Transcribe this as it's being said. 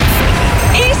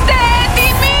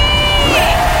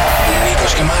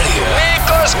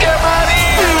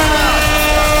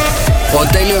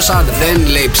τέλειος άντρα. Δεν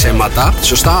λέει ψέματα.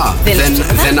 Σωστά.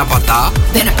 Δεν απατά.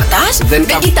 Δεν απατάς. Δεν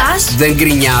κοιτάς. Δεν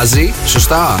γκρινιάζει.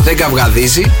 Σωστά. Δεν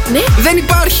καυγαδίζει. Ναι. Δεν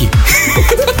υπάρχει.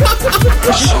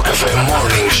 Sok FM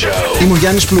Morning Show. Είμαι ο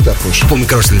Γιάννης Πλούταρχος. Από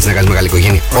μικρός θέλεις να κάνεις μεγάλη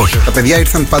οικογένεια? Όχι. Τα παιδιά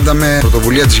ήρθαν πάντα με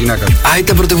πρωτοβουλία της γυναίκας. Α,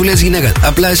 ήταν πρωτοβουλία της γυναίκας.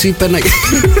 Απλά εσύ περνάει.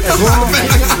 Εγώ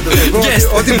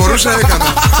ό,τι μπορούσα έκανα.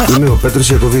 Είμαι ο Πέτρος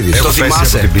Ιακωβίδης. Το Έχω πέσει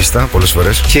θυμάσαι? από την πίστα πολλές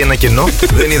φορές και ένα κενό.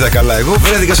 Δεν είδα καλά. Εγώ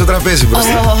βρέθηκα στο τραπέζι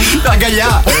μπροστά.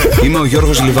 Αγκαλιά. Είμαι ο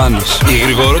Γιώργος Λιβάνης. Η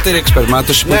γρηγορότερη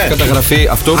εξπερμάτωση που έχει καταγραφεί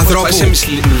αυτό που πάει σε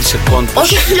μιλισεκόντ.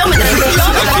 Όχι χιλιόμετρα.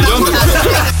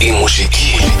 Η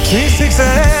μουσική.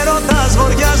 Φύσηξε έρωτας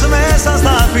βοριάς μέσα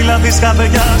στα φύλλα της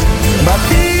καρδιάς. Μα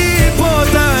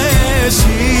τίποτα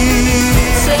εσύ.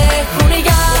 Σε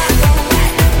χουριά,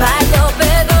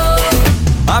 παλιοπαίδο.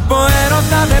 Από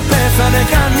έρωτα δεν πέθανε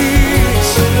κανείς.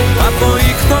 Από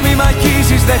ήχτο μη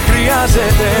μακίζεις δεν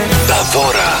χρειάζεται. Τα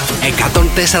δώρα.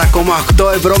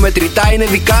 104,8 ευρώ μετρητά είναι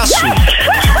δικά σου.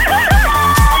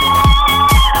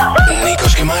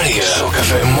 Νίκος και Μαρία. Sok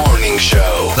FM Morning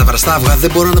Show. Τα βραστά αυγά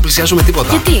δεν μπορώ να τα πλησιάσω με τίποτα.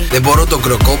 Γιατί? Δεν μπορώ τον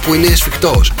κροκό που είναι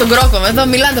σφιχτός. Τον κρόκο, εδώ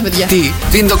μιλάνε τα παιδιά.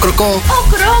 Τι είναι το κροκό?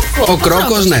 Ο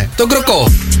κρόκος, ναι. Τον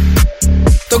κροκό.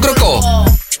 Τον κροκό.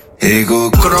 Εγώ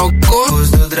Κρόκο.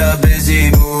 στο τραπέζι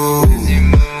μου.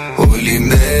 Όλη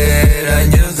μέρα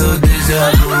νιώθω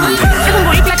ντεζαβού. Έχουν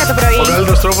πολύ πλάκα το πρωί. Ο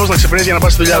καλύτερος τρόπος να ξυπνήσεις για να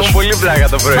πας στη δουλειά σου. Έχουν πολύ πλάκα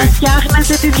το πρωί.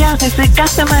 Φτιάχνετε τη διάθεση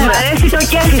κάθε μέρα. Μ' αρέσει το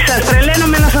κέφι σας.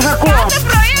 Τρελαίνομαι να σας ακούω. Κάθε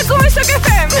πρωί ακούμε στο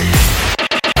καφέ.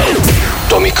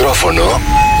 Το μικρόφωνο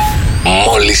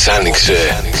μόλις άνοιξε.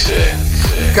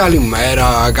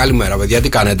 Καλημέρα, παιδιά. Τι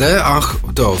κάνετε? Αχ,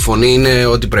 το φωνή είναι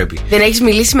ό,τι πρέπει. Δεν έχεις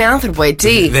μιλήσει με άνθρωπο,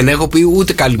 έτσι. Δεν έχω πει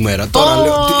ούτε καλημέρα. Τώρα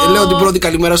λέω την πρώτη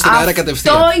καλημέρα στον αέρα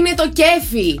κατευθείαν. Αυτό είναι το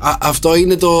κέφι. Αυτό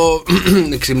είναι το.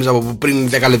 Ξύπνησα από πριν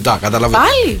 10 λεπτά, καταλαβαίνετε.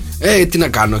 Πάλι. Τι να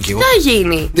κάνω κι εγώ. Τι θα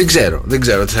γίνει? Δεν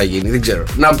ξέρω τι θα γίνει. Δεν ξέρω.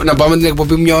 Να πάμε την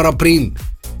εκπομπή μια ώρα πριν.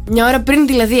 Μια ώρα πριν,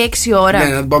 δηλαδή 6 ώρα.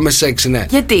 Ναι, να πάμε στις 6, ναι.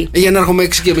 Γιατί? Για να έρχομαι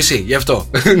 6:30, γι' αυτό.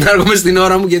 Να έρχομαι στην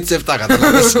ώρα μου για τις 7,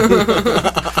 καταλάβες.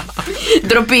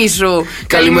 Ντροπή σου.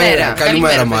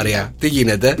 Καλημέρα, Μαρία. Τι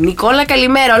γίνεται? Νικόλα,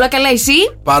 καλημέρα. Όλα καλά, εσύ?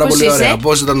 Πάρα Πώς πολύ είσαι? ωραία.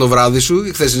 Πώς ήταν το βράδυ σου,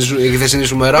 η χθεσινή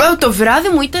σου μέρα? Το βράδυ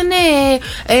μου ήταν.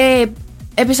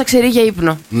 Έπεσα ξερή για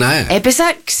ύπνο. Ναι. Έπεσα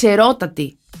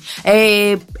ξερότατη.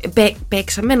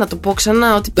 Παίξαμε, να το πω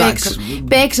ξανά ότι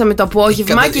παίξαμε το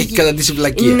απόγευμα. Έχει καταντήσει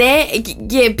βλακεία. Ναι,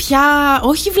 και πια.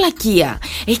 Όχι βλακεία.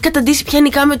 Έχει καταντήσει πια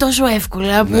νικάμε τόσο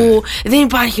εύκολα που δεν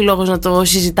υπάρχει λόγος να το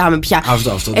συζητάμε πια.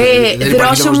 Αυτό.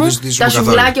 Δρόσο μου, τα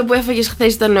σουβλάκια που έφαγες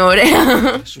χθες ήταν ωραία.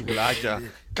 Σουβλάκια.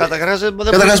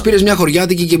 Καταρχάς πήρες μια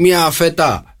χωριάτικη και μια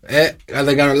φέτα. Αν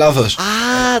δεν κάνω λάθος.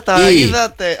 Τα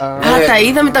είδατε. Τα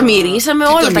είδαμε, τα μυρίσαμε,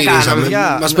 όλα τα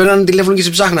κάναμε. Μας παίρνανε τηλέφωνο και σε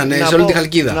ψάχνανε σε όλη τη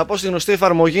Χαλκίδα. Να πω στη γνωστή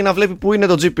εφαρμογή να βλέπει που είναι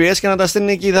το GPS και να τα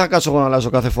στέλνει εκεί. Δεν θα κάτσω εγώ να αλλάζω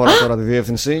κάθε φορά τώρα τη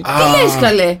διεύθυνση. Τι λες,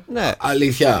 καλέ? Ναι,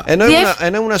 αλήθεια.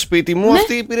 Ενώ ήμουν σπίτι μου,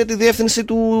 αυτή πήρε τη διεύθυνση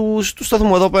του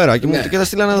σταθμού εδώ πέρα και τα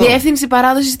στείλανε εδώ. Διεύθυνση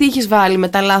παράδοση τι είχες βάλει με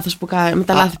τα λάθη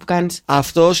που κάνεις?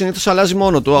 Αυτό συνήθως αλλάζει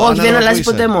μόνο του. Όχι, δεν αλλάζει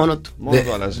ποτέ μόνο του. Μόνο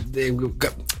του αλλάζει.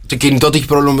 Το κινητό του έχει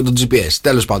πρόβλημα με το GPS.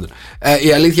 Τέλος πάντων.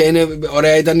 Η αλήθεια είναι,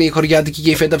 ωραία ήταν η χωριάτικη και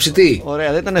η φέτα ψητή.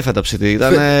 Ωραία, δεν ήταν φέτα ψητή.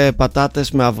 Ήταν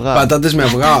πατάτες με αυγά. Πατάτες με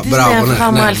αυγά, μπράβο, ναι.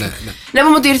 Να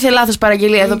πούμε ότι ήρθε λάθος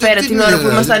παραγγελία εδώ πέρα την ώρα που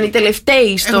ήμασταν οι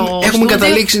τελευταίοι στο. Έχουμε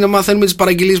καταλήξει να μαθαίνουμε τις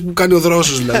παραγγελίες που κάνει ο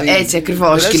δρόσος, δηλαδή. Έτσι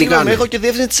ακριβώς. Έχω και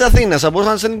διεύθυνση της Αθήνας. Θα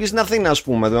μπορούσα να στέλνει και στην Αθήνα, ας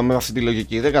πούμε, με αυτή τη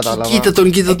λογική. Δεν κατάλαβα. Κοίτα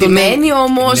τον. Επιμένει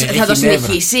όμως, θα το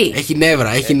συνεχίσει.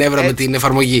 Έχει νεύρα με την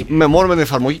εφαρμογή. Μόνο με την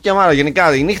εφαρμογή και αμάρα.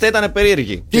 Γενικά η νύχτα ήταν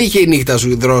περίεργη. Τι είχε η νύχτα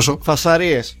σου, Δρόσο?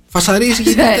 Φασαρίες. Φασαρίες είχε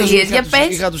η νύχτα σου.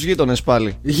 Είχα τους γείτονες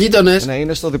πάλι. Γείτονες? Ναι,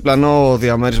 είναι στο διπλανό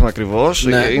διαμέρισμα ακριβώς.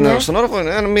 Είναι στον όροφο,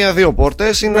 είναι μία-δύο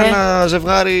πόρτες. Είναι ένα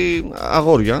ζευγάρι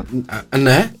αγόρια.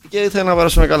 Ναι. Και ήθελα να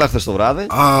περάσουμε καλά χθες το βράδυ.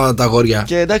 Τα αγόρια.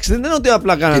 Και εντάξει, δεν είναι ότι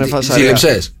απλά κάνανε φασαρία.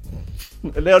 Ζήλεψες?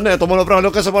 Λέω ναι, το μόνο πράγμα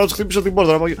λέω κάσα πάνω του χτύπησω την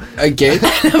πόρτα. Οκ.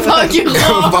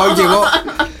 Πάω κι εγώ.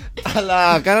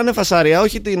 Αλλά κάνανε φασαρία,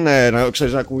 όχι την.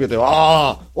 Ξέρεις να ακούγεται.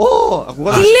 Τι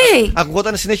λέει?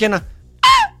 Ακουγόταν συνέχεια ένα.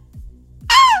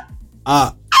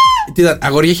 Τι ήταν,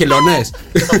 αγόρια χελώνες?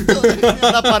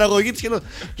 Ήταν παραγωγή της χελώνες.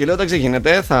 Και λέω εντάξει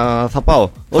γίνεται, θα πάω.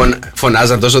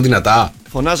 Φωνάζαν τόσο δυνατά?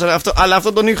 Φωνάζανε αυτό, αλλά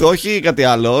αυτό τον ήχο, όχι κάτι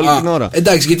άλλο, όλη την ώρα.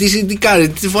 Εντάξει, γιατί τι κάνει,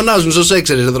 τι φωνάζουν στο σεξ,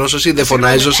 ρε Δρόσο, εσύ δεν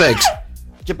φωνάζεις στο σεξ?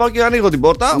 Και πάω και ανοίγω την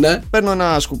πόρτα, παίρνω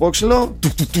ένα σκουπόξυλο,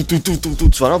 του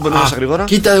σφαράω, μπαίνω μέσα γρήγορα.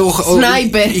 Κοίτα,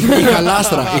 Σνάιπερ.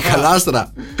 η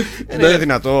χαλάστρα. Είναι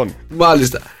δυνατόν?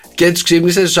 Μάλιστα. Και τους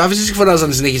ξύπνησες, τους άφησες ή φωνάζαν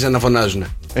να συνέχισαν να φωνάζουν?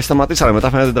 Σταματήσανε, μετά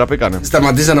φαίνεται τραπήκανε.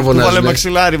 Σταματήσαν να φωνάζουν. Βάλε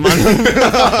μαξιλάρι, μάλλον.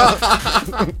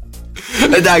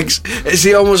 Εντάξει,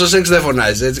 εσύ όμως ο σεξ δεν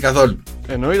φωνάζεις, έτσι καθόλου?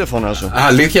 Εννοείται φωνάζω.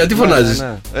 Αλήθεια, τι φωνάζεις?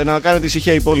 Να κάνετε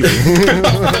ησυχία οι υπόλοιποι.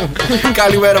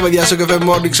 Καλημέρα, παιδιά, Sok FM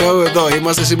Morning Show. Εδώ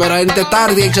είμαστε σήμερα, είναι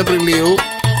Τετάρτη 6 Απριλίου.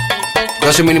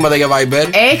 Δώσε μηνύματα για Viber.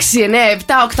 6, 9, 7,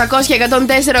 800 και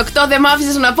 104, 8. Δεν μ'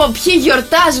 άφησες να πω ποιοι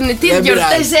γιορτάζουν, τι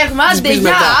γιορτές έχουμε. Άντε,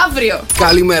 για αύριο.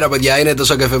 Καλημέρα, παιδιά. Είναι το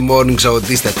Sok FM Morning Show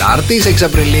της Τετάρτης 6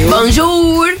 Απριλίου.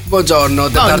 Bonjour. Buongiorno.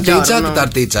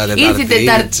 Τεταρτίτσα.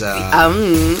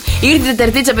 Ήρθε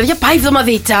Τεταρτίτσα, παιδιά. Πάει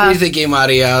εβδομαδίτσα. Ήρθε και η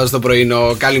Μαρία στο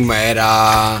πρωινό. Καλημέρα.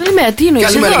 Καλημέρα, τι εννοείς?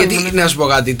 Καλημέρα, γιατί να σου πω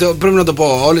κάτι. Πρέπει να το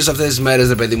πω όλες αυτές τις μέρες,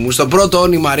 ρε παιδί μου. Στο πρώτο,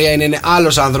 η Μαρία είναι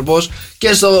άλλος άνθρωπος.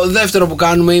 Και στο δεύτερο που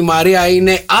κάνουμε, η Μαρία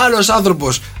είναι άλλος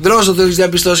άνθρωπος. Δρόσο, το έχεις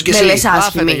διαπιστώσει και εσύ. Με λες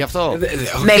άσχημη.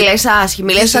 Με λες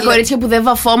άσχημη. Λες στα κορίτσια που δεν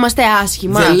βαφόμαστε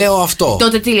άσχημα. Δεν λέω αυτό.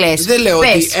 Τότε τι λες? Δεν λέω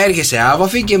ότι έρχεσαι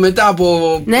άβαφη και μετά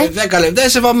από 10 λεπτά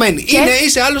είσαι βαμμένη.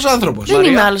 Είσαι άλλος άνθρωπος. Δεν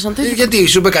είμαι άλλος άνθρωπος. Γιατί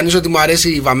σου είπε κανείς ότι μου αρέσει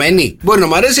η βαμμένη? Μπορεί να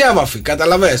μου αρέσει η άβαφη.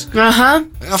 Καταλαβες.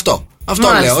 Αυτό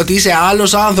λέω, ότι είσαι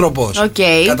άλλος άνθρωπος.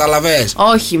 Καταλαβες.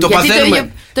 Όχι, γιατί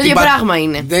το ίδιο πράγμα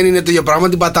είναι. Δεν είναι το ίδιο πράγμα,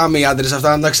 την πατάμε οι άντρες,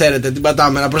 αυτά να τα ξέρετε. Την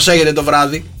πατάμε, να προσέχετε το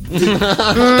βράδυ.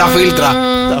 Τα φίλτρα.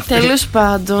 Τέλος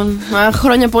πάντων.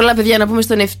 Χρόνια πολλά, παιδιά, να πούμε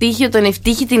στον Ευτύχιο, τον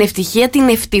Ευτύχη, την Ευτυχία, την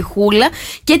Ευτυχούλα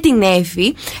και την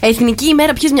Έφη. Εθνική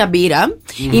ημέρα πιες μια μπύρα.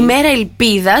 Ημέρα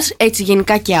ελπίδας, έτσι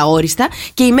γενικά και αόριστα.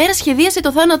 Και ημέρα σχεδίασε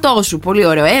το θάνατό σου. Πολύ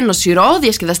ωραίο, νοσηρό,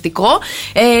 διασκεδαστικό.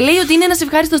 Λέει ότι είναι ένας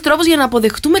ευχάριστος τρόπος για να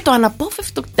αποδεχτούμε το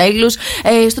αναπόφευκτο τέλος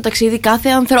στο ταξίδι κάθε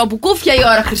ανθρώπου. Κούφια η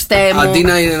ώρα, Χριστέ μου. Αντί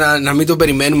να μην τον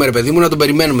περιμένουμε, ρε παιδί μου, να τον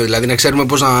περιμένουμε. Δηλαδή να ξέρουμε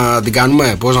πώς να την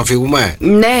κάνουμε, πώς να φύγουμε.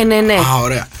 Ναι. Α,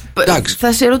 ωραία.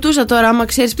 Θα σε ρωτούσα τώρα άμα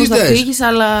ξέρεις πώς θα φύγεις,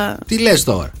 αλλά. Τι λες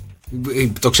τώρα?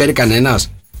 Το ξέρει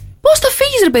κανένας? Πώς θα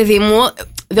φύγεις, ρε παιδί μου?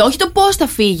 Όχι το πώς θα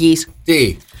φύγεις.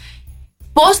 Τι?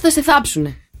 Πώς θα σε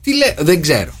θάψουνε? Τι λέει? Δεν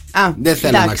ξέρω. Δεν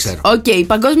θέλω να ξέρω. Οκ,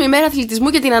 Παγκόσμια ημέρα αθλητισμού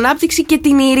για την ανάπτυξη και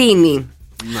την ειρήνη.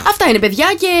 Αυτά είναι, παιδιά,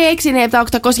 και 6, 9, 7,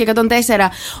 800 και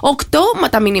 104, 8. Μα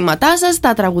τα μηνύματά σας,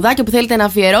 τα τραγουδάκια που θέλετε να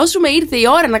αφιερώσουμε. Ήρθε η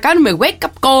ώρα να κάνουμε wake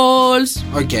up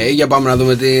calls. Για πάμε να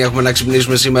δούμε τι έχουμε να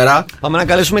ξυπνήσουμε σήμερα. Πάμε να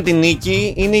καλέσουμε την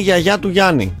Νίκη. Είναι η γιαγιά του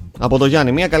Γιάννη. Από το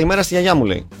Γιάννη. Μία καλημέρα στη γιαγιά μου,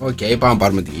 λέει. Πάμε να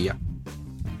πάρουμε τη γιαγιά.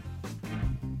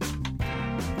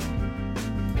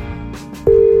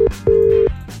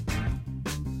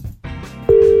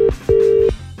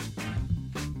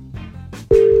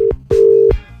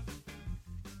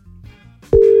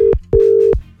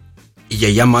 Η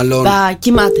γιαγιά μάλλον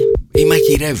κοιμάται ή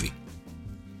μαγειρεύει.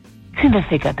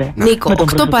 Συνδεθήκατε. Νίκο,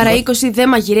 8 παρά 20 δεν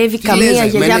μαγειρεύει καμία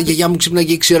γιαγιά. Εμένα η γιαγιά μου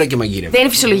ξύπναγε 6 ώρα και μαγειρεύει. Δεν είναι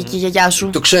φυσιολογική η γιαγιά σου.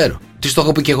 Το ξέρω. Τη το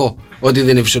έχω πει κι εγώ ότι δεν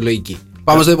είναι φυσιολογική.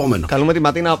 Πάμε στο επόμενο. Καλούμε τη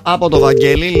Ματίνα από το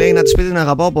Βαγγέλη. Λέει να της πει την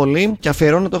αγαπάω πολύ και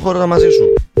αφιερώνω το χώρο μαζί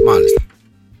σου. Μάλιστα.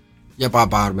 Για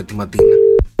πάμε τη Ματίνα.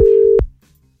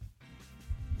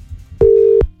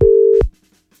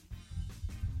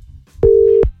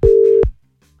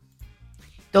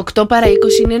 Το 8 παρά 20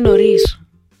 είναι νωρίς.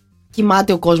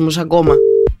 Κοιμάται ο κόσμος ακόμα.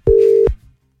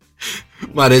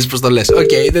 Μ' αρέσει πως το λες.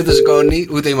 Δεν το σηκώνει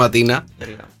ούτε η Ματίνα.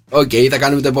 Θα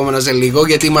κάνουμε το επόμενο σε λίγο,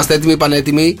 γιατί είμαστε έτοιμοι,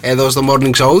 πανέτοιμοι εδώ στο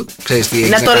Morning Show. Ξέρεις τι έχεις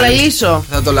να το λαλήσω.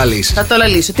 Θα το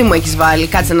λαλήσεις. Τι μου έχεις βάλει,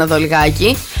 κάτσε να δω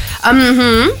λιγάκι.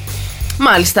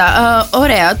 Μάλιστα,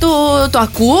 ωραία, το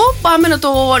ακούω. Πάμε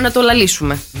να το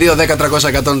λαλήσουμε.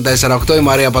 2-10-300-104-8. Η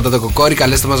Μαρία πατά το κοκόρι.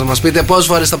 Καλέστε μας να μας πείτε πόσες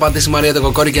φορές θα πατήσει η Μαρία το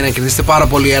κοκόρι και να κερδίσετε πάρα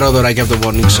πολύ αεροδωράκια από το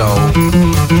Morning Show.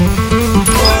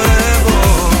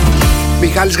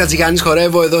 Μιχάλης Κατζηγιάννης,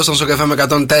 χορεύω εδώ στον Sok FM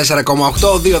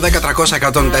 104,8.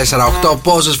 2-10-300-104-8.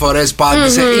 Πόσες φορές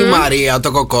πάτησε η Μαρία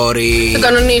το κοκόρι? Το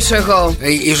κανονίσω εγώ.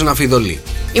 Ήσουν αφιδωλή.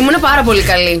 Ήμουν πάρα πολύ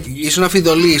καλή. Ήσουν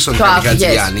αφιδωλή στον Μιχάλη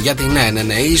Κατζηγιάννη. Γιατί ναι.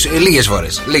 Λίγες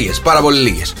φορές. Πάρα πολύ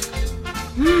λίγες.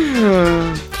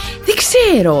 Δεν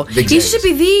ξέρω. Ίσως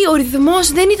επειδή ο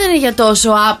ρυθμός δεν ήταν για τόσο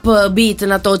upbeat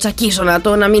να το τσακίσω,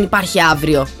 να μην υπάρχει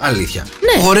αύριο. Αλήθεια.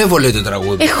 Ναι. Χορεύω, λέει το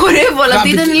τραγούδι. Χορεύω, αλλά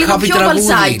ήταν λίγο πιο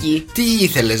βαλσάκι. Τι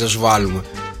ήθελες να σου βάλουμε?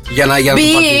 Για να μπήκαν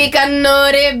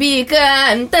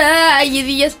τα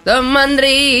γυδιά στο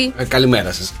μαντρί.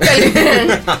 Καλημέρα σας.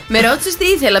 Με ρώτησες τι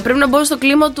ήθελα. Πρέπει να μπω στο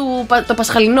κλίμα του το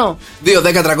πασχαλινό.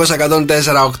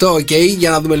 2-10-300-104-8. Για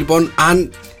να δούμε λοιπόν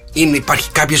αν υπάρχει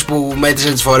κάποιος που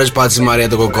μέτρησε τις φορές που πάτησε η Μαρία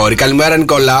το κοκόρι. Καλημέρα,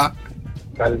 Νικόλα.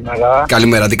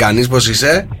 Καλημέρα, τι κάνεις, πώς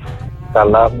είσαι?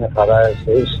 Καλά, μια χαρά,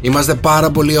 εσείς? Είμαστε πάρα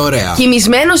πολύ ωραία.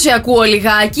 Κοιμισμένο σε ακούω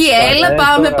λιγάκι. Έλα,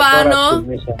 πάμε πάνω.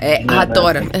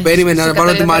 Τώρα. Περίμενε να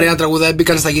πάρω τη Μαρία να τραγουδάει.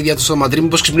 Μπήκαν στα γίδια του στο μαντρί.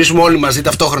 Μήπως ξυπνήσουμε όλοι μαζί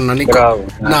ταυτόχρονα, Νίκο?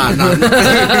 Να.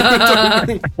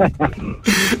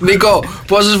 Νίκο,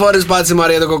 πόσες φορές πάτησε η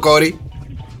Μαρία το κοκόρι?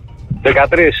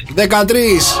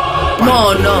 13.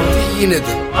 Μόνο. Τι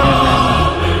γίνεται?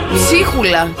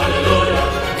 Ψίχουλα.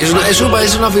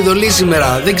 Ήσουν αφιδωλή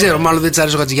σήμερα. Δεν ξέρω, μάλλον δεν της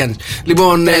άρεσε ο Χατζηγιάννης.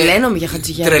 Λοιπόν, τρελαίνομαι για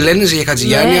Χατζηγιάννη. Τρελαίνεσαι για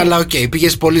Χατζηγιάννη, αλλά οκ,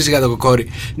 πήγες πολύ σιγά το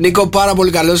κοκόρι. Νίκο, πάρα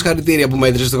πολύ καλό, συγχαρητήρια που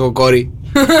μέτρησες το κοκόρι.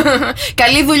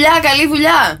 Καλή δουλειά, καλή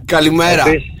δουλειά. Καλημέρα.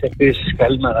 Επίσης,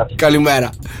 καλημέρα. Καλημέρα.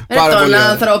 Πάρα πολύ.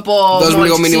 Άνθρωπο. Δώσ' μου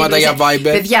λίγο μηνύματα για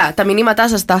Viber. Παιδιά, τα μηνύματά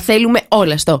σας τα θέλουμε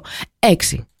όλα στο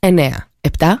 6, 9,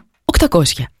 7,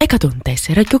 800,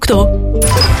 104 και 8.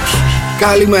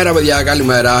 Καλημέρα, παιδιά,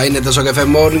 καλημέρα. Είναι το Sok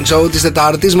FM Morning Show της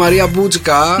Τετάρτης. Μαρία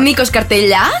Μπούτσικα. Νίκος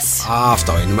Καρτελιάς.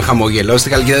 Αυτό είναι, με χαμόγελο.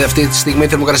 Στην Καλκιδάδα αυτή τη στιγμή η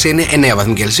θερμοκρασία είναι 9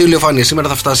 βαθμοί Κελσίου. Η ηλιοφάνεια σήμερα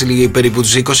θα φτάσει λίγη περίπου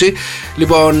τους 20.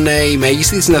 Λοιπόν, η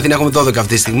μέγιστη στην Αθήνα έχουμε 12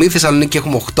 αυτή τη στιγμή. Στη Θεσσαλονίκη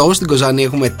έχουμε 8. Στην Κοζάνη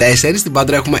έχουμε 4. Στην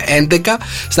Πάντρα έχουμε 11.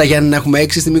 Στα Γιάννενα έχουμε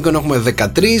 6. Στη Μύκονο έχουμε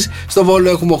 13. Στο Βόλο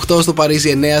έχουμε 8. Στο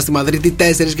Παρίσι 9. Στη Μαδρίτη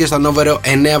 4. Και στο Ανόβερο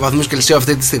 9 βαθμούς Κελσίου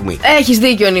αυτή τη στιγμή. Έχεις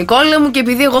δίκιο, Νικόλα μου, και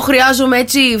επειδή εγώ χρειάζομαι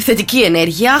έτσι θετική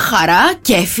ενέργεια, χαρά,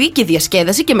 κέφι και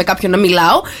διασκέδαση και με κάποιον να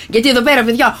μιλάω. Γιατί εδώ πέρα,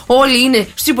 παιδιά, όλοι είναι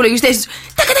στους υπολογιστές τους.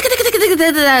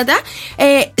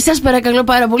 Σας παρακαλώ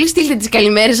πάρα πολύ, στείλτε τις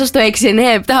καλημέρες σας στο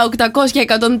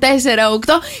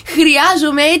 697-800-1048.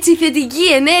 Χρειάζομαι έτσι θετική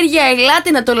ενέργεια.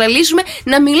 Ελάτε να το λαλήσουμε,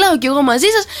 να μιλάω κι εγώ μαζί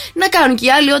σας, να κάνουν κι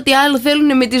οι άλλοι ό,τι άλλο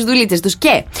θέλουν με τις δουλίτσες τους.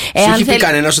 Και σου έχει πει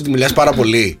κανένας ότι μιλάς πάρα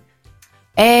πολύ?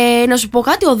 Να σου πω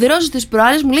κάτι, ο Δρόσος της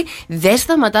προάλλες μου λέει: δεν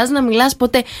σταματάς να μιλάς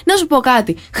ποτέ. Να σου πω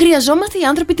κάτι, χρειαζόμαστε οι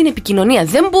άνθρωποι την επικοινωνία.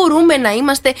 Δεν μπορούμε να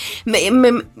είμαστε.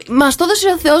 Μας το έδωσε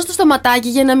ο Θεός το σταματάκι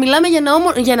για να μιλάμε,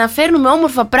 για να φέρνουμε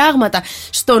όμορφα πράγματα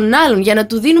στον άλλον, για να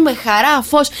του δίνουμε χαρά,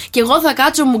 φως. Και εγώ θα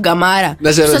κάτσω μουγκαμάρα.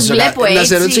 Να σε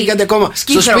ρωτήσω κάτι ακόμα.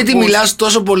 Στο σπίτι μιλάς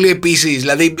τόσο πολύ επίσης,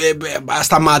 δηλαδή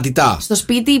ασταμάτητα? Στο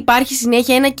σπίτι υπάρχει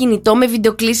συνέχεια ένα κινητό με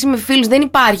βιντεοκλήση με φίλους. Δεν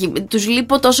υπάρχει. Τους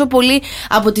λείπω τόσο πολύ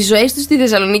από τις ζωές τους στη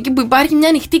Θεσσαλονίκη που υπάρχει μια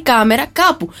ανοιχτή κάμερα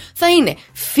κάπου. Θα είναι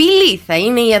φίλοι, θα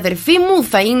είναι η αδερφή μου,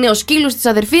 θα είναι ο σκύλος της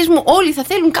αδερφής μου. Όλοι θα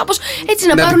θέλουν κάπως έτσι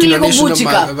να πάρουν λίγο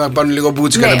μπούτσικα. Να πάρουν λίγο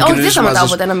μπούτσικα. Ναι, όχι, δεν σταματάω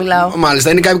ποτέ να μιλάω. Μάλιστα,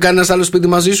 είναι κανένας άλλο σπίτι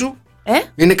μαζί σου?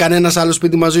 Είναι κανένας άλλο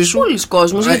σπίτι μαζί σου? Πολλοί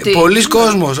κόσμος. Πολλοί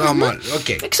κόσμος.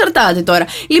 Εξαρτάται τώρα.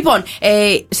 Λοιπόν,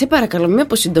 σε παρακαλώ, μην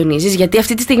αποσυντονίζεις, γιατί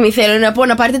αυτή τη στιγμή θέλω να πω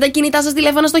να πάρετε τα κινητά σας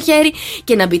τηλέφωνα στο χέρι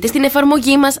και να μπείτε στην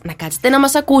εφαρμογή μας, να κάτσετε να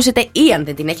μας ακούσετε, ή αν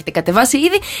δεν την έχετε κατεβάσει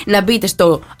ήδη, να μπείτε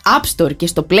στο App Store και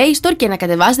στο Play Store και να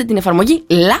κατεβάσετε την εφαρμογή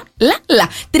Λα.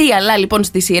 3 λα λοιπόν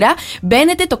στη σειρά.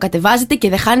 Μπαίνετε, το κατεβάζετε και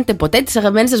δεν χάνετε ποτέ τις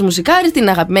αγαπημένες σας μουσικάρες, την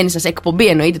αγαπημένη σας εκπομπή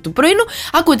εννοείται του πρωινού.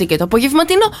 Ακούτε και το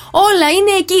απογευματινό. Όλα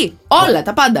είναι εκεί. Όλα,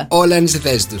 τα πάντα. Όλα είναι στη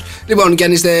θέση τους. Λοιπόν, και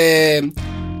αν είστε.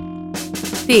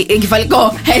 Τι,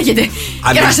 εγκεφαλικό, έρχεται.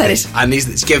 Κράσαρες.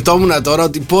 Σκεφτόμουν τώρα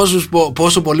ότι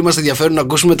πόσο πολύ μας ενδιαφέρουν να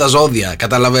ακούσουμε τα ζώδια.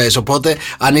 Καταλαβαίνεις. Οπότε,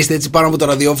 αν είστε έτσι πάνω από το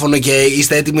ραδιόφωνο και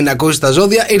είστε έτοιμοι να ακούσετε τα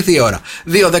ζώδια, ήρθε η ώρα.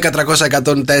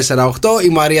 2-10-300-104-8. Η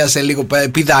Μαρία σε λίγο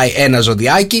πηδάει ένα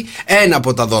ζωδιάκι. Ένα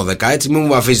από τα 12. Έτσι, μην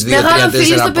μου αφήσει 2-3-4. Μεγάλο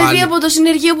φίλο στο παιδί από το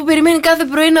συνεργείο που περιμένει κάθε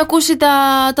πρωί να ακούσει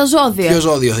τα ζώδια. Ποιο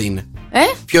ζώδιο είναι?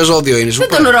 Ποιο ζώδιο είναι? Δεν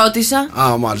τον ρώτησα.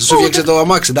 Μάλιστα. Σου φτιάξε το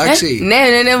αμάξι, εντάξει. Ναι,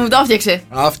 μου το έφτιαξε.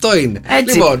 Αυτό είναι.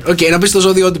 Έτσι. Λοιπόν, να πεις το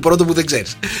ζώδιο ότι πρώτο που δεν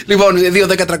ξέρεις. Λοιπόν,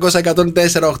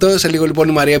 2-10-300-104-8. Σε λίγο λοιπόν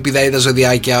η Μαρία πηδάει τα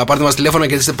ζωδιάκια. Πάρτε μας τηλέφωνα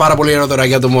και είστε πάρα πολύ αεροδωρά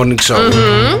για το morning show.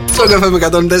 Στο καφέ με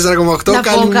 104,8.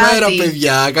 Καλημέρα,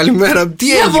 παιδιά. Καλημέρα.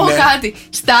 Τι έγινε? Να πω κάτι.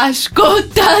 Στα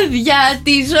σκοτάδια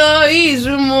τη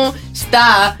ζωή μου.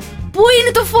 Πού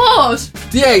είναι το φως?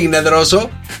 Τι έγινε, Δρόσο?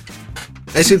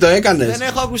 Εσύ το έκανες? Δεν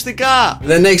έχω ακουστικά.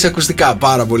 Δεν έχεις ακουστικά.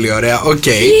 Πάρα πολύ ωραία. Οκ. Τι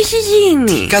έχει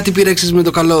γίνει? Κάτι πήραξες με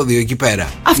το καλώδιο εκεί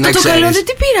πέρα. Αυτό το καλώδιο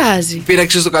τι πειράζει?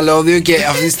 Πήραξες το καλώδιο και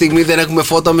αυτή τη στιγμή δεν έχουμε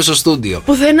φώτα μες στο στούντιο.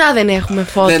 Πουθενά δεν έχουμε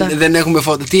φώτα. Δεν έχουμε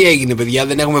φώτα. Τι έγινε, παιδιά?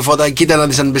 Δεν έχουμε φώτα. Κοίτα να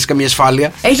δεις αν πες καμία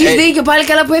ασφάλεια. Έχεις δίκιο, πάλι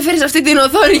καλά που έφερες αυτή την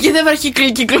οθόνη και δεν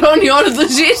κυκλώνει όλο το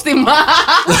σύστημα.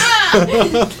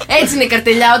 Έτσι είναι,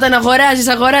 Καρτελιά. Όταν αγοράζεις.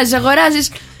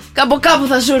 Κάπου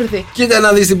θα σου έρθει. Κοίτα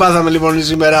να δεις τι πάθαμε λοιπόν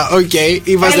σήμερα. Οκ.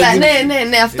 Έλα,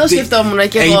 ναι, αυτό σκεφτόμουν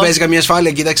και εγώ. Έχει πέσει καμία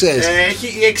ασφάλεια, κοίταξες?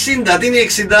 Έχει 60, τι είναι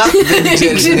 60? Δεν την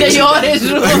ξέρεις. 60 οι ώρες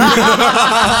σου.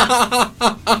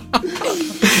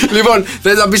 Λοιπόν,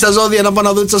 θες να πεις τα ζώδια να πάω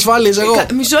να δω τις ασφάλειες εγώ?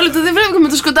 Μισό λεπτό, δεν βλέπω με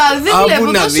το σκοτάδι. Δεν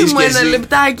βλέπω, δώσε μου ένα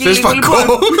λεπτάκι. Θες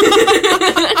φακό?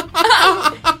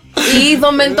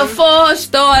 Είδομεν το φως,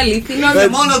 το αληθινό.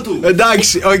 Μόνο του.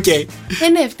 Εντάξει, οκ.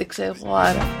 Δεν έφτεξα εγώ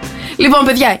άρα. Λοιπόν,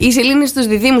 παιδιά, η σελήνη στους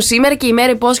διδύμους σήμερα και η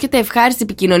μέρα υπόσχεται ευχάριστες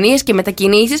επικοινωνίες και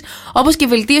μετακινήσεις, όπως και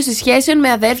βελτίωση σχέσεων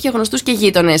με αδέρφια, γνωστούς και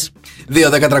γείτονες.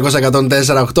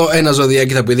 2-10-300-104-8. Ένα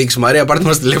ζωδιάκι θα πηδήξει η Μαρία. Πάρτε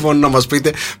μας τηλέφωνο να μας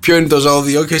πείτε ποιο είναι το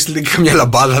ζώδιο και στείλτε καμιά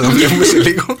λαμπάδα να βλέπουμε σε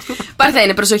λίγο.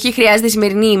 Παρθένε, προσοχή, χρειάζεται η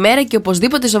σημερινή ημέρα και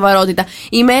οπωσδήποτε σοβαρότητα. Η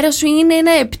ημέρα σου είναι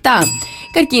ένα 7.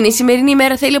 Καρκίνη, η σημερινή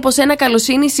ημέρα θέλει από σένα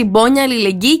καλοσύνη, συμπόνια,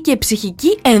 αλληλεγγύη και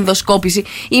ψυχική ενδοσκόπηση. Η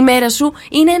ημέρα σου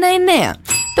είναι ένα 9.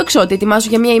 Τοξότη, ετοιμάσου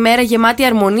για μια ημέρα γεμάτη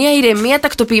αρμονία, ηρεμία,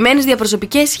 τακτοποιημένες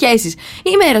διαπροσωπικές σχέσεις.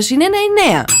 Η ημέρα σου είναι ένα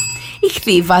 9.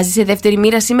 Ιχθύ, βάζεις σε δεύτερη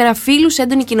μοίρα σήμερα φίλους,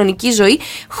 έντονη κοινωνική ζωή,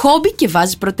 χόμπι και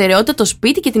βάζεις προτεραιότητα το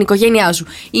σπίτι και την οικογένειά σου.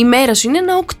 Η ημέρα σου είναι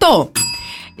ένα 8.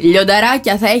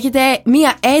 Λιονταράκια, θα έχετε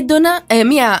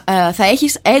θα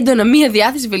έχεις έντονα μία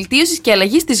διάθεση βελτίωσης και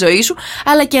αλλαγής στη ζωή σου,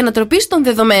 αλλά και ανατροπής των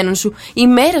δεδομένων σου. Η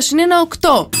μέρα σου είναι ένα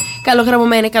 8.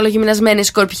 Καλογραμμωμένε, καλογυμνασμένε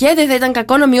Σκορπιέ, δεν θα ήταν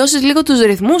κακό να μειώσεις λίγο τους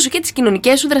ρυθμούς σου και τις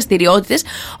κοινωνικές σου δραστηριότητες,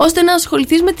 ώστε να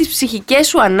ασχοληθείς με τις ψυχικές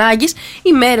σου ανάγκες.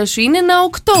 Η μέρα σου είναι ένα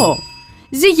 8.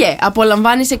 Ζυγέ,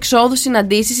 απολαμβάνεις εξόδους,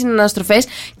 συναντήσεις, συναναστροφές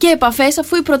και επαφές,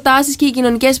 αφού οι προτάσεις και οι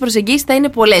κοινωνικές προσεγγίσεις θα είναι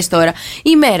πολλές τώρα.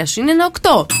 Η μέρα σου είναι ένα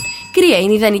 8. Κρύα,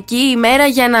 είναι ιδανική ημέρα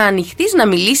για να ανοιχτείς, να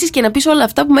μιλήσεις και να πεις όλα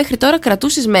αυτά που μέχρι τώρα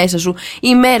κρατούσες μέσα σου.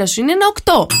 Η μέρα σου είναι ένα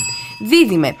 8.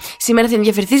 Δίδυμε, σήμερα θα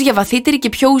ενδιαφερθείς για βαθύτερη και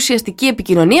πιο ουσιαστική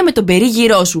επικοινωνία με τον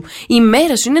περίγυρό σου. Η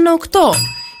μέρα σου είναι ένα 8.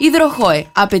 Υδροχόε,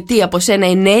 απαιτεί από σένα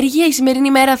ενέργεια η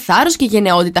σημερινή μέρα, θάρρος και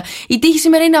γενναιότητα. Η τύχη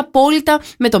σήμερα είναι απόλυτα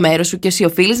με το μέρος σου και εσύ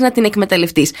οφείλεις να την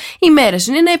εκμεταλλευτείς. Η μέρα σου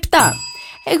είναι ένα 7.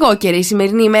 Εγώ και η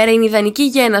σημερινή ημέρα είναι ιδανική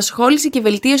για ενασχόληση και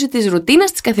βελτίωση της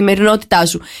ρουτίνας της καθημερινότητάς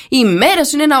σου. Η μέρα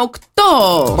σου είναι ένα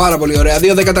 8. Πάρα πολύ ωραία.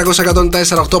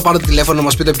 2-10-300-104-8. Πάρτε τηλέφωνο να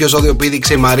μας πείτε ποιο ζώδιο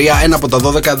πήδηξε η Μαρία. Ένα από τα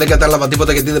 12. Δεν κατάλαβα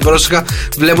τίποτα γιατί δεν πρόσεχα.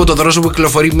 Βλέπω το δρόσο που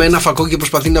κυκλοφορεί με ένα φακό και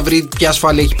προσπαθεί να βρει ποια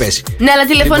ασφάλεια έχει πέσει. Ναι, αλλά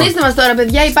τηλεφωνήστε μας τώρα,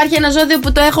 παιδιά. Υπάρχει ένα ζώδιο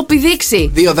που το έχω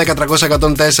πηδήξει.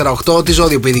 2-10-300-104-8. Τι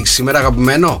ζώδιο πήδηξε σήμερα,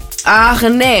 αγαπημένο? Αχ,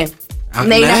 ναι.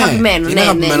 Ναι, είναι αγαπημένο. Είναι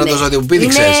αγαπημένο το ζώδιο που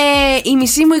πήδηξες. Είναι η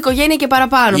μισή μου οικογένεια και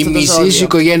παραπάνω. Η μισή σου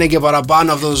οικογένεια και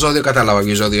παραπάνω αυτό το ζώδιο. Κατάλαβα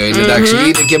ποιο ζώδιο είναι. Εντάξει,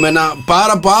 είναι και εμένα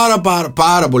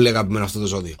πάρα πολύ αγαπημένο αυτό το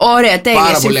ζώδιο. Ωραία,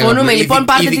 τέλεια. Συμφωνούμε. Λοιπόν,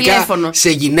 πάρτε τηλέφωνο. Σε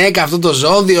γυναίκα αυτό το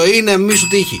ζώδιο είναι μη σου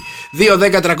τύχει.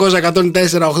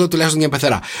 2-10-300-104-8 τουλάχιστον μια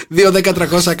πεθερά.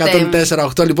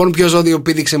 2-10-300-104-8. Λοιπόν, ποιο ζώδιο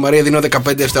πήδηξε η Μαρία? Δίνω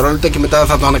 15 δευτερόλεπτα και μετά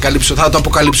θα το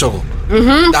αποκαλύψω εγώ.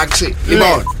 Εντάξει,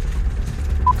 λοιπόν.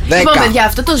 Λοιπόν, παιδιά,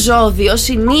 αυτό το ζώδιο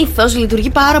συνήθως λειτουργεί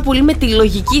πάρα πολύ με τη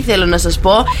λογική, θέλω να σας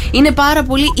πω. Είναι πάρα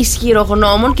πολύ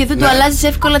ισχυρογνώμων και δεν του αλλάζεις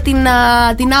εύκολα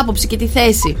την άποψη και τη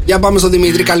θέση. Για πάμε στον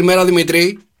Δημήτρη. Καλημέρα,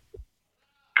 Δημήτρη.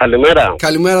 Καλημέρα.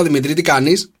 Καλημέρα, Δημήτρη, τι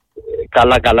κάνεις?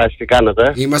 Καλά, εσύ τι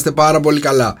κάνετε? Είμαστε πάρα πολύ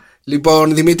καλά.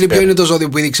 Λοιπόν, Δημήτρη, ποιο είναι το ζώδιο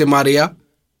που είδηξε η Μαρία?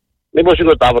 Μήπως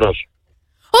είναι ο Ταύρος?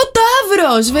 Ο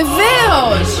Ταύρος,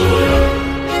 βεβαίως!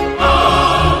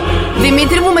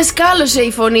 Δημήτρη μου, με σκάλωσε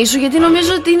η φωνή σου γιατί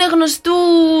νομίζω ότι είναι γνωστού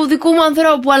δικού μου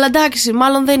ανθρώπου, αλλά εντάξει,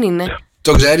 μάλλον δεν είναι.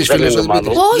 Το ξέρεις, φίλος ο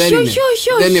Δημήτρης?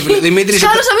 Όχι. Δημήτρη,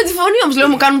 σκάλωσα με τη φωνή όμως, λέω,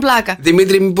 μου κάνουν πλάκα.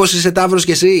 Δημήτρη, μήπως είσαι Ταύρος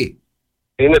κι εσύ?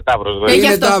 Είναι Ταύρος, βέβαια.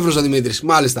 Είναι Ταύρος ο Δημήτρης,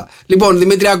 μάλιστα. Λοιπόν,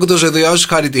 Δημήτρη, άκου το ζώδιο σου,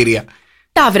 χαρητήρια.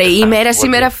 Ταύρε, η ημέρα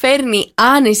σήμερα φέρνει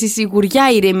άνεση, σιγουριά,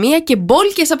 ηρεμία και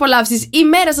μπόλικες απολαύσεις. Η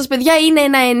μέρα σας, παιδιά, είναι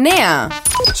ένα 9.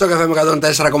 Sok FM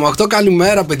 104,8.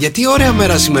 Καλημέρα, παιδιά. Τι ωραία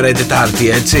μέρα σήμερα η Τετάρτη,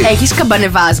 έτσι. Έχεις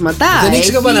καμπανεβάσματα? Δεν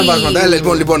έχεις καμπανεβάσματα.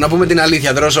 Λοιπόν, να πούμε την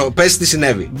αλήθεια, Δρόσο. Πες τι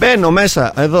συνέβη. Μπαίνω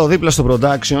μέσα εδώ δίπλα στο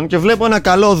production και βλέπω ένα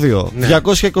καλώδιο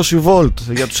 220 volt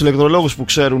για τους ηλεκτρολόγους που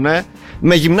ξέρουν.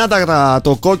 Με γυμνάτα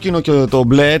το κόκκινο και το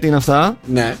μπλε, τι είναι αυτά.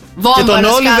 Ναι.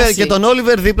 Και τον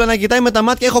Όλιβερ δίπλα να κοιτάει με τα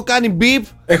μάτια. Έχω κάνει μπιπ.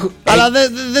 Αλλά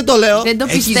δεν το λέω. Δεν το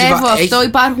πιστεύω αυτό.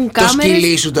 Υπάρχουν κάμερες. Το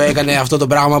σκυλί σου το έκανε αυτό το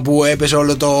πράγμα που έπεσε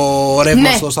όλο το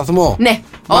ρεύμα στο σταθμό? Ναι.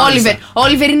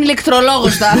 Όλιβερ είναι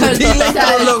ηλεκτρολόγος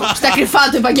στα κρυφά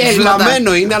του επαγγέλματα.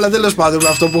 Βλαμμένο είναι, αλλά τέλος πάντων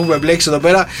αυτό που έχουμε μπλέξει εδώ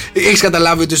πέρα. Έχεις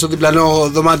καταλάβει ότι στο διπλανό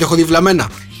δωμάτιο έχω δει βλαμμένα?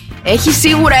 Έχει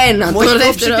σίγουρα ένα. Μου έχει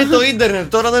κόψει και το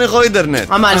ίντερνετ. Τώρα δεν έχω ίντερνετ.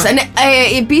 Μάλιστα. Ναι.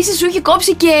 Επίσης σου έχει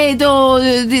κόψει και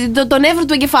το νεύρο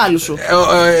του εγκεφάλου σου.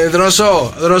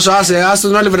 Δρόσο, άσε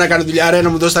τον Όλιβερ να κάνει δουλειά. Ρε, να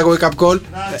μου δώσει τα wake up call.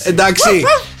 Εντάξει.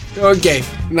 Οκ,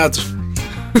 να τους.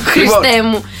 Χριστέ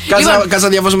μου. Κάτσα να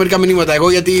διαβάσω μερικά μηνύματα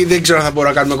εγώ, γιατί δεν ξέρω αν θα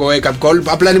μπορούμε να κάνουμε wake up call.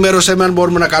 Απλά ενημέρωσέ με αν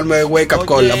μπορούμε να κάνουμε wake up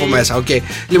call από μέσα. Okay.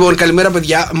 Λοιπόν, καλημέρα,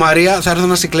 παιδιά. Μαρία, θα έρθω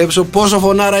να σε κλέψω. Πόσο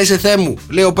φωνάρα είσαι, Θεέ μου,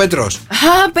 λέει ο Πέτρος.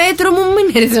 Πέτρο μου,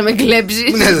 μην έρθει να με κλέψει.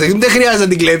 Δεν χρειάζεται να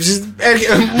την κλέψει.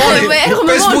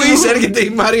 Πες που είσαι, έρχεται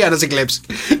η Μαρία να σε κλέψει.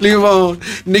 Λοιπόν,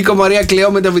 Νίκο, Μαρία,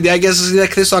 κλαίω με τα βιντεάκια σας. Είδα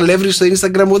χθες το αλεύρι στο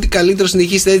Instagram. Ό,τι καλύτερο,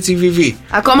 συνεχίστε έτσι, Βιβί.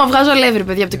 Ακόμα βγάζω αλεύρι,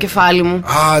 παιδιά, από το κεφάλι μου.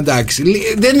 Α, εντάξει.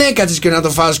 Δεν έκατσε και να το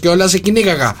φας κιόλα, σε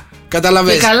κυνήγαγα.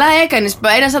 Καταλαβες. Και καλά έκανες.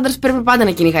 Ένας άντρας πρέπει πάντα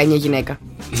να κυνηγάει μια γυναίκα.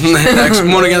 Ναι, εντάξει,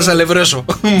 μόνο για να σε αλευρέσω.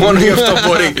 Μόνο γι' αυτό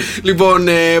μπορεί. Λοιπόν,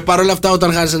 παρόλα αυτά,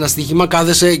 όταν χάνεις ένα στοίχημα,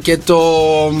 κάθεσαι και το.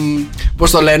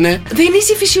 Πώς το λένε? Δεν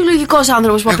είσαι φυσιολογικός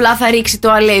άνθρωπος που απλά θα ρίξει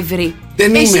το αλεύρι.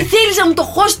 Εσύ θέλεις να μου το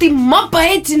χώσεις τη μάπα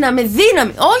έτσι, να με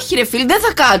δύναμη. Όχι, ρε φίλε, δεν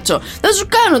θα κάτσω. Θα σου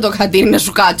κάνω το χατήρι να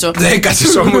σου κάτσω. Δεν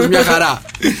κάτσεις όμως, μια χαρά.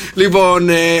 Λοιπόν,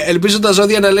 ελπίζω τα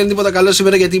ζώδια να λένε τίποτα καλό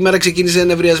σήμερα, γιατί η μέρα ξεκίνησε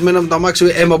ενευριασμένα με το αμάξι.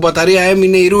 Μπαταρία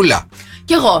έμεινε η ρούλα.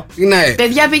 Κι εγώ. Ναι.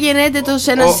 Παιδιά, πηγαίνετε το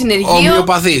σε ένα συνεργείο.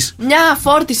 Ομοιοπαθής. Μια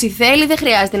φόρτιση θέλει, δεν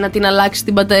χρειάζεται να την αλλάξει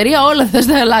την μπαταρία. Όλα θα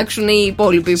τα αλλάξουν οι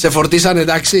υπόλοιποι. Σε φορτίσανε,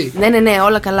 εντάξει. Ναι,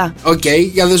 όλα καλά. Οκ,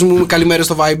 για δες μου καλημέρα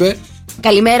στο Viber.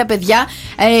 Καλημέρα, παιδιά,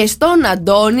 στον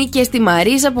Αντώνη και στη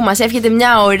Μαρίζα που μας εύχεται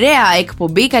μια ωραία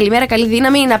εκπομπή. Καλημέρα, καλή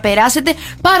δύναμη, να περάσετε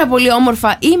πάρα πολύ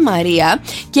όμορφα η Μαρία.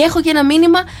 Και έχω και ένα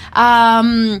μήνυμα.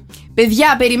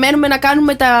 Παιδιά, περιμένουμε να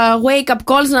κάνουμε τα wake up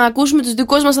calls, να ακούσουμε τους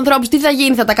δικούς μας ανθρώπους. Τι θα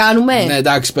γίνει, θα τα κάνουμε? Ναι,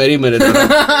 εντάξει, περίμενε τώρα.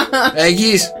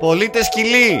 Έχεις Πολίτες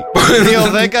Κιλή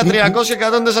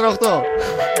 210-300-1048.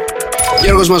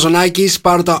 Γιώργος Μαζονάκης,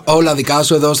 πάρω τα όλα δικά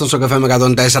σου εδώ στο Sok FM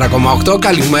 104,8.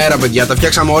 Καλημέρα, παιδιά, τα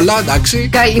φτιάξαμε όλα, εντάξει.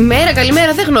 Καλημέρα,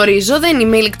 δεν γνωρίζω, δεν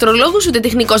είμαι ηλεκτρολόγος ούτε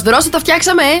τεχνικός. Δρόσο, τα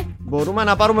φτιάξαμε, Μπορούμε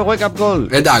να πάρουμε wake up call.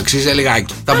 Εντάξει, σε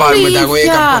λιγάκι. Θα πάρουμε τα wake up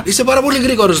call. Είσαι πάρα πολύ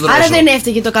γρήγορος, Δρόσο. Άρα δεν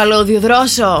έφταιγε το καλώδιο,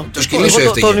 Δρόσο. Το σκυλί σου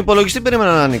έφταιγε. Τον υπολογιστή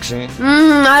περίμενα να ανοίξει.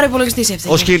 Άρα ο υπολογιστής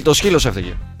έφταιγε. Το σκύλος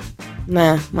έφταιγε.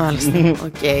 Ναι, μάλιστα.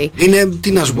 Okay. Είναι,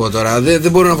 τι να σου πω τώρα,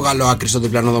 δεν μπορώ να βγάλω άκρη στο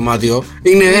διπλανό δωμάτιο.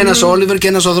 Είναι ένας ο Όλιβερ και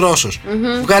ένας ο Δρόσος.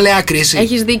 Βγάλε άκρη εσύ.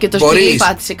 Έχεις δίκιο, το σκυλί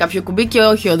πάτησε κάποιο κουμπί και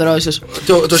όχι ο Δρόσος.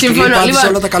 Το σκυλί πάτησε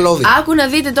όλα τα καλώδια. Άκου να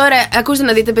δείτε τώρα, ακούστε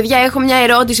να δείτε, παιδιά, έχω μια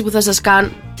ερώτηση που θα σας κάνω.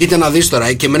 Κοίτα να δεις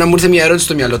τώρα, και εμένα μου ήρθε μια ερώτηση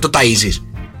στο μυαλό. Το ταΐζεις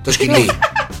το σκυλί?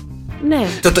 Ναι.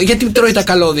 Γιατί τρώει τα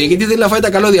καλώδια, γιατί δεν λαφάει τα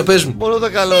καλώδια, πες μου. Μόνο τα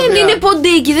καλώδια. Δεν είναι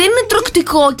ποντίκι, δεν είναι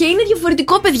τροκτικό και είναι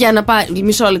διαφορετικό, παιδιά, να πάρει.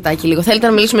 Μισό λεπτάκι λίγο. Θέλετε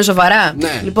να μιλήσουμε σοβαρά?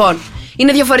 Ναι. Λοιπόν,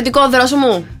 είναι διαφορετικό, Δρόσο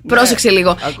μου. Πρόσεξε λίγο.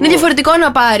 Ακούω. Είναι διαφορετικό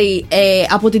να πάρει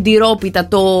από την τυρόπιτα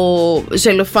το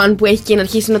ζελοφάν που έχει και να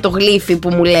αρχίσει να το γλύφει που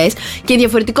μου λες. Και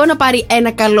διαφορετικό να πάρει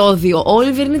ένα καλώδιο. Ο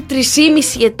Όλιβερ είναι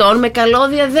 3,5 ετών, με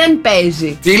καλώδια δεν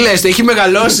παίζει. Τι λες, το έχει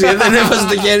μεγαλώσει, δεν έβαζε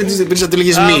το χέρι του στην πίσω, του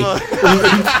λέγες μη.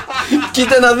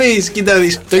 Κοίτα να δεις.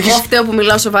 Εγώ φταίω που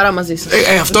μιλάω σοβαρά μαζί σας.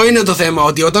 Αυτό είναι το θέμα,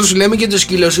 ότι όταν σου λέμε και το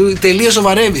σκύλο σου τελείως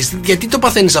σοβαρεύεις. Γιατί το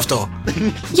παθαίνεις αυτό?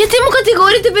 Γιατί μου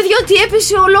κατηγορείτε, παιδιά, ότι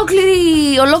έπεσε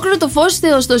ολόκληρο το φως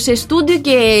σε στούντιο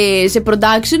και σε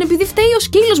production επειδή φταίει ο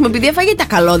σκύλος μου, επειδή έφαγε τα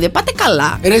καλώδια. Πάτε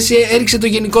καλά. Ρε, εσύ έριξε το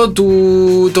γενικό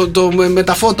του με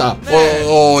τα φώτα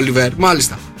ο Όλιβερ,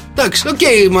 μάλιστα. Εντάξει,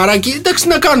 οκ, μαράκι, εντάξει, τι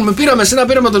να κάνουμε. Πήραμε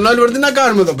τον Όλιβερ, τι να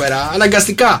κάνουμε εδώ πέρα?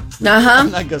 Αναγκαστικά.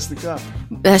 Αναγκαστικά.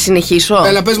 Θα συνεχίσω.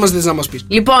 Έλα, πες μας τι θες να μας πεις.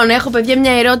 Λοιπόν, έχω, παιδιά,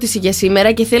 μια ερώτηση για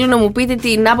σήμερα και θέλω να μου πείτε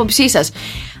την άποψή σας.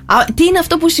 Τι είναι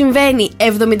αυτό που συμβαίνει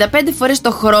 75 φορές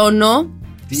το χρόνο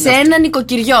σε ένα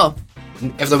νοικοκυριό?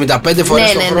 75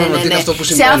 φορές το χρόνο, τι είναι αυτό που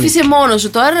συμβαίνει? Σε άφησε μόνος σου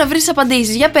τώρα να βρεις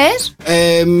απαντήσεις. Για πες.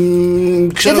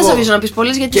 Δεν θα σε αφήσω να πεις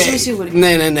πολλές γιατί είμαι σίγουρη.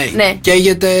 Ναι.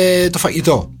 Καίγεται το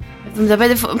φαγητό.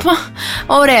 75 φορές.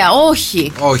 Ωραία,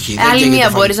 όχι. Άλλη μία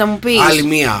μπορείς να μου πεις? Άλλη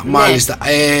μία, μάλιστα.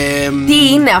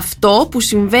 Τι είναι αυτό που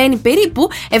συμβαίνει περίπου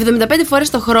 75 φορές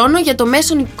το χρόνο για το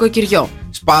μέσο νοικοκυριό?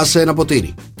 Σπάσε ένα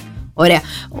ποτήρι. Ωραία.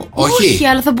 Όχι,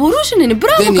 αλλά θα μπορούσε να είναι.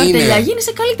 Μπράβο, Καρτελιά,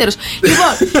 γίνεσαι καλύτερος. Λοιπόν,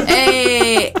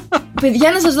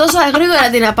 παιδιά, να σας δώσω γρήγορα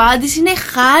την απάντηση. Είναι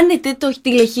χάνετε το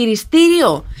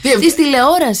τηλεχειριστήριο της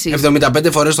τηλεόρασης.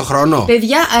 75 φορές το χρόνο.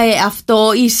 Παιδιά,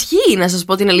 αυτό ισχύει, να σας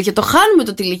πω την αλήθεια. Το χάνουμε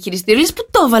το τηλεχειριστήριο. Λες, πού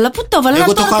το έβαλα.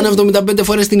 Εγώ το χάνω 75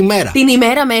 φορές την ημέρα. Την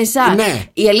ημέρα μέσα. Ναι.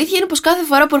 Η αλήθεια είναι πως κάθε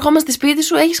φορά που ερχόμαστε σπίτι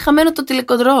σου έχεις χαμένο το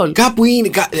τηλεκοντρόλ. Κάπου είναι.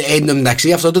 Εν τω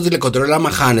μεταξύ, αυτό το τηλεκοντρόλ, άμα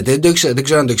χάνεται, δεν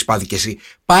ξέρω αν το έχεις πάθει κι εσύ.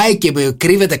 Πάει και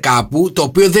κρύβεται κάπου, το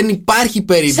οποίο δεν υπάρχει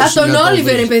περίπτωση. Σαν τον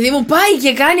Όλιβερ, παιδί μου, πάει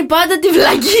και κάνει πάντα τη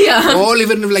βλακεία. Ο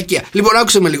Όλιβερ είναι βλακεία. Λοιπόν,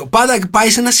 άκουσε με λίγο. Πάντα πάει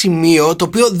σε ένα σημείο το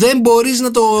οποίο δεν μπορείς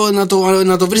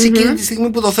να το βρεις εκείνη τη στιγμή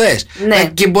που το θες.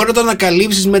 Ναι. Και μπορεί να το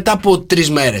ανακαλύψεις μετά από 3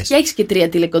 μέρες. Και έχεις και 3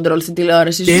 τηλεκοντρόλ στην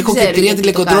τηλεόραση. Και έχω και 3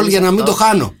 τηλεκοντρόλ για να μην το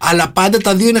χάνω. Αλλά πάντα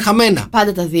τα 2 είναι χαμένα.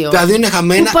 Πάντα τα 2. Τα 2 είναι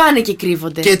χαμένα. Πού πάνε και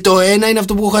κρύβονται? Και το ένα είναι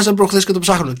αυτό που χάσαμε προχθές και το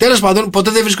ψάχνω. Τέλος πάντων,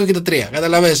 ποτέ δεν βρίσκω και τα 3.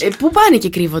 Καταλαβες. Πού πάνε και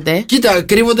κρύβονται? Κοίτα,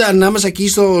 κρύβονται ανάμεσα εκεί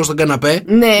στον καναπέ.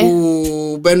 Ναι.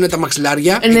 Που μπαίνουν τα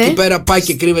μαξιλάρια. Ναι. Εκεί πέρα πάει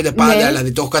και κρύβεται πάντα. Ναι.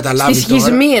 Δηλαδή το έχω καταλάβει. Στη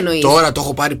σχισμή εννοείς? Τώρα το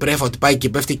έχω πάρει πρέφα ότι πάει και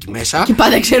πέφτει εκεί μέσα. Και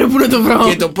πάντα ξέρω πού να το βρω.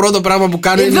 Και το πρώτο πράγμα που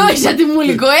κάνω είναι. Εδώ είσαι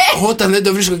ατιμούλικο, Όταν δεν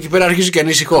το βρίσκω εκεί πέρα αρχίζω και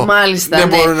ανησυχώ. Μάλιστα. Δεν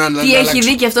μπορώ να. Τι έχει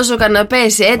δει και αυτό ο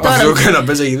καναπές, τώρα. Αυτό ο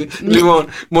καναπές έχει δει. Λοιπόν,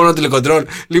 μόνο τηλεκοντρόλ.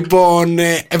 Λοιπόν,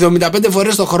 75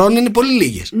 φορές το χρόνο είναι πολύ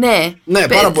λίγες. Ναι,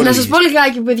 πάρα πολύ. Να σας πω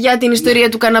λιγάκι, παιδιά, την ιστορία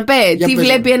του καναπέ. Τι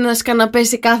βλέπει ένας καναπέ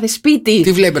σε κάθε σπίτι?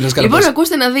 Τι βλέπει ένας καναπές? Λοιπόν,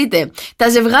 ακούστε να δείτε. Τα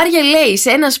ζευγάρια, λέει, σε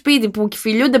ένα σπίτι που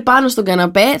φιλιούνται πάνω στον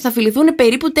καναπέ θα φιληθούν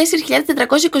περίπου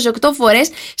 4.428 φορές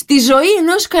στη ζωή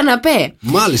ενός καναπέ.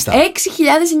 Μάλιστα.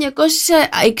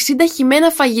 6.960 χυμένα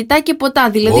φαγητά και ποτά.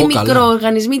 Δηλαδή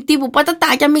μικροοργανισμοί τύπου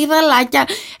πατατάκια, μυγδαλάκια,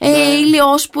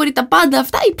 ηλιόσποροι, τα πάντα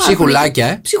αυτά υπάρχουν.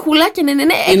 Ψυχουλάκια, Ψυχουλάκια, ναι.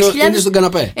 Είναι στον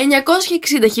καναπέ. 960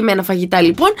 χυμένα φαγητά,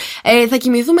 λοιπόν. Θα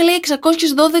κοιμηθούμε, λέει,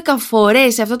 612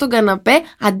 φορές σε αυτό τον καναπέ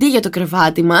αντί για το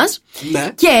κρεβάτι μας. Ναι.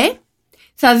 Και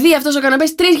θα δει αυτός ο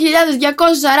καναπές 3.240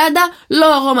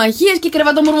 λογομαχίες και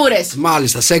κρεβατομουρμούρες.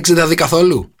 Μάλιστα, σεξ δεν θα δει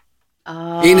καθόλου.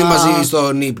 Είναι μαζί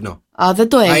στον ύπνο. Δεν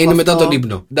το έχω. Είναι μετά τον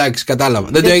ύπνο. Εντάξει, κατάλαβα.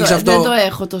 Δεν το έχεις αυτό. Δεν το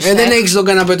έχω το σεξ. Δεν έχεις τον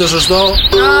καναπέ το σωστό.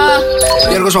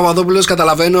 Γιώργος Παπαδόπουλος,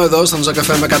 καταλαβαίνω, εδώ στον Sok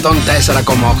FM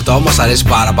 104,8. Μας αρέσει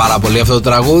πάρα πολύ αυτό το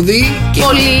τραγούδι.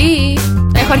 Πολύ.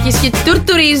 Έχω αρχίσει και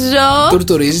τουρτουρίζω.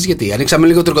 Τουρτουρίζεις γιατί? Ανοίξαμε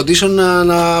λίγο το air condition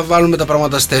να βάλουμε τα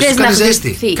πράγματα στη θέση. Κάνει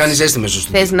ζέστη. Κάνει ζέστη μέσα στο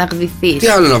Θες να γδυθείς. Τι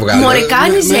άλλο να βγάλω? Μωρέ,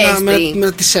 κάνει ζέστη.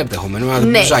 Με τη σέρτα έχουμε.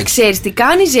 Ναι, ξέρεις τι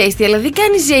κάνει ζέστη, αλλά δεν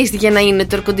κάνει ζέστη για να είναι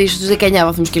το air condition στους 19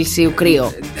 βαθμούς Κελσίου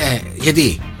κρύο.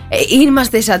 Γιατί?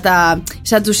 Είμαστε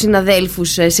σαν τους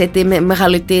συναδέλφους σε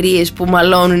μεγαλοεταιρείες που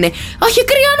μαλώνουνε. Όχι,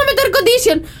 κρυώνω με το air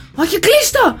condition. Όχι,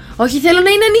 κλείστο. Όχι, θέλω να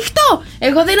είναι ανοιχτό.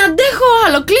 Εγώ δεν αντέχω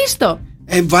άλλο, κλείστο.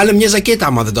 Βάλε μια ζακέτα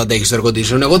άμα δεν το αντέχεις το air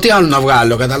condition. Εγώ τι άλλο να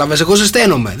βγάλω, κατάλαβες? Εγώ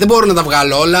ζεσταίνομαι. Δεν μπορώ να τα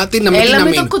βγάλω όλα. Τι να μην. Έλα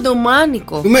με το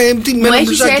κοντομάνικο. Μου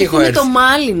έχεις έρθει με το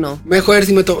μάλινο. Με έχω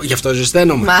έρθει με το. Γι' αυτό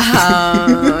ζεσταίνομαι.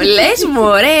 Λες μου,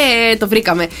 ωραία, το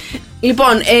βρήκαμε.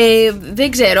 Λοιπόν,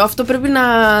 δεν ξέρω, αυτό πρέπει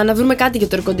να βρούμε κάτι για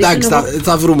το air condition. Εντάξει,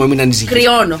 θα βρούμε, μην ανησυχείς.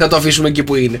 Κρυώνω. Θα το αφήσουμε εκεί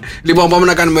που είναι. Λοιπόν, πάμε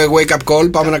να κάνουμε wake up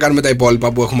call, πάμε να κάνουμε τα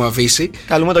υπόλοιπα που έχουμε αφήσει.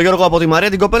 Καλούμε τον Γιώργο από τη Μαρία,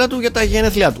 την κοπέλα του, για τα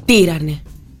γενέθλιά του. Τύρανε.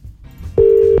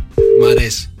 Μ'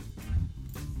 αρέσει.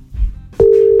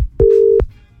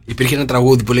 Υπήρχε ένα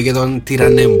τραγούδι που λέγεται τον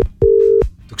Τυρανέ μου.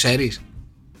 Το ξέρεις?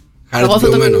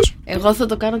 Χαριτοποιημένος. Εγώ θα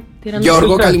το κάνω τυρανέ.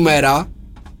 Γιώργο, καλημέρα.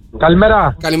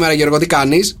 Καλημέρα. Καλημέρα Γιώργο, τι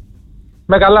κάνεις?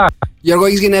 Με καλά. Γιώργο,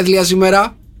 έχεις γενέθλια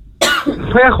σήμερα?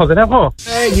 Έχω, δεν έχω.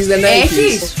 Έχεις, δεν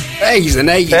έχεις? Έχεις, δεν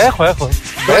έχεις? Έχω.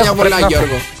 Χρόνια πολλά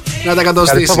Γιώργο. Να τα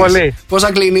κατοστήσεις.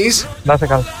 Πόσα κλείνεις? Να σε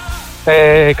καλά.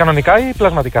 Κανονικά ή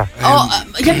πλασματικά?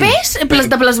 Για πες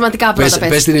τα πλασματικά πρώτα.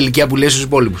 Πες την ηλικία που λες στους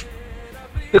υπόλοιπους.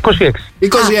 26.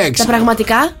 Τα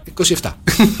πραγματικά? 27.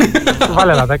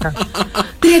 Βάλε ένα 10.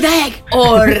 36.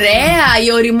 Ωραία,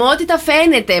 η οριμότητα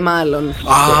φαίνεται μάλλον.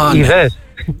 Είδες?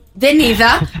 Δεν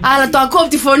είδα, αλλά το ακούω από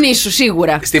τη φωνή σου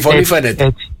σίγουρα. Στη φωνή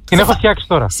φαίνεται. Την έχω φτιάξει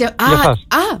τώρα.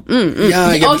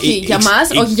 Όχι για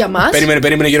μας, όχι για μας.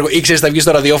 Περίμενε Γιώργο, ήξερες θα βγεις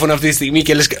στο ραδιόφωνο αυτή τη στιγμή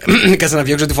και λες κάτσε να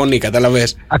φτιάξω τη φωνή,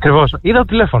 καταλαβες? Ακριβώς, είδα το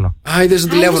τηλέφωνο. Είδες το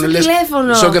τηλέφωνο, λες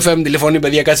Sok FM τηλεφωνεί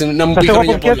παιδιά, κάτσε να μου πει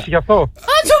χρόνια πολλά. Γι' αυτό.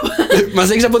 Μας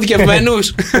έχεις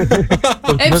αποθηκευμένους?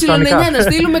 Ε9 να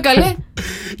στείλουμε καλέ.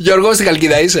 Γιώργο, στη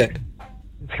Χαλκίδα είσαι?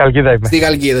 Στη Χαλκίδα είμαι. Στη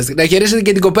Χαλκίδα. Να χαιρέσετε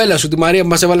και την κοπέλα σου, τη Μαρία που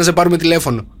μας έβαλε να σε πάρουμε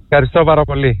τηλέφωνο. Ευχαριστώ πάρα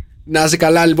πολύ. Να είσαι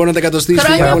καλά λοιπόν, να τα εκατοστήσεις.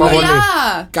 Χρόνια πολλά.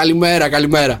 Καλημέρα.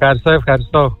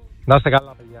 Ευχαριστώ. Να είστε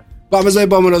καλά παιδιά. Πάμε στο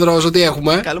επόμενο δρόσο, τι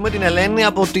έχουμε? Καλούμε την Ελένη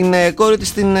από την κόρη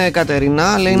της την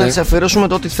Κατερίνα. Λέει να της αφιερώσουμε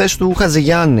το ότι θες του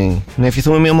Χατζηγιάννη. Να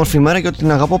ευχηθούμε μια όμορφη μέρα και ότι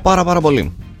την αγαπώ πάρα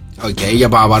πολύ. Οκ, για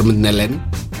πάμε να πάρουμε την Ελένη.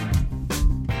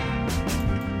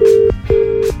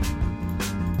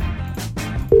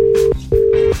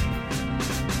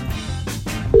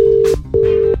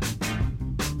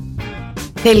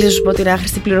 Θέλεις να σου πω την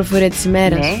άχρηστη πληροφορία της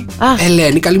ημέρας? Ναι.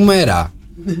 Ελένη, καλημέρα.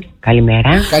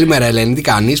 Καλημέρα Ελένη, τι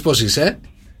κάνεις, πώς είσαι?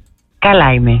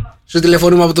 Καλά είμαι. Σου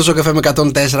τηλεφωνούμε από το Sok FM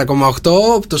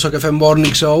 104,8, από το Sok FM Morning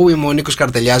Show. Είμαι ο Νίκος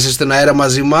Καρτελιάς, είστε στον αέρα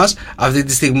μαζί μας αυτή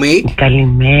τη στιγμή.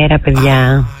 Καλημέρα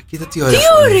παιδιά. Κοίτα τι ωραία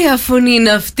φωνή. Τι ωραία φωνή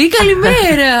είναι αυτή,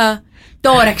 καλημέρα.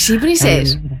 Τώρα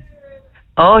ξύπνησες?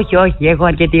 Όχι, έχω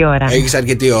αρκετή ώρα. Έχεις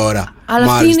αρκετή ώρα.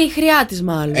 Αλλά αυτή είναι η χρειά της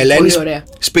μάλλον. Ελένη, πολύ ωραία.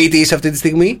 Σπίτι είσαι αυτή τη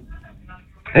στιγμή?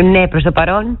 Ναι, προς το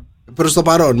παρόν. Προς το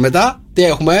παρόν. Μετά, τι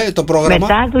έχουμε, το πρόγραμμα?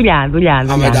 Μετά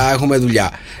δουλειά. Μετά έχουμε δουλειά.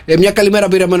 Μια καλημέρα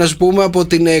πήραμε να σου πούμε από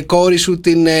την κόρη σου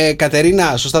την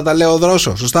Κατερίνα. Σωστά τα λέω,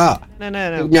 Δρόσο, σωστά? Ναι.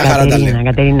 Μια χαρά τα λέω.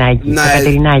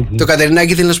 Κατερινάκη. Το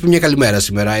Κατερινάκη θέλει να σου πει μια καλημέρα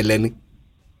σήμερα, Ελένη.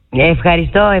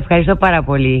 Ευχαριστώ πάρα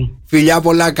πολύ. Φιλιά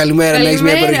πολλά, καλημέρα. Να έχεις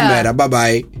μια υπέροχη μέρα. Bye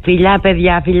bye. Φιλιά,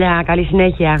 παιδιά, καλή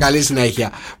συνέχεια. Καλή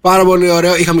συνέχεια. Πάρα πολύ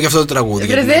ωραίο. Είχαμε και αυτό το τραγούδι.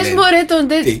 Δες μου, ωραία, τον.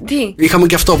 Τι? Είχαμε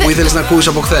και αυτό που ήθελες να ακούσεις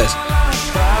από χθες.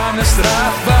 Πάμε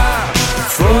στραβά,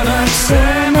 φώναξε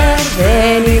με,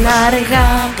 δεν είναι αργά.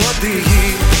 από τη γη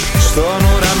στον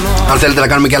ουρανό. Αν θέλετε να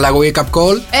κάνουμε και άλλα wake up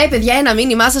call. Παιδιά, ένα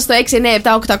μήνυμά σας στο 697-800-1048.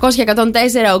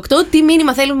 Τι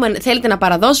μήνυμα θέλετε να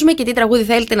παραδώσουμε και τι τραγούδι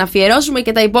θέλετε να αφιερώσουμε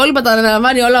και τα υπόλοιπα τα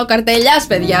αναλαμβάνει όλα ο Καρτελιάς,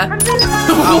 παιδιά.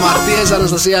 Αμαρτίες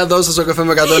Αναστασία εδώ στο Sok FM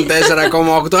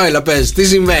 104,8. Έλα, πες, τι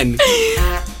συμβαίνει?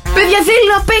 Παιδιά, θέλει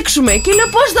να παίξουμε. Και λέω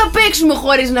πώς θα παίξουμε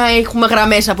χωρίς να έχουμε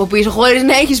γραμμές από πίσω, χωρίς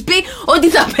να έχεις πει ότι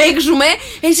θα παίξουμε.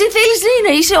 Εσύ θέλεις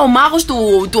να είσαι ο μάγος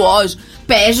του Οζ.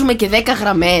 Παίζουμε και 10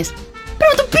 γραμμές.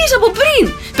 Πρέπει να το πεις από πριν.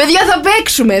 Παιδιά, θα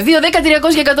παίξουμε.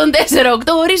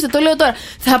 2-10-300-1048. Ορίστε, το λέω τώρα.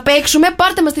 Θα παίξουμε,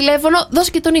 πάρτε μας τηλέφωνο,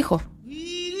 δώσε και τον ήχο.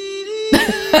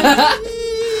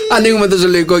 Ανοίγουμε το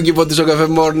ζωολογικό κήπο του Sok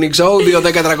FM Morning Show.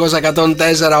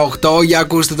 2-10-300-1048. Για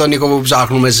ακούστε τον ήχο που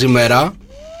ψάχνουμε σήμερα.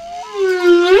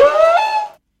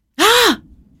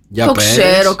 Το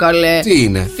ξέρω, καλέ. Τι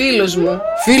είναι? Φίλος μου.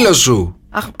 Φίλος σου.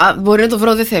 Μπορεί να το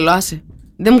βρω, δεν θέλω, άσε.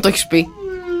 Δεν μου το έχεις πει.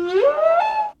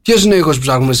 Ποιος είναι ο ήχος που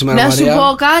ψάχνουμε σήμερα, Μαρία? Να σου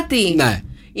πω κάτι. Ναι.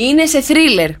 Είναι σε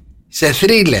θρίλερ. Σε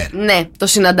θρίλερ. Ναι, το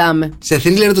συναντάμε. Σε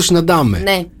θρίλερ το συναντάμε.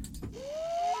 Ναι.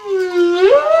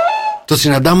 Το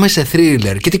συναντάμε σε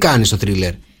θρίλερ. Και τι κάνει στο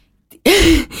θρίλερ?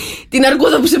 Την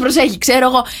αρκούδα που σε προσέχει, ξέρω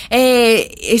εγώ.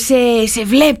 Σε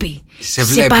βλέπει.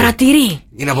 Σε παρατηρεί.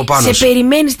 Είναι από πάνω. Σε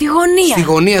περιμένει στη γωνία. Στη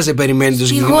γωνία σε περιμένει το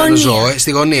συγκεκριμένο ζώο.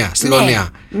 Στη γωνία.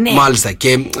 Ναι. Μάλιστα.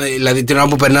 Και δηλαδή την ώρα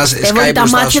που περνά, σκάει τα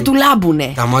μάτια του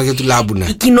λάμπουνε. Τα μάτια του λάμπουνε.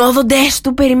 Οι κοινόδοντες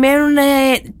του περιμένουν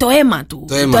το αίμα του.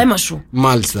 Το αίμα σου.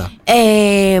 Μάλιστα.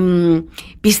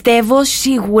 Πιστεύω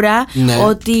σίγουρα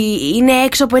ότι είναι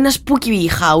έξω από ένα spooky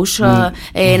house,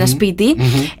 ένα σπίτι.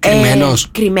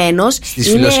 Κρυμμένος. Στις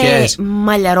φιλοσιές.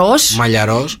 Μαλλιαρός.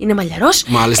 Είναι μαλλιαρός.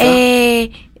 Μάλιστα.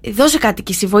 Δώσε κάτι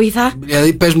και εσύ, βοήθα.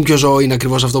 Δηλαδή, πες μου ποιο ζώο είναι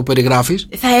ακριβώς αυτό που περιγράφεις.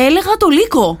 Θα έλεγα το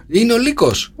λύκο. Είναι ο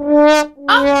λύκος.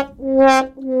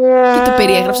 Και το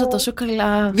περιέγραψα τόσο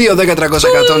καλά.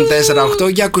 2-10-300-104-8.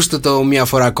 Για ακούστε το μία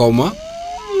φορά ακόμα.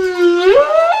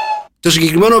 Το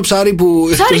συγκεκριμένο ψάρι που.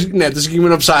 Ναι, το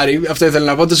συγκεκριμένο ψάρι, αυτό ήθελα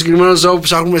να πω. Το συγκεκριμένο ζώο που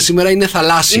ψάχνουμε σήμερα είναι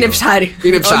θαλάσσιο. Είναι ψάρι.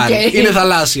 Είναι ψάρι. Okay. Είναι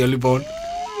θαλάσσιο, λοιπόν.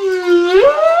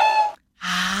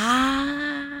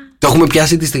 Το έχουμε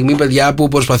πιάσει τη στιγμή, παιδιά, που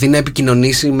προσπαθεί να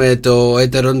επικοινωνήσει με το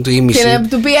έτερον του ήμιση. Και να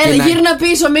του πει: γύρνα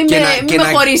πίσω, μην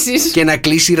με χωρίσεις. Και να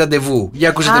κλείσει ραντεβού. Για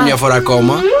ακούσατε μια φορά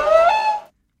ακόμα.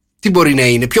 Τι μπορεί να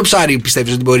είναι, ποιο ψάρι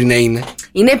πιστεύεις ότι μπορεί να είναι?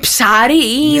 Είναι ψάρι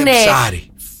ή είναι. Ψάρι.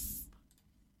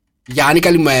 Γιάννη,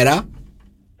 καλημέρα.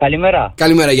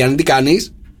 Καλημέρα, Γιάννη, τι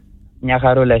κάνεις? Μια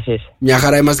χαρούλα, εσείς? Μια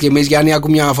χαρά είμαστε κι εμείς, Γιάννη. Άκου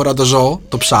μια φορά το ζώο,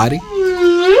 το ψάρι.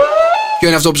 Ποιο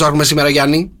είναι αυτό που ψάχνουμε σήμερα,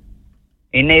 Γιάννη?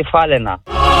 Είναι η φάλαινα.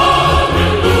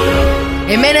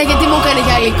 Εμένα γιατί μου έκανε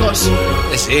για λύκος?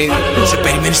 Εσύ σε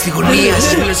περιμένει στη γωνία,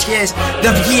 στις φιλοσιές.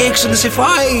 Να βγει έξω να σε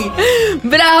φάει.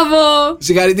 Μπράβο.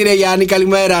 Συγχαρητήρια, Γιάννη,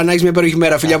 καλημέρα. Να έχεις μια υπέροχη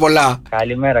μέρα, φιλιά πολλά.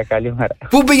 Καλημέρα.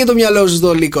 Πού πήγε το μυαλό σου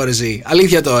στο λύκο, ρε εσύ?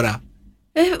 Αλήθεια τώρα.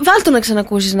 Βάλ' το να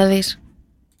ξανακούσεις να δεις.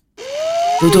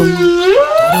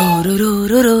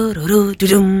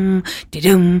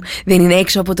 Δεν είναι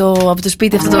έξω από το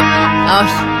σπίτι αυτό το.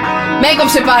 Όχι. Με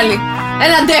έκοψε πάλι.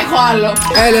 Δεν αντέχω άλλο.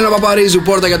 Έλενα Παπαρίζου,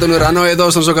 πόρτα για τον ουρανό, εδώ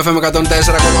στον Sok FM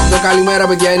 104,8. Καλημέρα,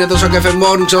 παιδιά. Είναι το Sok FM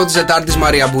Morning Show της Τετάρτης.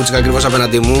 Μαρία Μπούτσικα ακριβώς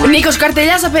απέναντί μου. Νίκος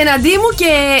Καρτελιάς απέναντί μου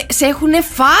και σε έχουν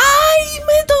φάει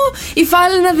με το. Η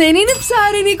φάλαινα δεν είναι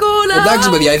ψάρι, Νικόλα. Εντάξει,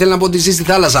 παιδιά, ήθελα να πω ότι ζει στη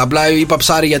θάλασσα. Απλά είπα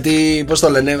ψάρι γιατί. Πώς το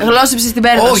λένε? Γλώσσεψε στην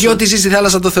πέρδα. Όχι, ότι ζει στη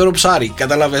θάλασσα το θεωρώ ψάρι.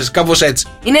 Κατάλαβες, κάπως έτσι.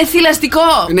 Είναι θηλαστικό.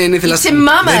 Ναι, είναι θηλαστικό.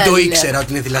 Δεν το ήξερα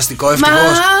ότι είναι θηλαστικό,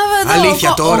 ευτυχώς.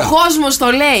 Αλήθεια τώρα. Ο κόσμος το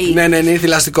λέει. Ναι, είναι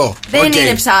θηλαστικό. Δεν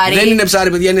είναι ψάρι. Δεν είναι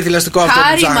ψάρι, παιδιά, είναι θηλαστικό αυτό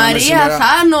που ψάχνουμε Μαρία, σήμερα.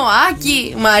 Θάνο,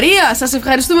 Άκη, Μαρία, σας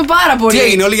ευχαριστούμε πάρα πολύ. Τι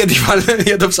έγινε, όλοι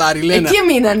για το ψάρι, λένε. Εκεί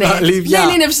μείνανε. Αλήθεια. Δεν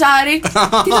είναι ψάρι.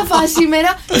 Τι θα φας σήμερα?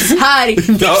 Ψάρι.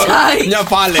 Ψάρι. Μια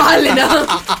φάλαινα.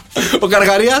 Ο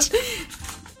Καρχαρίας.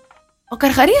 Ο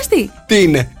Καρχαρίας τι? Τι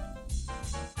είναι?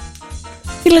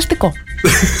 Θηλαστικό.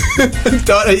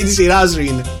 Τώρα η σειρά σου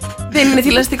είναι. Δεν είναι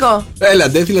θηλαστικό.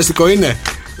 Έλαντε, θηλαστικό είναι.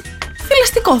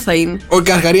 Θηλαστικό θα είναι. Ο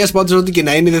Καρχαρίας πάντως, ό,τι και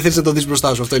να είναι, δεν θέλεις να το δεις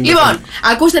μπροστά σου. Αυτό είναι. Λοιπόν,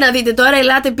 ακούστε να δείτε τώρα,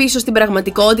 ελάτε πίσω στην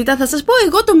πραγματικότητα. Θα σας πω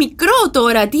εγώ το μικρό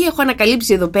τώρα, τι έχω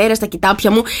ανακαλύψει εδώ πέρα στα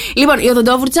κοιτάπια μου. Λοιπόν, η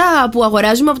οδοντόβουρτσα που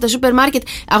αγοράζουμε από τα σούπερ μάρκετ,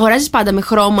 αγοράζεις πάντα με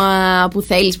χρώμα που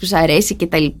θέλεις, που σου αρέσει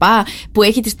κτλ. Που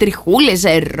έχει τις τριχούλες,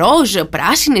 ροζ,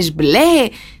 πράσινες, μπλε.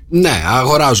 Ναι,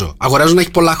 αγοράζω. Αγοράζω να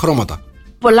έχει πολλά χρώματα.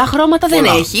 Πολλά χρώματα δεν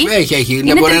έχει. Έχει.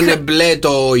 Ναι, μπορεί να είναι μπλε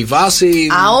η βάση.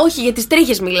 Όχι, για τις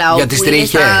τρίχες μιλάω. Για τις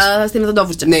τρίχες. Στην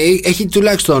οδοντόβουρτσα. Ναι, έχει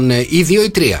τουλάχιστον ή 2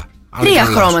 ή 3. Τρία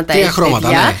χρώματα έχει,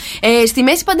 παιδιά. Ναι. Στη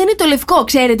μέση πάντα είναι το λευκό,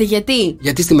 ξέρετε γιατί?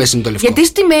 Γιατί στη μέση είναι το λευκό? Γιατί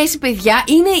στη μέση, παιδιά,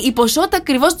 είναι η ποσότητα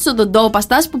ακριβώς της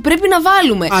οδοντόπαστας που πρέπει να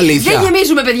βάλουμε. Αλήθεια. Δεν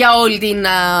γεμίζουμε, παιδιά, όλη την.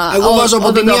 Εγώ βάζω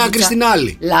από τη μία άκρη στην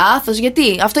άλλη. Λάθος,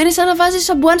 γιατί? Αυτό είναι σαν να βάζεις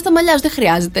σαμπουάν στα μαλλιά σου, δεν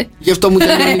χρειάζεται. Γι' αυτό μου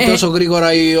τελειώνει τόσο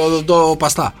γρήγορα η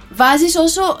οδοντόπαστα. Βάζεις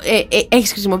όσο.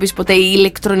 Έχεις χρησιμοποιήσει ποτέ η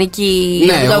ηλεκτρονική?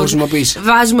 Ναι, έχω χρησιμοποιήσει.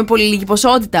 Βάζουμε πολύ λίγη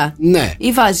ποσότητα. Ναι.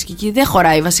 Ή βάζεις και εκεί, δεν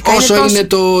χωράει βασικά. Όσο είναι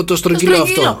το στρογγυλό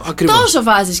αυτό. Τόσο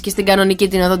βάζεις και στην κανονική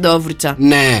την οδοντόβουρτσα.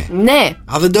 Ναι.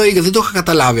 Δεν το είχα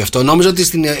καταλάβει αυτό. Νόμιζα ότι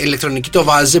στην ηλεκτρονική το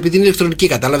βάζεις επειδή είναι ηλεκτρονική.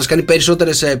 Κατάλαβες, κάνει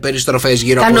περισσότερες περιστροφές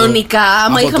γύρω από. Κανονικά,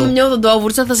 άμα είχαμε μια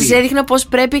οδοντόβουρτσα, θα σας έδειχνα πώς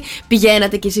πρέπει.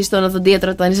 Πηγαίνατε κι εσείς στον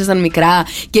οδοντίατρο όταν ήσασταν μικρά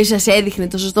και σας έδειχνε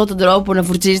το σωστό τον τρόπο να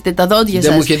βουρτσίζετε τα δόντια σας.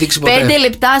 Δεν μου είχε δείξει ποτέ. 5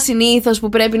 λεπτά συνήθως που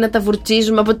πρέπει να τα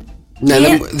βουρτσίζουμε από. Ναι,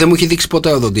 δεν μου έχει δείξει ποτέ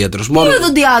ο οδοντίατρος. Τι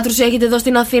οδοντιάτρους έχετε εδώ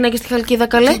στην Αθήνα και στη Χαλκίδα,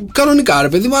 καλέ? Κανονικά, ρε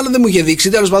παιδί μου, αλλά δεν μου είχε δείξει.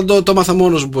 Τέλος πάντων, το μάθα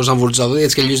μόνος μου πώς να βουρτσάω.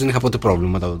 Έτσι κι αλλιώς δεν είχα ποτέ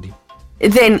πρόβλημα με τα δόντια.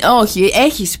 Όχι,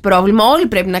 έχεις πρόβλημα. Όλοι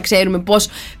πρέπει να ξέρουμε πώς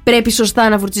πρέπει σωστά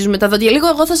να βουρτσίζουμε τα δόντια. Λίγο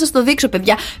εγώ θα σας το δείξω,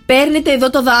 παιδιά. Παίρνετε εδώ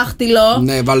το δάχτυλο.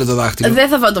 Ναι, βάλε το δάχτυλο. Δεν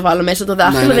θα το βάλω μέσα το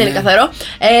δάχτυλο, δεν είναι καθαρό.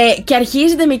 Και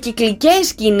αρχίζετε με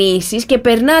κυκλικές κινήσεις και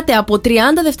περνάτε από 30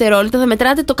 δευτερόλεπτα, θα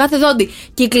μετράτε το κάθε δόντι.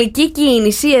 Κυκλική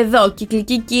κίνηση εδώ,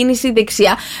 κυκλική κίνηση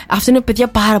δεξιά. Αυτό είναι, παιδιά,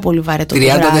 πάρα πολύ βαρετό. 30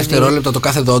 δευτερόλεπτα το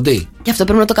κάθε δόντι. Και αυτό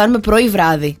πρέπει να το κάνουμε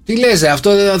πρωί-βράδυ. Τι λες,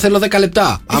 αυτό θέλω 10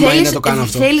 λεπτά. Άμα είναι να το κάνω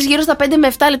αυτό. Θέλεις γύρω στα 5 με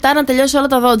 7 λεπτά να τελειώσει όλα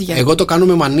τα δόντια. Εγώ το κάνω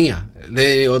με μανία.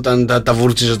 Όταν τα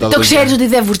βουρτσίζω τα δόντια. Το ξέρεις ότι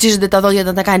δεν βουρτσίζονται τα δόντια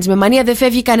όταν τα κάνεις με μανία, δεν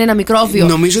φεύγει κανένα μικρόβιο.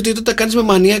 Νομίζω ότι όταν τα κάνεις με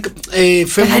μανία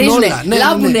φεύγουν όλα.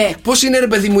 Ναι. Πώς είναι, ρε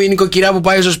παιδί μου, η νοικοκυρά που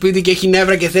πάει στο σπίτι και έχει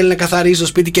νεύρα και θέλει να καθαρίσει το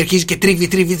σπίτι και αρχίζει και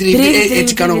τρίβει.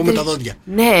 Έτσι κάνω εγώ με τα δόντια.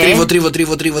 Ναι. Τρίβω.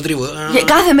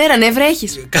 Κάθε μέρα νεύρα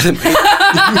έχεις. Κάθε μέρα.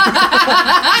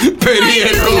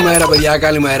 Περίεργο. Καλημέρα, παιδιά,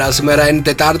 καλημέρα. Σήμερα είναι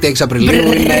Τετάρτη 6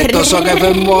 Απριλίου. Είναι το Sok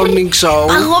FM Morning Show.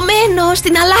 Παγωμένο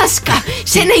στην Αλάσκα,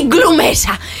 σε ένα iglu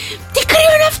μέσα. Τι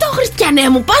κρύο είναι αυτό, Χριστιανέ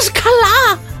μου, πας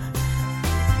καλά.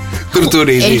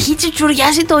 Τουρτουρίζει. Έχει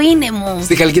τσουτσουριάσει το είναι μου.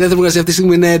 Στη Χαλκίδα θερμοκρασία αυτή τη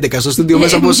στιγμή είναι 11. Στο στούντιο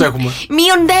μέσα πώς έχουμε?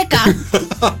 -10.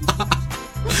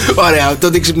 Ωραία,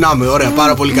 τότε ξυπνάμε. Ωραία,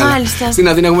 πάρα πολύ καλά. Μάλιστα. Στην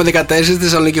Αθήνα έχουμε 14, στη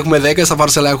Θεσσαλονίκη έχουμε 10, στα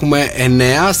Βάρσαλα έχουμε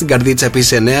 9, στην Καρδίτσα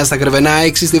επίσης 9, στα Κρεβενά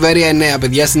 6, στη Βέρεια 9.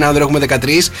 Παιδιά, στην Άνδρα έχουμε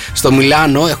 13, στο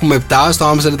Μιλάνο έχουμε 7, στο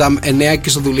Άμστερνταμ 9 και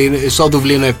στο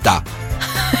Δουβλίνο 7.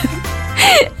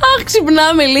 Αχ,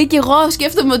 ξυπνάμε, λέει, και εγώ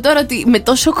σκέφτομαι τώρα ότι με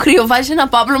τόσο κρύο βάζεις ένα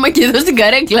πάπλωμα και εδώ στην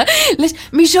καρέκλα. Λες,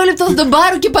 μισό λεπτό θα τον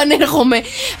πάρω και επανέρχομαι.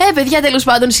 Παιδιά, τέλος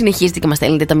πάντων, συνεχίστε και μας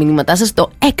στέλνετε τα μηνύματά σας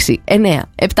στο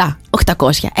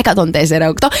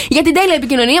 697-800-1048 για την τέλεια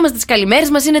επικοινωνία μας, τις καλημέρες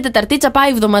μας. Είναι Τεταρτίτσα, πάει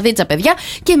εβδομαδίτσα, παιδιά.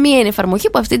 Και μία είναι εφαρμογή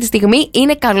που αυτή τη στιγμή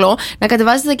είναι καλό να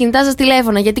κατεβάσετε τα κινητά σας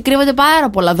τηλέφωνα, γιατί κρύβονται πάρα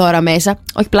πολλά δώρα μέσα.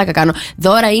 Όχι, πλάκα κάνω.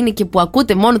 Δώρα είναι και που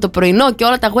ακούτε μόνο το πρωινό και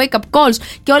όλα τα wake up calls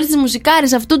και όλες τις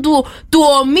μουσικάρες αυτού του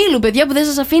ομίλου, παιδιά, που δεν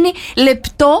σας αφήνει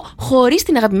λεπτό χωρίς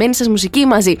την αγαπημένη σας μουσική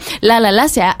μαζί. Λαλαλά,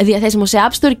 διαθέσιμο σε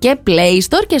App Store και Play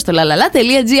Store και στο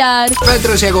lalala.gr.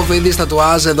 Πέτρος Ιακωβίδης,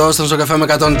 τατουάζ εδώ στον Sok FM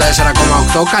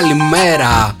 104,8.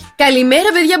 Καλημέρα. Καλημέρα,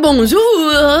 παιδιά,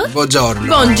 bonjour.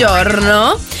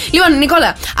 Buongiorno. Λοιπόν,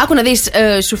 Νικόλα, άκου να δεις,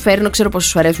 σου φέρνω, ξέρω πως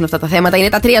σου αρέσουν αυτά τα θέματα. Είναι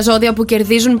τα 3 ζώδια που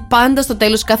κερδίζουν πάντα στο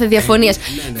τέλος κάθε διαφωνίας.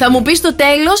 Θα μου πεις στο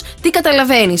τέλος τι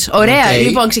καταλαβαίνεις. Ωραία,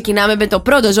 λοιπόν, ξεκινάμε με το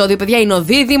πρώτο ζώδιο, παιδιά, είναι ο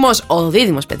Δίδυμος. Ο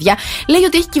Δίδυμος, παιδιά, λέει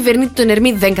ότι έχει κυβερνήτη τον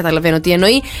Ερμή, δεν καταλαβαίνω τι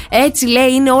εννοεί. Έτσι,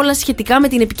 λέει, είναι όλα σχετικά με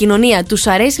την επικοινωνία. Τους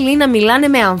αρέσει, λέει, να μιλάνε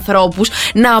με ανθρώπους,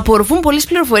 να απορροφούν πολλές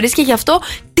πληροφορίες και γι' αυτό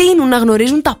τείνουν να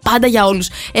γνωρίζουν τα πάντα για όλους.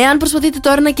 Εάν προσπαθείτε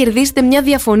τώρα να κερδίσετε μια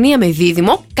διαφωνία με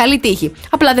Δίδυμο, καλή τύχη.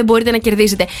 Απλά δεν μπορείτε να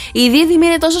κερδίσετε. Οι Δίδυμοι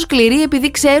είναι τόσο σκληροί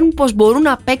επειδή ξέρουν πως μπορούν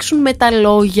να παίξουν με τα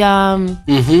λόγια.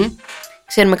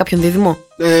 Ξέρουμε κάποιον Δίδυμο?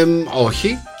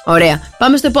 Όχι. Ωραία.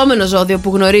 Πάμε στο επόμενο ζώδιο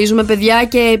που γνωρίζουμε, παιδιά,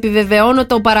 και επιβεβαιώνω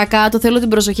το παρακάτω. Θέλω την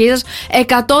προσοχή σας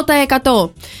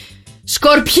 100%.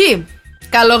 Σκορπιοί.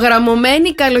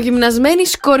 Καλογραμμωμένοι, καλογυμνασμένοι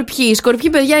σκορπιοί. Οι σκορπιοί,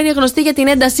 παιδιά, είναι γνωστοί για την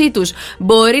έντασή τους.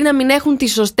 Μπορεί να μην έχουν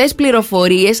τις σωστές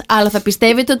πληροφορίες, αλλά θα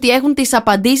πιστεύετε ότι έχουν τις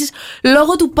απαντήσεις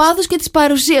λόγω του πάθους και της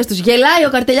παρουσίας τους. Γελάει ο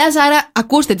καρτελιάς, άρα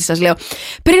ακούστε τι σας λέω.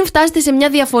 Πριν φτάσετε σε μια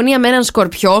διαφωνία με έναν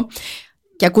σκορπιό,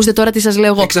 και ακούστε τώρα τι σας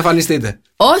λέω εγώ. Εξαφανιστείτε.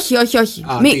 Όχι.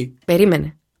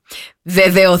 Περίμενε.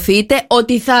 Βεβαιωθείτε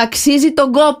ότι θα αξίζει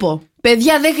τον κόπο.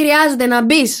 Παιδιά, δεν χρειάζεται να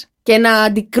μπεις και να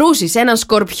αντικρούσεις έναν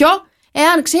σκορπιό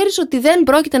εάν ξέρεις ότι δεν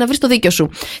πρόκειται να βρεις το δίκιο σου.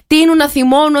 Τείνουν να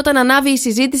θυμώνουν όταν ανάβει η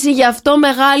συζήτηση, γι' αυτό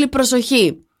μεγάλη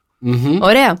προσοχή.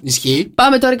 Ωραία. Ισχύει.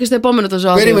 Πάμε τώρα και στο επόμενο το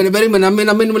ζώδιο. Περίμενε,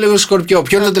 να μείνουμε λίγο στο σκορπιό.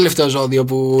 Ποιο είναι το τελευταίο ζώδιο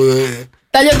που.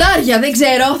 Τα λιοντάρια, δεν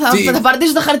ξέρω. Θα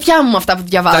παρτίσω τα χαρτιά μου με αυτά που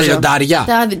διαβάζω. Τα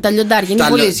λιοντάρια. Τα λιοντάρια είναι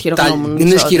πολύ ισχυρό.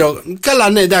 Είναι ισχυρό. Καλά,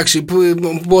 ναι, εντάξει.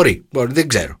 Μπορεί. Δεν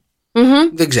ξέρω.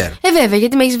 Δεν ξέρω. Βέβαια,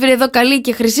 γιατί με έχεις βρει εδώ καλή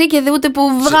και χρυσή και ούτε που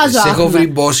βγάζω. Σε έχω βρει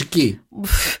μπόσικη.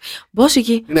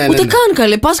 Μπόσικη. Ούτε καν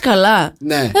καλέ, πας καλά.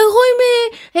 Ναι. Εγώ είμαι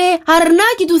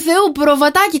αρνάκι του Θεού,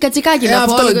 προβατάκι, κατσικάκι.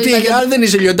 Αυτό, αν δεν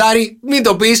είσαι λιοντάρι, μην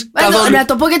το πεις. Να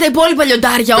το πω για τα υπόλοιπα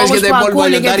λιοντάρια όμως που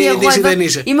ακούνε, γιατί εσύ δεν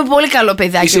είσαι. Είμαι πολύ καλό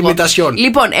παιδάκι. Είσαι ημιτασιόν.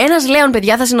 Λοιπόν, ένας Λέων,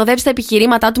 παιδιά, θα συνοδεύσει τα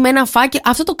επιχειρήματά του με ένα φάκελο.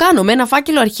 Αυτό το κάνω, με ένα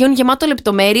φάκελο αρχείων γεμάτο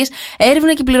λεπτομέρειες,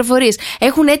 έρευνα και πληροφορίες.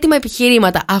 Έχουν έτοιμα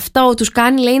επιχειρήματα. Αυτό τους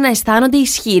κάνει, λέει, να αισθάνονται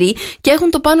ισχυροί και έχουν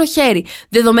το πάνω χέρι.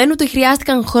 Δεδομένου ότι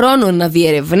χρειάστηκαν χρόνο να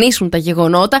διερευνήσουν τα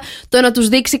γεγονότα, το να τους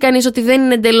δείξει κανείς ότι δεν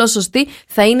είναι εντελώς σωστή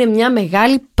θα είναι μια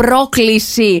μεγάλη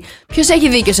πρόκληση. Ποιος έχει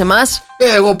δίκιο σε εμάς?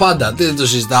 Εγώ πάντα, δεν το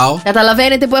συζητάω.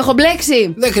 Καταλαβαίνετε που έχω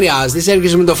μπλέξει. Δεν χρειάζεται.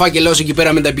 Έρχεσαι με το φάκελό σου εκεί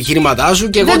πέρα με τα επιχειρήματά σου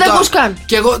και εγώ. Δεν τα ακούς καν.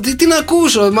 Και εγώ τι να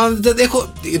ακούσω.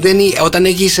 Όταν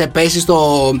έχεις πέσει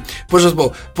στο. Πώς να σου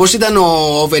πω. Πώς ήταν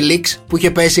ο Βελίξ που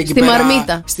είχε πέσει εκεί πέρα.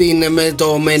 Στη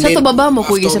μαρμίτα. Σαν τον μπαμπά μου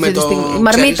ακούγες αυτή τη στιγμή. Η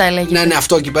μαρμίτα έλεγε. Ναι,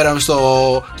 αυτό εκεί πέρα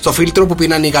στο φίλτρο που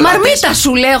πίνανε οι γαλάτες. Μαρμίτα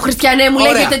σου λέω, Χριστιανέ μου,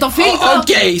 λέγεται το φίλτρο.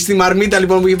 Οκ, στη μαρμίτα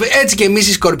λοιπόν. Έτσι και εμείς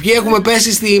οι σκορπιοί έχουμε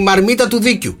πέσει στη μαρμίτα του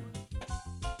δίκιου.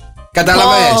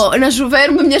 Καταλαβαίνεις. Να σου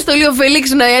φέρουμε μια στολή ο Φέλιξ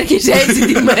να έρχεσαι έτσι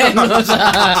ντυμένος.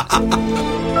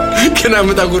 Και να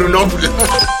με τα γουρουνόπουλα.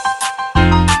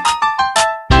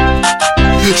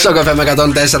 Sok FM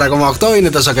 104,8 είναι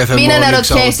το Sok FM Morning Show. Μην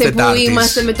αναρωτιέσαι που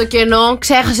είμαστε με το κενό.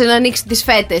 Ξέχασε να ανοίξει τις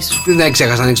φέτες. Δεν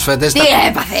ξέχασα να ανοίξει τις φέτες. Τι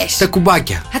έπαθες? Τα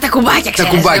κουμπάκια. Τα κουμπάκια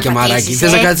ξέρεις. Τα κουμπάκια, μαράκι.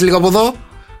 Θες να κάτσεις λίγο από εδώ?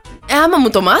 Άμα μου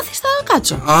το μάθεις θα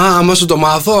κάτσω. Άμα σου το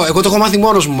μάθω, εγώ το έχω μάθει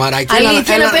μόνος μου, μαράκι.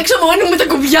 Αλήθεια, να παίξω μόνη μου με τα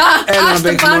κουμπιά. Έλα να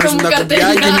παίξεις μόνος μου τα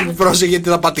κουμπιά και πρόσεχε γιατί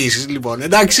θα πατήσεις, λοιπόν,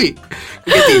 εντάξει.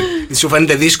 Γιατί σου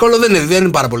φαίνεται δύσκολο, δεν είναι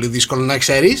πάρα πολύ δύσκολο να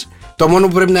ξέρεις. Το μόνο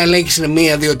που πρέπει να ελέγχεις είναι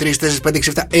 1, 2, 3, 4, 5,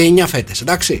 6, 7, 9 φέτες,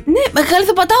 εντάξει. Ναι, μεγάλη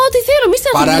θα πατάω ό,τι θέλω. Μη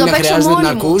στεναχωρηθείς. Παράλληλα χρειάζεται να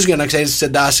ακούς για να ξέρεις τις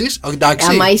εντάσεις. Εντάξει.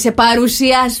 Άμα είσαι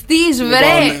παρουσιαστής,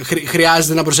 βρε. Λοιπόν,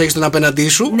 χρειάζεται να προσέχεις τον απέναντί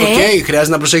σου. Ναι. Okay.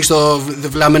 Χρειάζεται να προσέχεις το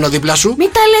βλαμμένο δίπλα σου. Μην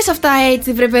τα λες αυτά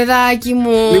έτσι, βρε παιδάκι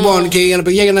μου. Λοιπόν, και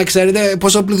για να ξέρετε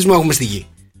πόσο πληθυσμό έχουμε στη γη.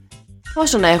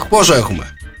 Πόσο να έχουμε? Πόσο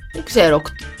έχουμε? Δεν ξέρω.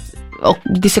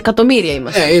 Δισεκατομμύρια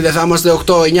είμαστε. Δεν θα είμαστε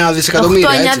 8-9 δισεκατομμύρια.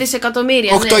 8-9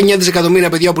 δισεκατομμύρια. 8-9 δισεκατομμύρια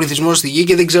παιδιά ο πληθυσμός στη γη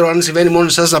και δεν ξέρω αν συμβαίνει μόνο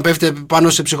εσάς να πέφτετε πάνω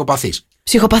σε ψυχοπαθείς.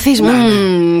 Ψυχοπαθείς,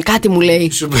 κάτι μου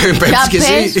λέει. Σου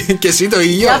πέφτεις και εσύ το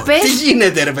ίδιο. Τι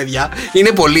γίνεται, ρε παιδιά?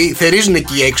 Είναι πολύ, θερίζουν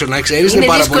εκεί έξω, να ξέρεις. Είναι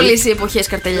δύσκολες οι εποχές,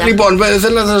 Καρτελιά. Λοιπόν,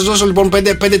 θέλω να σας δώσω λοιπόν 5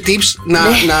 tips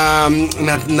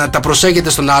να τα προσέχετε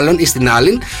στον άλλον ή στην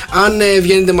άλλη. Αν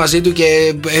βγαίνετε μαζί του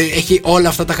και έχει όλα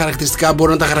αυτά τα χαρακτηριστικά,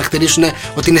 μπορούν να τα χαρακτηρίσουν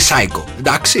ότι είναι psycho.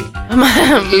 Εντάξει.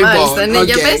 Μάλιστα, ναι,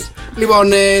 για πες.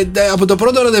 Λοιπόν, από το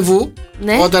πρώτο ραντεβού,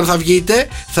 όταν θα βγείτε,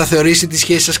 θα θεωρήσει τη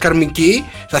σχέση σας καρμική,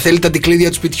 θα θέλει τα αντικλείδια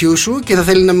του σπιτιού σου και θα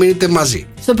θέλει να μείνετε μαζί.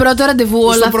 Στο πρώτο ραντεβού όλα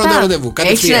αυτά. Στο πρώτο ραντεβού.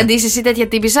 Έχεις συναντήσει εσύ τέτοια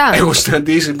τύπησα? Έχω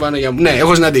συναντήσει πάνω για μου. Ναι,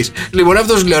 έχω συναντήσει. Λοιπόν,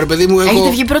 αυτό σου λέω, ρε παιδί μου. Έχετε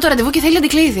βγει πρώτο ραντεβού και θέλει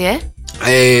αντικλείδι,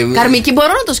 καρμική μπορώ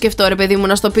να το σκεφτώ, ρε παιδί μου,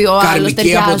 να στο πει ο άλλος.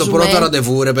 Καρμική από το πρώτο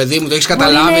ραντεβού, ρε παιδί μου, το έχεις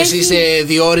καταλάβει εσύ σε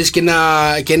 2 ώρες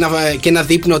και ένα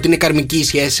δείπνο ότι είναι καρμική η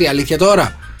σχέση, αλήθεια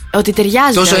τώρα? Ότι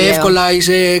ταιριάζει. Τόσο εύκολα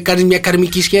κάνεις μια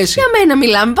καρμική σχέση. Για μένα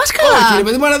μιλάμε, πας καλά. Όχι, ρε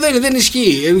παιδί μου, αλλά δεν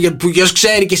ισχύει. Ποιος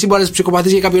ξέρει και εσύ μπορεί να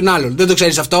ψυχοπαθείς για κάποιον άλλον? Δεν το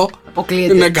ξέρεις αυτό?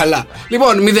 Αποκλείεται. Ναι, καλά.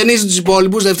 Λοιπόν, μηδενίζει τους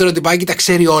υπόλοιπους. Δεύτερο τυπάκι, τα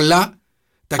ξέρει όλα.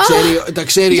 Τα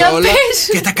ξέρει όλα.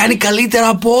 Και τα κάνει καλύτερα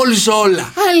από όλους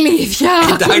όλα. Αλήθεια.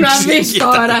 Να δεις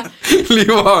τώρα.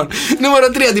 Λοιπόν, νούμερο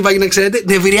 3 τυπάκι να ξέρετε.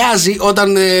 Νευριάζει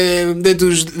όταν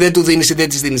δεν του δίνεις ή δεν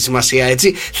της δίνεις σημασία,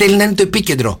 έτσι. Θέλει να είναι το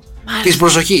επίκεντρο της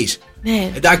προσοχής.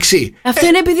 Ναι. Εντάξει. Αυτό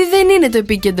είναι επειδή δεν είναι το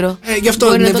επίκεντρο. Γι'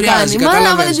 αυτό νευριάζει. Μα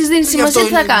άμα δεν της δίνει σημασία,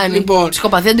 τι θα κάνει? Λοιπόν,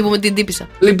 ψυχοπαθία, την πούμε την τύπησα.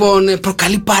 Λοιπόν,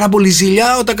 προκαλεί πάρα πολύ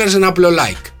ζήλια όταν κάνεις ένα απλό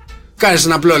like. Κάνεις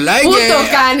ένα απλό like. Πού το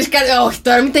κάνεις? Όχι,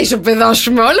 τώρα μην τα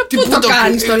ισοπεδώσουμε όλα. Πού το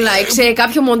κάνεις το like? Σε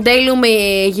κάποιο μοντέλο με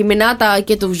γυμνάτα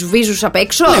και τους βίζους απ'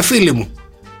 έξω? Ναι, φίλοι μου.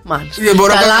 Μάλιστα.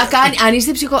 Καλά κάνει. Αν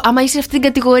είσαι άμα είσαι σε αυτή την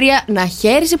κατηγορία, να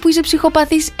χαίρεσαι που είσαι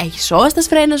ψυχοπαθής. Έχεις σώσει τα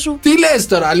σφρένα σου. Τι λες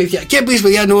τώρα, αλήθεια? Και επίσης,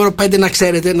 παιδιά, νούμερο 5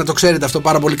 να το ξέρετε αυτό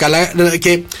πάρα πολύ καλά.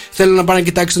 Και θέλω να πάνε να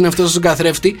κοιτάξετε τον εαυτό σας στον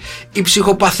καθρέφτη. Οι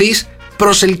ψυχοπαθείς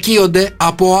προσελκύονται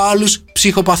από άλλους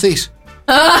ψυχοπαθείς.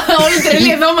 Όλοι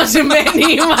τρελοί εδώ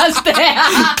μαζεμένοι είμαστε.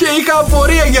 Και είχα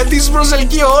απορία γιατί τους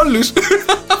προσελκύω όλους.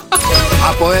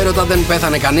 Από έρωτα δεν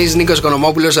πέθανε κανείς. Νίκος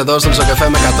Οικονομόπουλος εδώ στον Sok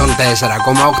FM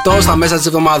 104,8. Στα μέσα της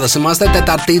εβδομάδας είμαστε.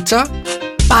 Τεταρτίτσα.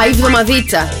 Πάει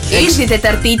εβδομαδίτσα. Ήρθε η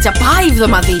Τεταρτίτσα. Πάει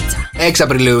εβδομαδίτσα. 6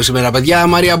 Απριλίου σήμερα, παιδιά.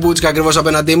 Μαρία Μπούτσικα ακριβώς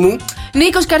απέναντί μου.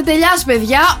 Νίκος Καρτελιάς,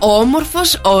 παιδιά.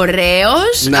 Όμορφος,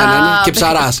 ωραίος. Ναι. Και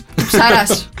ψαράς.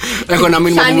 Ψαράς. Έχω ένα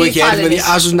μήνυμα που μου είχε έρθει, παιδιά.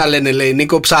 Άσους να λένε, λέει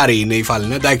Νίκο, ψάρι είναι η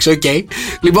φάλαινα. Εντάξει, οκ.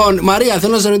 Λοιπόν, Μαρία,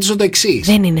 θέλω να σε ρωτήσω το εξής.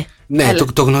 Δεν είναι. Ναι,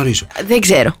 το γνωρίζω. Δεν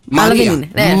ξέρω. Μαρία, δεν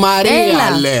είναι.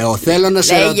 Μαρία, λέω, θέλω να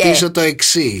σε ρωτήσω το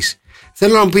εξής.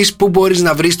 Θέλω να μου πεις πού μπορείς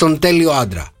να βρεις τον τέλειο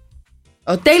άντρα.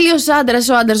 Ο τέλειος άντρας,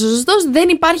 ο άντρας ο σωστός, δεν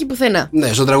υπάρχει πουθενά.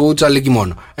 Ναι, στο τραγούδι Τσαλίκι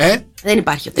μόνο. Δεν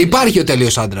υπάρχει ο τέλειος. Υπάρχει ο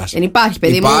τέλειος άντρας. Δεν υπάρχει,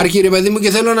 παιδί μου. Υπάρχει, ρε παιδί μου, και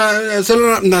θέλω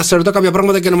να σε ρωτώ κάποια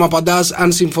πράγματα και να μου απαντάς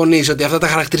αν συμφωνείς ότι αυτά τα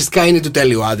χαρακτηριστικά είναι του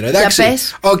τέλειου άντρα. Εντάξει. Για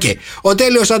πες. Okay. Ο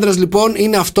τέλειος άντρας, λοιπόν,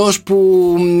 είναι αυτός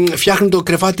που φτιάχνει το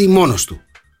κρεβάτι μόνος του.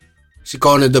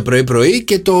 Σηκώνεται το πρωί-πρωί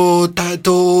και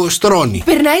το στρώνει.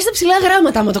 Περνάει στα ψηλά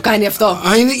γράμματα άμα το κάνει αυτό.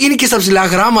 Είναι και στα ψηλά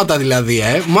γράμματα δηλαδή,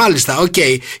 Μάλιστα, οκ.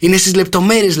 Είναι στις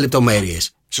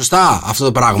λεπτομέρειες. Σωστά αυτό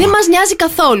το πράγμα. Δεν μας νοιάζει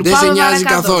καθόλου. Δεν σε νοιάζει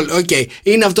καθόλου. Okay.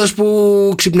 Είναι αυτός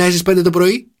που ξυπνάει στις 5 το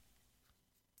πρωί.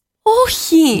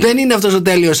 Όχι. Δεν είναι αυτός ο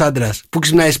τέλειος άντρας που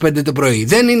ξυπνάει στις 5 το πρωί.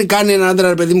 Δεν είναι κάνει έναν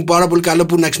άντρα, παιδί μου, πάρα πολύ καλό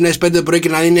που να ξυπνάει στις 5 το πρωί και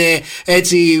να είναι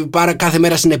έτσι κάθε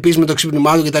μέρα συνεπής με το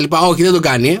ξύπνημά του κτλ. Όχι, δεν το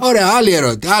κάνει. Ωραία, άλλη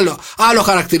ερώτηση. Άλλο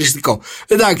χαρακτηριστικό.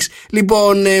 Εντάξει.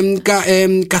 Λοιπόν,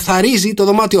 καθαρίζει το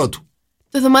δωμάτιό του.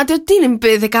 Το δωμάτιο τι είναι,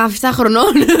 17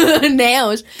 χρονών,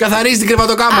 νέος. Καθαρίζει την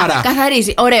κρεβατοκάμαρα.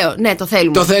 Καθαρίζει, ωραίο, ναι, το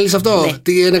θέλουμε. Το θέλεις αυτό,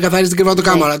 ναι. Να καθαρίζει την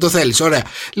κρεβατοκάμαρα, ναι. Το θέλεις, ωραία.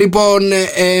 Λοιπόν,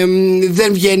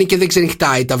 δεν βγαίνει και δεν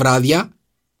ξενυχτάει τα βράδια.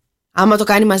 Άμα το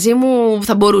κάνει μαζί μου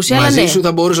θα μπορούσε, μαζί αλλά ναι. σου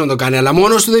θα μπορούσε να το κάνει, αλλά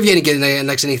μόνος του δεν βγαίνει και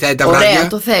να ξενυχτάει τα βράδια. Ωραία,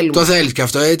 το θέλουμε. Το θέλεις και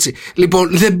αυτό, έτσι. Λοιπόν,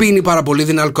 δεν πίνει πάρα πολύ,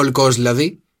 δεν είναι αλκοολικός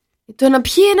δηλαδή. Το να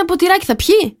πιει ένα ποτηράκι θα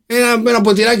πιει. Ένα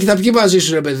ποτηράκι θα πιει μαζί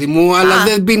σου, ρε παιδί μου, αλλά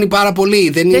δεν πίνει πάρα πολύ.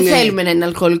 Δεν θέλουμε να είναι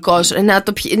αλκοολικός.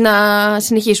 Να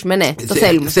συνεχίσουμε, ναι, το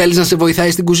θέλουμε. Θέλεις να σε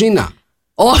βοηθάει στην κουζίνα?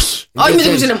 Όχι, όχι με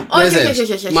την κουζίνα μου.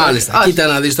 Όχι. Μάλιστα, κοίτα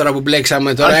να δεις τώρα που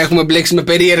μπλέξαμε. Τώρα έχουμε μπλέξει με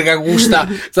περίεργα γούστα.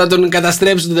 Θα τον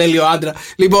καταστρέψει τον τέλειο άντρα.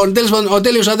 Λοιπόν, τέλος πάντων, ο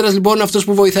τέλειος άντρας λοιπόν είναι αυτός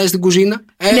που βοηθάει στην κουζίνα.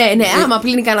 Ναι, άμα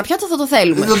πλύνει κανένα πιάτο θα το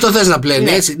θέλουμε. Το θες να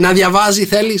πλένει, έτσι. Να διαβάζει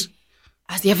θέλεις?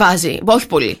 Ας διαβάζει, όχι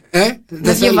πολύ.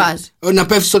 Δεν διαβάζει. Να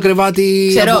πέφτει στο κρεβάτι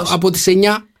από τις 9.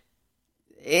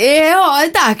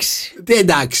 Εντάξει. Τι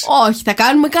εντάξει? Όχι, θα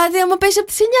κάνουμε κάτι άμα πέσει από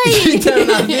τις 9 ή. Κοίτα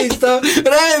να δεις το.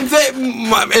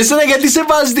 Εσένα γιατί σε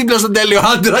βάζει δίπλα στον τέλειο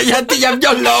άντρα? Γιατί, για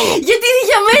ποιο λόγο? Γιατί είναι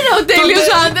για μένα ο τέλειος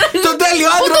άντρας. Το τέλειο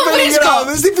άντρα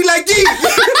περιγράφει στη φυλακή.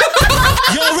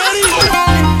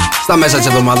 Στα μέσα της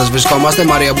εβδομάδας βρισκόμαστε.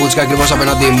 Μαρία Μπούτσικα ακριβώς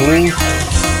απέναντί μου.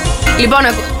 Λοιπόν,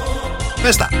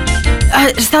 πες τα.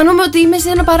 Αισθάνομαι ότι είμαι σε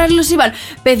ένα παράλληλο σύμπαν.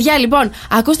 Παιδιά, λοιπόν,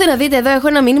 ακούστε να δείτε, εδώ έχω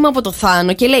ένα μήνυμα από το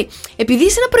Θάνο και λέει: επειδή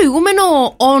σε ένα προηγούμενο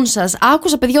όν σας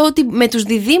άκουσα, παιδιά, ότι με τους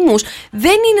διδύμους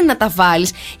δεν είναι να τα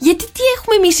βάλεις. Γιατί τι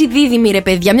έχουμε εμείς οι δίδυμοι, ρε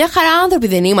παιδιά? Μια χαρά άνθρωποι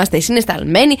δεν είμαστε?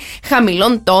 Συναισθαλμένοι,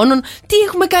 χαμηλών τόνων. Τι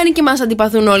έχουμε κάνει και μας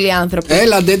αντιπαθούν όλοι οι άνθρωποι?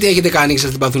 Έλα, ντε, τι έχετε κάνει και σας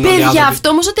αντιπαθούν όλοι οι άνθρωποι? Παιδιά, αυτό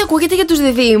όμως ότι ακούγεται για τους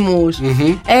διδύμους.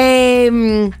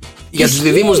 Για τους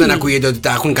διδύμους δεν ακούγεται ότι τα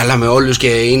έχουν καλά με όλους και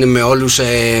είναι με όλους,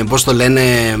 πώς το λένε,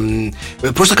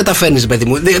 πώς τα καταφέρνεις, παιδί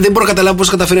μου? Δεν μπορώ να καταλάβω πώς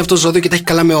καταφέρνει αυτό το ζώδιο και τα έχει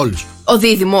καλά με όλους. Ο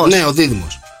δίδυμος. Ναι, ο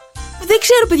δίδυμος. Δεν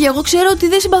ξέρω, παιδιά, εγώ ξέρω ότι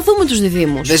δεν συμπαθούμε τους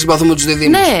διδύμους. Δεν συμπαθούμε τους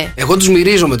διδύμους. Ναι. Εγώ τους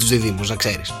μυρίζομαι τους διδύμους, να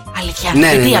ξέρεις. Αλήθεια,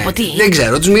 ναι. Από τι? Δεν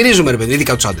ξέρω, τους μυρίζομαι, ρε παιδί,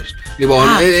 ειδικά τους άντρες. Λοιπόν,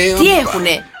 τι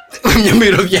έχουνε? Μια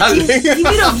μυρωδιά, λέει. Τι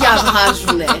μυρωδιά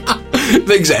βγάζουνε?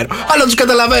 Δεν ξέρω. Αλλά τους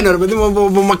καταλαβαίνω, ρε παιδί μου,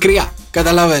 από μακριά.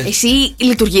 Καταλαβαίνεις. Εσύ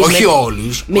λειτουργείς? Όχι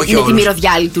όλους. Με τη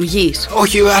μυρωδιά λειτουργείς?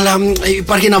 Όχι, αλλά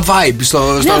υπάρχει ένα vibe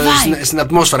στην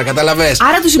ατμόσφαιρα, καταλαβες.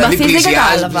 Άρα του συμπαθείς, δεν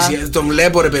κατάλαβα. Τον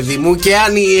βλέπω, ρε παιδί μου, και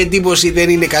αν η εντύπωση δεν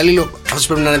είναι καλή, λέω αυτός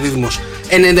πρέπει να είναι δίδυμος.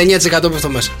 99% πέφτω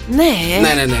μέσα. Ναι.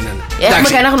 Έχουμε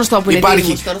κανένα γνωστό που είναι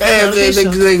δίδυμος τώρα?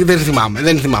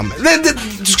 Δεν θυμάμαι.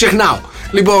 Τους ξεχνάω.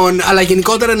 Λοιπόν, αλλά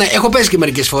γενικότερα έχω πέσει και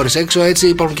μερικές φορές έξω, έτσι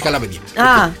υπάρχουν και καλά παιδιά.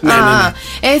 Ναι.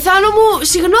 Θάνο μου,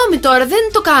 συγγνώμη τώρα, δεν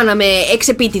το κάναμε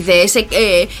εξεπίτηδες,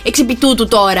 εξεπιτούτου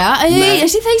τώρα.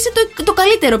 Εσύ θα είσαι το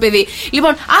καλύτερο παιδί.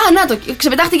 Λοιπόν, να το,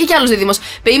 ξεπετάχτηκε κι άλλος δίδυμος.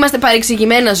 Είμαστε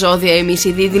παρεξηγημένα ζώδια εμείς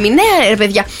οι δίδυμοι. Ναι, ρε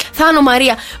παιδιά. Θάνο,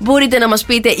 Μαρία, μπορείτε να μας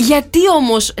πείτε γιατί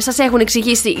όμως σας έχουν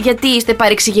εξηγήσει γιατί είστε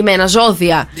παρεξηγημένα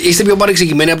ζώδια? Είστε πιο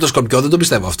παρεξηγημένοι από το Σκορπιό, δεν το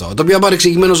πιστεύω αυτό. Το πιο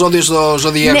παρεξηγημένο ζώδιο στο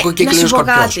ζωδιακό κύκλο είναι ο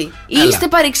Σκορπιός.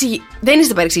 Δεν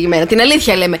είστε παρεξηγημένα, την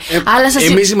αλήθεια λέμε.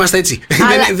 Εμείς είμαστε έτσι.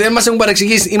 Δεν μας έχουν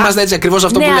παρεξηγήσει. Είμαστε έτσι ακριβώς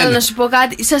αυτό που λέμε. Ναι, αλλά να σου πω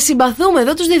κάτι. Σας συμπαθούμε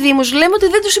εδώ τους διδύμους. Λέμε ότι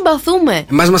δεν τους συμπαθούμε.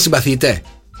 Εμάς μας συμπαθείτε?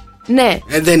 Ναι.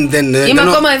 Είμαι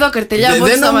ακόμα εδώ, καρτελιά.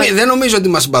 Δεν νομίζω ότι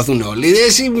μας συμπαθούν όλοι.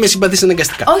 Εσύ με συμπαθείς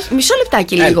αναγκαστικά. Όχι, μισό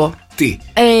λεπτάκι λίγο. Τι?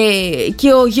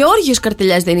 Και ο Γεώργιος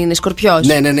Καρτελιάς δεν είναι Σκορπιός?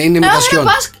 Ναι, είναι μετασιόν.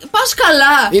 Πας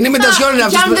καλά. Είναι μετασιόν.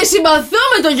 Και αν δεν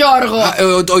συμπαθούμε τον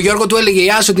Γιώργο. Ο Γιώργο του έλεγε η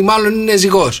Άση ότι μάλλον είναι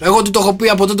ζυγός. Εγώ του το έχω πει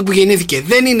από τότε που γεννήθηκε.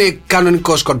 Δεν είναι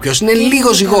κανονικός Σκορπιός. Είναι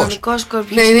λίγο ζυγός.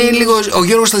 Ναι, είναι λίγο. Ο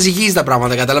Γιώργος τα ζυγίζει τα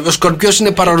πράγματα, κατάλαβε. Ο Σκορπιός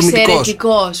είναι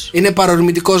παρορμητικός. Είναι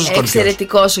παρορμητικός ο Σκορπιός.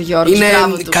 Εξαιρετικός ο Γιώργος. Είναι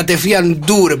κατευθείαν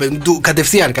ντου.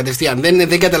 Κατευθείαν.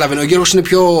 Δεν καταλαβαίνω. Ο Γιώργος είναι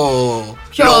πιο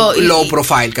low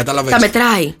profile, καταλαβαίνεις.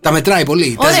 Τα μετράει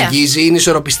πολύ. Τα ζυγίζει, είναι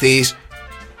ισορροπιστής.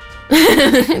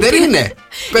 Δεν είναι.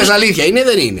 Πες αλήθεια, είναι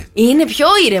δεν είναι? Είναι πιο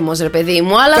ήρεμος, ρε παιδί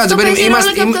μου, αλλά αυτό παίζει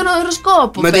ρόλο και από τον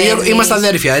οροσκόπο. Είμαστε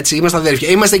αδέρφια, έτσι.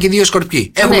 Είμαστε και δύο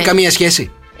Σκορπιοί. Έχουμε καμία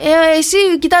σχέση? Εσύ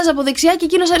κοιτάς από δεξιά και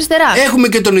εκείνος αριστερά. Έχουμε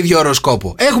και τον ίδιο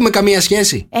οροσκόπο. Έχουμε καμία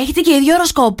σχέση? Έχετε και ίδιο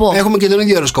οροσκόπο? Έχουμε και τον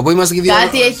ίδιο οροσκόπο. Είμαστε και δύο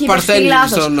παρθένοι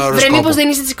στον οροσκόπο. Βρε, μήπως δεν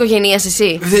είστε της οικογένειας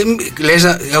εσύ?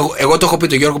 Λες, εγώ το έχω πει,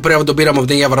 το Γιώργο πρέπει να τον πήραμε από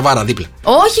την Αγία Βαρβάρα δίπλα.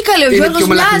 Όχι, καλέ, ο Γιώργος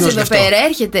μοιάζει εδώ πέρα,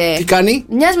 έρχεται. Τι κάνει?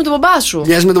 Μοιάζει με τον μπαμπά σου.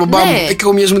 Μοιάζει με τον μπαμπά μου. Και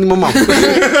εγώ μοιάζω με τη μαμά μου.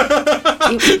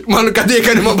 Μάλλον κάτι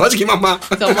έκανε ο μπαμπάς και η μαμά.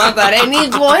 Το μάτα, ρε,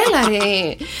 Νίκο,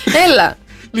 έλα.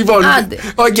 Λοιπόν,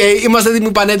 είμαστε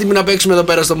έτοιμοι, πανέτοιμοι να παίξουμε εδώ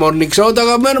πέρα στο Morning Show. Το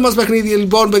αγαπημένο μας παιχνίδι,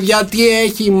 λοιπόν, παιδιά, τι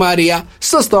έχει η Μαρία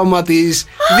στο στόμα της.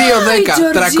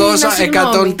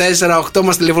 2-10-300-104-8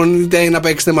 μας τηλεφωνείτε να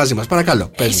παίξετε μαζί μας.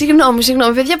 Παρακαλώ. Συγγνώμη,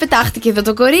 παιδιά, πετάχτηκε εδώ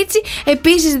το κορίτσι.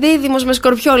 Επίσης, δίδυμος με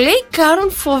σκορπιό λέει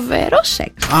κάνουν φοβερό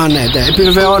σεξ. Ναι,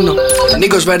 επιβεβαιώνω.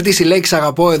 Νίκος Βέρτης, η λέξη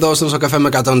αγαπώ εδώ στο Sok FM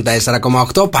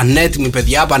 104,8. Πανέτοιμοι,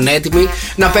 παιδιά, πανέτοιμοι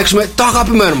να παίξουμε το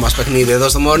αγαπημένο μας παιχνίδι εδώ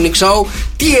στο Morning Show.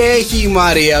 Τι έχει η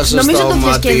Μαρία στο νομίζω στόμα της.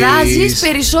 Νομίζω το διασκεδάζεις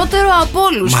περισσότερο από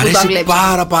όλους. Μ' αρέσει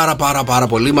πάρα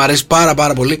πολύ. Μ' αρέσει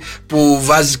πάρα πολύ που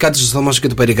βάζεις κάτι στο στόμα σου και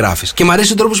το περιγράφεις. Και μ'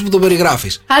 αρέσει ο τρόπος που το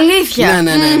περιγράφεις. Αλήθεια.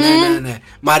 Ναι.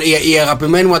 Η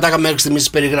αγαπημένη μου ατάκα μέχρι στιγμής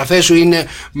στις περιγραφές σου είναι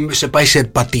σε πάει σε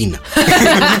πατίνα.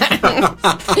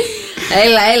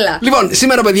 Έλα. Λοιπόν,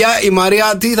 σήμερα, παιδιά, η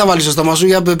Μαρία τι θα βάλει στο στόμα σου?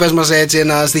 Για πες μας έτσι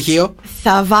ένα στοιχείο.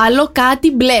 Θα βάλω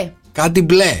κάτι μπλε. Κάτι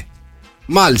μπλε.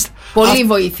 Μάλιστα. Πολύ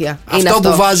βοήθεια. Αυτό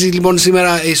που βάζει λοιπόν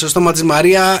σήμερα στο στόμα της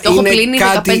Μαρία το είναι πλύνει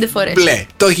κάτι 15 φορές. μπλε.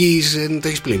 Το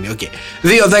έχεις πλύνει. Okay.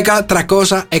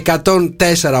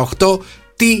 2-10-300-104-8.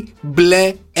 Τι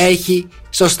μπλε έχει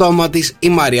στο στόμα της η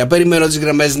Μαρία? Περιμένω τις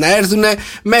γραμμές να έρθουν.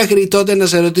 Μέχρι τότε να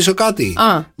σε ρωτήσω κάτι.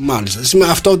 Μάλιστα.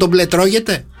 Αυτό το μπλε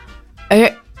τρώγεται?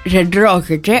 Δεν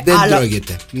τρώγεται. Δεν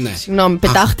τρώγεται. Ναι. Συγγνώμη,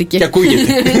 πετάχτηκε. Και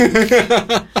ακούγεται.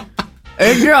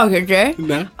 Δεν τρώγεται.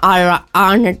 Ναι. Αλλά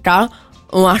άνετα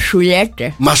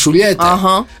μασουλιέται. Μασουλιέται.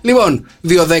 Λοιπόν,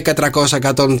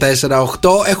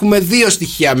 2-10-300-104-8. Έχουμε δύο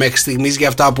στοιχεία μέχρι στιγμής για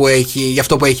αυτό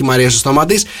που έχει η Μαρία στο στόμα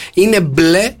της. Είναι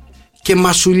μπλε και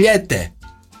μασουλιέται.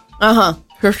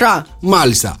 Σωστά.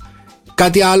 Μάλιστα.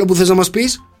 Κάτι άλλο που θες να μας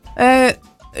πεις?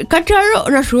 Κάτι άλλο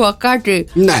να σου πω κάτι.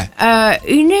 Ναι.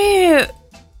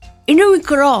 Είναι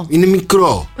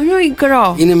μικρό.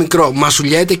 Είναι μικρό.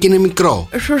 Μασουλιέται και είναι μικρό.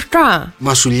 Σωστά.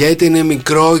 Μασουλιέται, είναι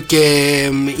μικρό και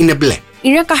είναι μπλε.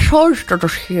 Είναι ακαθόριστο το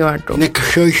σχήμα του. Είναι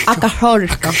ακαθόριστο.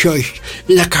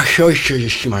 Είναι ακαθόριστο το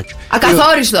σχήμα του.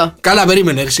 Ακαθόριστο. Καλά,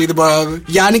 περίμενε.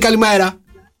 Γιάννη, καλημέρα.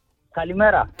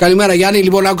 Καλημέρα, Γιάννη.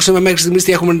 Λοιπόν, άκουσε με μέχρι στιγμής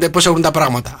πώς έχουν τα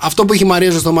πράγματα. Αυτό που έχει η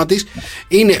Μαρία στο στόμα της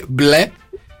είναι μπλε,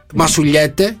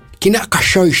 μασουλιέται και είναι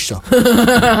ακαθόριστο.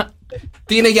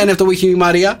 Τι είναι, Γιάννη, αυτό που έχει η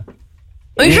Μαρία?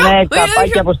 Είναι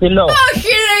καπάκι αποστηλό. Όχι,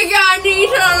 ρε Γιάννη,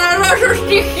 ήθελα να δώσω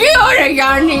στοιχείο, ρε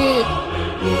Γιάννη.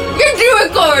 Γιατί με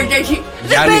κόβετε έτσι?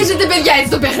 Δεν παίζετε, παιδιά,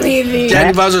 έτσι το παιχνίδι.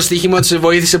 Γιάννη, βάζω στοίχημα ότι σε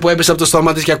βοήθησε που έπεσε από το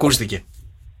στόμα της και ακούστηκε.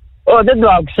 Δεν το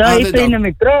άκουσα. Είναι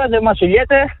μικρό, δεν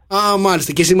μασουλιέται.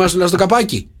 Μάλιστα. Και εσύ μασουλάς το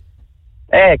καπάκι?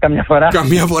 Καμιά φορά.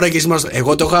 Καμιά φορά και εσύ μασουλάς.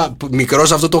 Εγώ το είχα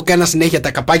μικρός, αυτό το έκανα συνέχεια.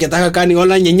 Τα καπάκια τα είχα κάνει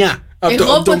όλα 9.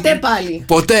 Εγώ ποτέ πάλι.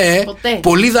 Ποτέ.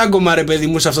 Πολύ δάγκωμα, ρε παιδί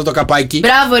μου, σε αυτό το καπάκι.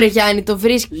 Μπράβο, ρε Γιάννη, το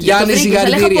βρίσκει. Γιάννη,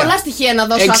 συγχαρητήρια. Έχω πολλά στοιχεία να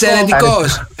δώσω.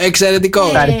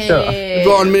 Εξαιρετικό.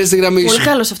 Λοιπόν, μείνε στη γραμμή σου. Πολύ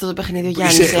καλό σε αυτό το παιχνίδι ο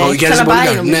Γιάννης. Ο Γιάννης πολύ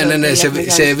καλό. Ναι.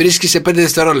 Σε βρίσκει σε 5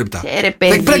 δευτερόλεπτα.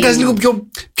 Πρέπει να κάνει λίγο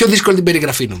πιο δύσκολη την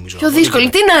περιγραφή, νομίζω. Πιο δύσκολη,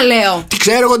 τι να λέω? Τι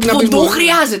ξέρω εγώ, τι να πει. Φουντού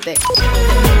χρειάζεται.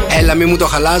 Έλα, μη μου το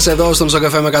χαλάς εδώ στον Sok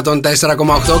FM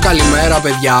 104,8. Καλημέρα,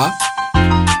 παιδιά.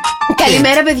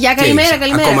 Καλημέρα, παιδιά, καλημέρα.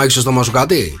 Ακόμα έχεις στο στόμα σου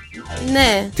κάτι?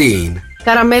 Ναι. Τι είναι?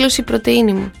 Καραμέλους η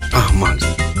πρωτεΐνη μου.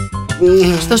 Μάλιστα.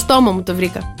 Στο στόμα μου το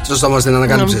βρήκα. Στο στόμα σου την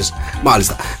ανακάλυψες.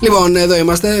 Μάλιστα. Λοιπόν, εδώ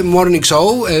είμαστε. Morning Show.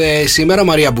 Σήμερα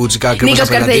Μαρία Μπούτσικα. Νίκος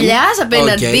Καρτελιάς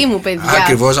απέναντί μου, παιδιά.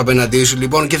 Ακριβώς απέναντί σου,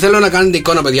 λοιπόν. Και θέλω να κάνετε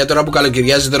εικόνα, παιδιά. Τώρα που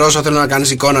καλοκαιριάζει δρόσο, θέλω να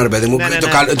κάνεις εικόνα, ρε παιδί μου.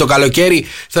 Το καλοκαίρι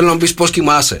θέλω να μου πεις πώς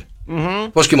κοιμάσαι.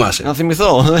 Πώς κοιμάσαι? Να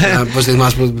θυμηθώ. Πώς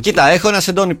θυμάσαι? Κοίτα, έχω ένα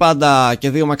σεντόνι πάντα και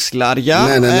 2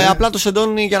 μαξιλάρια. Ναι. Απλά το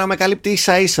σεντόνι για να με καλύπτει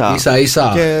ίσα-ίσα.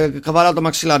 Και καβαλάω τα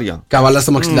μαξιλάρια. Καβαλάς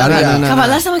τα μαξιλάρια. Ναι.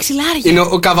 Καβαλάς τα μαξιλάρια. Είναι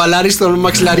ο καβαλάρης των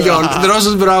μαξιλαριών.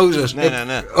 Δρόσος μπράουζος. Ναι.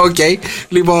 Οκ.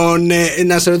 Λοιπόν,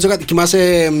 να σε ρωτήσω κάτι.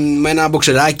 Κοιμάσαι με ένα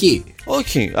μποξεράκι?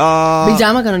 Όχι.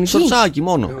 Πιτζάμα κανονική. Σορτσάκι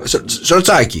μόνο.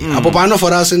 Σορτσάκι. Από πάνω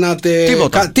φοράς ένα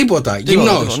τίποτα.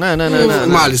 Γυμνός. Ναι.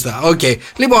 Μάλιστα. Οκ.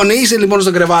 Λοιπόν, είσαι λοιπόν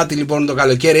στο κρεβάτι λοιπόν το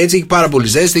καλοκαίρι, έτσι έχει πάρα πολύ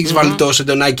ζέστη. Έχεις βάλει το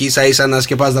σεντονάκι ίσα-ίσα να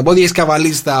σκεπάζει τα πόδια. Έχεις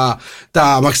καβαλήσει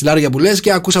τα μαξιλάρια που λες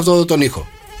και ακούς αυτό τον ήχο.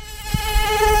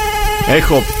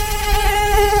 Έχω.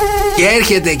 Και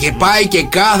έρχεται και πάει και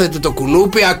κάθεται το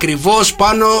κουνούπι ακριβώς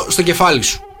πάνω στο κεφάλι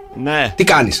σου. Ναι. Τι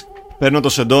κάνεις? Παίρνω το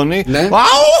σεντόνι. Ναι.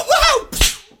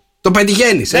 Το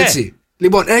πετυχαίνεις, έτσι.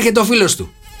 Λοιπόν, έρχεται ο φίλος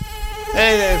του.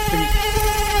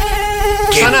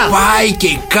 Και πάει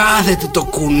και κάθεται το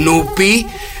κουνούπι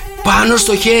πάνω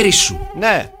στο χέρι σου.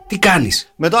 Ναι. Τι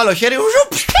κάνεις? Με το άλλο χέρι.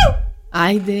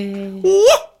 Άιντε.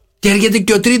 Και έρχεται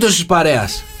και ο τρίτος της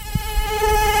παρέας.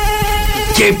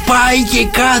 Και πάει και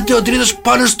κάθεται ο τρίτος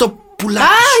πάνω στο πουλάκι.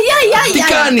 Αι. Τι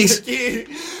κάνεις?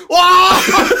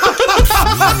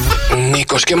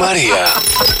 Νίκος και Μαρία.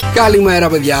 Καλημέρα,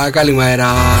 παιδιά,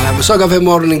 καλημέρα. Sok FM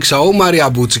Morning Show, Μαρία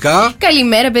Μπούτσικα.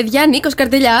 Καλημέρα, παιδιά, Νίκος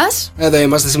Καρτελιάς. Εδώ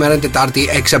είμαστε, σήμερα είναι Τετάρτη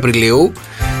 6 Απριλίου.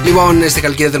 Λοιπόν, στη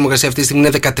Χαλκίδα θερμοκρασία αυτή τη στιγμή είναι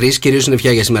 13, κυρίως είναι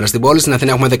πια για σήμερα στην πόλη. Στην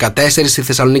Αθήνα έχουμε 14, στη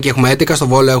Θεσσαλονίκη έχουμε 11, στο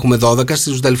Βόλο έχουμε 12,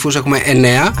 στους Δελφούς έχουμε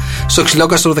 9, στο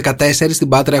Ξυλόκαστρο 14, στην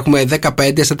Πάτρα έχουμε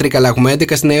 15, στα Τρίκαλα έχουμε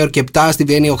 11, στη Νέα Υόρκη 7, στη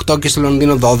Βιέννη 8 και στο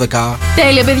Λονδίνο 12.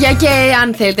 Τέλεια, παιδιά, και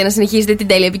αν θέλετε να συνεχίσετε την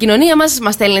τέλεια επικοινωνία μας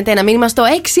στέλνετε ένα μήνυμα στο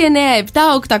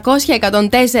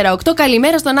 697-800-1048.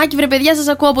 Καλημέρα στον Άκη, βρε παιδιά, σας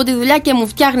ακούω από τη δουλειά και μου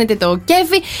φτιάχνετε το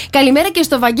κέφι. Καλημέρα και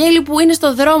στο Βαγγέλη που είναι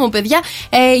στο δρόμο, παιδιά.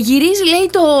 Γυρίζει, λέει,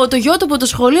 το γιο του από το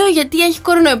σχολείο γιατί έχει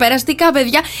κορονοϊό. Περαστικά,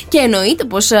 παιδιά. Και εννοείται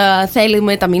πως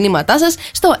θέλουμε τα μηνύματά σας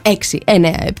στο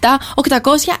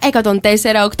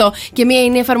 697-800-1048. Και μία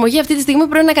είναι η εφαρμογή αυτή τη στιγμή που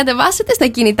πρέπει να κατεβάσετε στα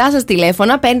κινητά σας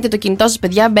τηλέφωνα. Παίρνετε το κινητό σας,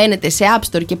 παιδιά, μπαίνετε σε App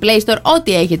Store και Play Store,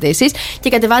 ό,τι έχετε εσείς, και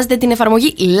κατεβάζετε την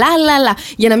εφαρμογή La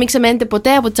για να μην ξεμένετε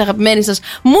ποτέ από τις αγαπημένες σας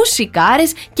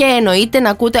μουσικάρες και εννοείται να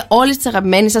ακούτε όλες τις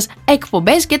αγαπημένες σας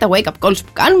εκπομπές και τα wake up calls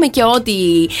που κάνουμε και ό,τι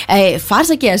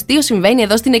φάρσα και αστείο συμβαίνει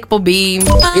εδώ στην εκπομπή.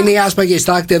 Είναι η Άσπα και η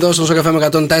Στάκτη εδώ στο Sok FM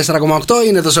 104,8.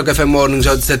 Είναι το Sok FM Morning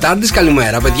Show της Τετάρτης.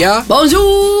 Καλημέρα, παιδιά.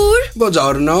 Bonjour.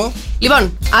 Buongiorno.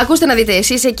 Λοιπόν, ακούστε να δείτε,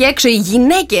 εσείς εκεί έξω, οι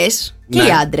γυναίκες και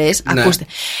οι άντρες, ακούστε.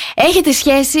 Έχετε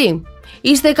σχέση?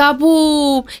 Είστε κάπου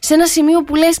σε ένα σημείο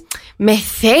που λες με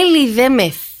θέλει, δεν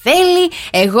με θέλει?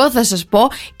 Εγώ θα σας πω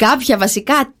κάποια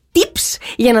βασικά tips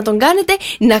για να τον κάνετε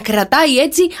να κρατάει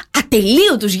έτσι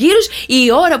ατελείωτους γύρους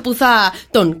η ώρα που θα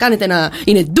τον κάνετε να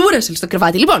είναι ντούρασελ στο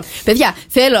κρεβάτι. Λοιπόν, παιδιά,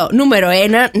 θέλω νούμερο 1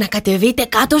 να κατεβείτε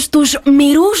κάτω στους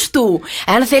μυρούς του.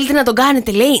 Αν θέλετε να τον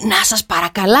κάνετε, λέει, να σας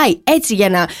παρακαλάει έτσι για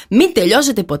να μην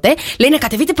τελειώσετε ποτέ, λέει να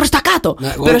κατεβείτε προς τα κάτω.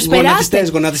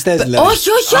 Γονατιστές δηλαδή.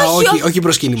 Όχι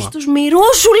προσκύνημα. Στους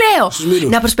μυρούς σου λέω.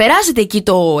 Να προσπεράσετε εκεί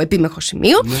το επίμεχο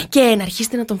σημείο και να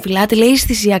αρχίσετε να τον φυλάτε, λέει,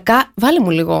 αισθησιακά. Βάλε μου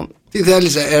λίγο. Τι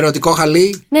θέλεις, ερωτικό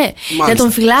χαλί? Ναι, μάλιστα. Να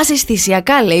τον φυλάς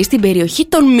αισθησιακά, λέει, στην περιοχή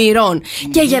των μυρών.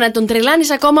 Και για να τον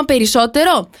τρελάνεις ακόμα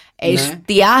περισσότερο,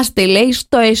 εστιάστε, λέει,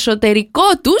 στο εσωτερικό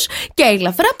τους και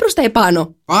ελαφρά προς τα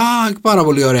επάνω. Πάρα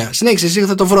πολύ ωραία. Συνέχισε, εσύ,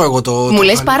 θα το βρω εγώ το. Μου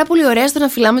λες πάρα πολύ ωραία στο να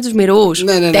φυλάμε τους μυρούς.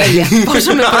 Ναι. Τέλεια.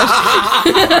 Πόσο με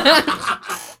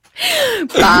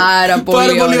Πάρα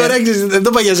πολύ ωραία. Δεν το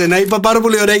είπα για σένα. Είπα πάρα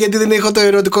πολύ ωραία γιατί δεν έχω το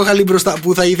ερωτικό χαλί μπροστά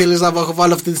που θα ήθελες να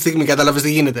βάλω αυτή τη στιγμή. Κατάλαβες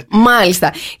τι γίνεται?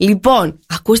 Μάλιστα. Λοιπόν,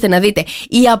 ακούστε να δείτε.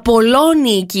 Οι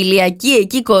Απολλώνοι, οι κοιλιακοί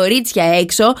εκεί κορίτσια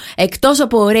έξω, εκτός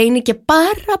από ωραία, είναι και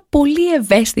πάρα πολύ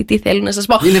ευαίσθητοι, θέλω να σας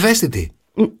πω. Είναι ευαίσθητοι?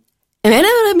 Εμένα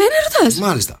ρωτάς.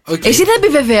 Μάλιστα. Okay. Εσύ θα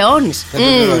επιβεβαιώνεις.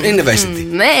 Είναι ευαίσθητη.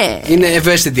 Ναι. Είναι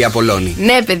ευαίσθητη η Απολλώνη.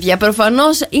 Ναι, παιδιά,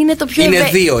 προφανώς είναι το πιο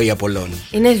ευαίσθητο. Είναι 2 οι Απολλώνοι.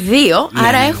 Είναι 2,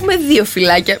 άρα έχουμε 2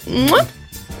 φυλάκια.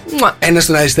 Ένα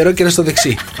στον αριστερό και ένα στο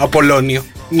δεξί. Απολλώνιο.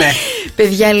 Ναι.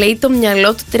 Παιδιά, λέει, το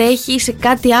μυαλό του τρέχει σε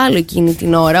κάτι άλλο εκείνη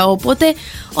την ώρα. Οπότε,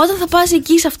 όταν θα πας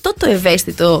εκεί σε αυτό το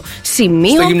ευαίσθητο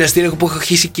σημείο. Στο γυμναστήριο που έχω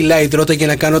χύσει κιλά υδρότα για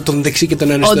να κάνω τον δεξί και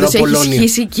τον αριστερό Απολλώνιο. Όντως, έχεις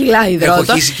χύσει κιλά υδρότα.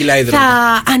 Έχω χύσει κιλά υδρότα.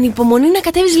 Θα ανυπομονεί να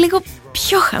κατέβεις λίγο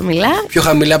πιο χαμηλά. Πιο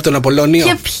χαμηλά από τον Απολλώνιο.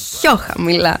 Και πιο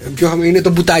χαμηλά. Είναι το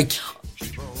μπουτάκι.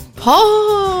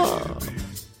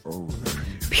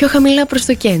 Πιο χαμηλά προς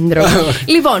το κέντρο.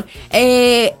 Λοιπόν,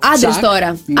 άντρες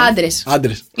τώρα.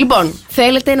 Άντρες. Λοιπόν,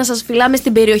 θέλετε να σας φυλάμε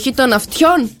στην περιοχή των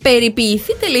αυτιών?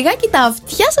 Περιποιηθείτε λιγάκι τα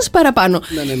αυτιά σας παραπάνω.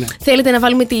 Ναι. Θέλετε να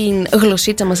βάλουμε την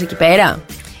γλωσσίτσα μας εκεί πέρα?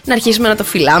 Να αρχίσουμε να το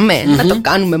φυλάμε, να το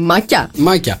κάνουμε μάκια.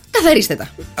 Καθαρίστε τα.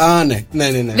 Ναι.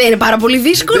 Δεν είναι πάρα πολύ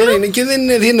δύσκολο. Δεν είναι, και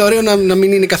δεν είναι ωραίο να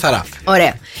μην είναι καθαρά.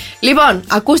 Ωραία. Λοιπόν,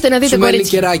 ακούστε να δείτε, κορίτσια.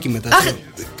 Σου μένει κεράκι μετά.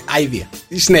 Αίδια.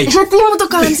 Συνέχισε. Γιατί μου το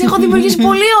κάνεις? Έχω δημιουργήσει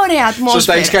πολύ ωραία ατμόσφαιρα.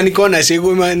 Σωστά, έχεις κάνει εικόνα εσύ.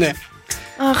 Εγώ είμαι, ναι.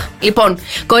 Λοιπόν,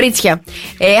 κορίτσια,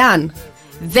 εάν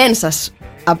δεν σας.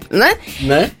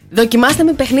 Ναι. Δοκιμάστε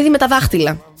με παιχνίδι με τα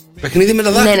δάχτυλα. Παιχνίδι με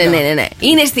τα δάχτυλα. Ναι.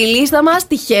 Είναι στη λίστα μας,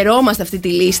 τη χαιρόμαστε αυτή τη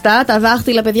λίστα. Τα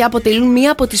δάχτυλα, παιδιά, αποτελούν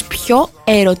μία από τις πιο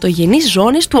ερωτογενείς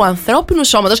ζώνες του ανθρώπινου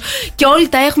σώματος και όλοι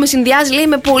τα έχουμε συνδυάσει, λέει,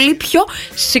 με πολύ πιο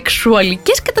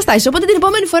σεξουαλικές καταστάσεις. Οπότε την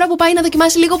επόμενη φορά που πάει να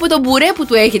δοκιμάσει λίγο από το μπουρέ που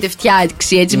του έχετε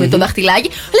φτιάξει έτσι με το δαχτυλάκι,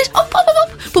 λες,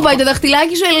 πού πάει το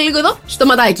δαχτυλάκι σου, έλα λίγο εδώ, στο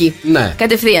ματάκι. Ναι.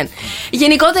 Κατευθείαν.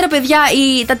 Γενικότερα, παιδιά,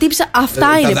 τα tips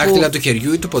αυτά είναι. Τα δάχτυλα του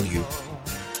χεριού ή του ποδιού?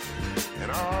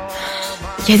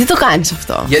 Γιατί το κάνεις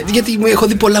αυτό? Γιατί έχω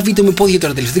δει πολλά βίντεο με πόδια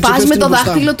τώρα τελευταία. Πας με το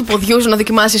δάχτυλο του ποδιού σου να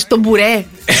δοκιμάσεις το μπουρέ?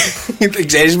 Δεν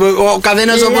ξέρεις, ο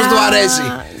καθένας όπως του αρέσει.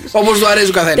 Όπως του αρέσει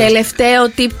ο καθένας.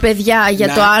 Τελευταίο tip, παιδιά,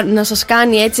 για να σας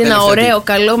κάνει έτσι ένα ωραίο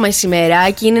καλό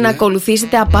μεσημεράκι είναι να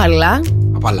ακολουθήσετε απαλά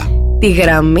τη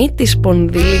γραμμή της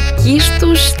σπονδυλικής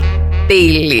του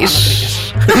στήλης.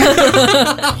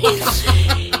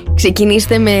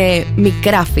 Ξεκινήστε με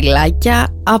μικρά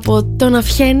φυλάκια από τον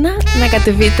αυχένα να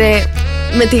κατεβείτε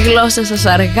με τη γλώσσα σας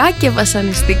αργά και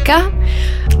βασανιστικά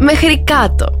μέχρι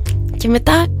κάτω. Και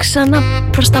μετά ξανά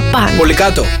προς τα πάνω. Πολύ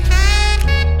κάτω.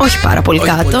 Όχι πάρα πολύ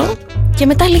κάτω. Και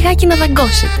μετά λιγάκι να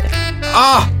δαγκώσετε.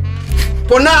 Α!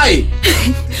 Πονάει!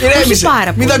 Ηρέμησε,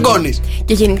 μην δαγκώνεις.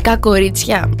 Και γενικά,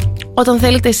 κορίτσια, όταν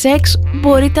θέλετε σεξ,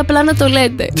 μπορείτε απλά να το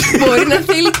λέτε. Μπορεί να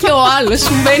θέλει και ο άλλος,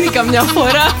 συμβαίνει καμιά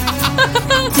φορά.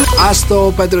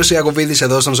 Άστο, Πέτρος Ιακωβίδης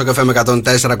εδώ στον Sok FM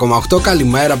 104,8.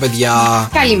 Καλημέρα, παιδιά.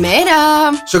 Καλημέρα.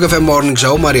 Sok FM Morning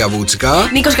Show, Μαρία Βούτσικα.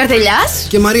 Νίκος Καρτελιάς.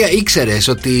 Και Μαρία, ήξερες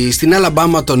ότι στην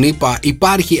Αλαμπάμα, τον είπα,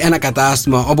 υπάρχει ένα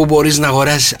κατάστημα όπου μπορείς να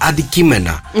αγοράσεις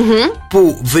αντικείμενα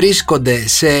που βρίσκονται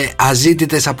σε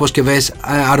αζήτητες αποσκευές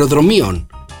αεροδρομίων.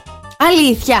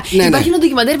 Αλήθεια. Ναι, υπάρχει ένα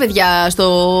ντοκιμαντέρ, παιδιά,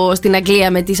 στην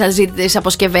Αγγλία με τις αζήτητες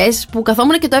αποσκευές που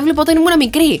καθόμουν και το έβλεπα όταν ήμουν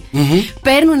μικρή.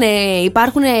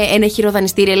 Υπάρχουν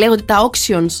ενεχειροδανιστήρια, λέγονται τα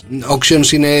auctions.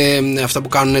 Auctions είναι αυτά που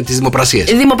κάνουν τις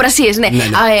δημοπρασίες. Δημοπρασίες, ναι.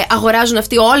 Αγοράζουν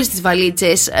αυτοί όλες τις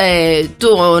βαλίτσες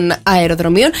των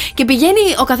αεροδρομίων και πηγαίνει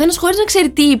ο καθένας χωρίς να ξέρει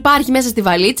τι υπάρχει μέσα στη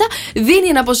βαλίτσα. Δίνει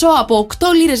ένα ποσό από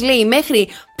 8 λίρες, λέει, μέχρι,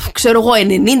 ξέρω εγώ,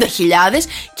 90.000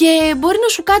 και μπορεί να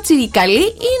σου κάτσει καλή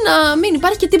ή να μην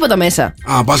υπάρχει και τίποτα μέσα.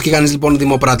 Πας και κάνεις λοιπόν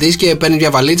δημοπρατής και παίρνει μια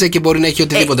βαλίτσα και μπορεί να έχει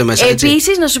οτιδήποτε μέσα.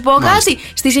 Επίσης, να σου πω κάτι.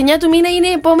 Στις 9 του μήνα είναι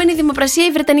η επόμενη δημοπρασία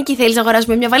η Βρετανική. Θέλεις να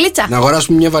αγοράσουμε μια βαλίτσα? Να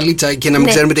αγοράσουμε μια βαλίτσα και να μην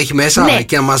ξέρουμε τι έχει μέσα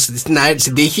και να μας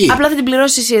στην τύχη. Απλά θα την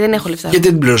πληρώσεις εσύ, δεν έχω λεφτά. Γιατί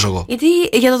δεν την πληρώσω εγώ? Γιατί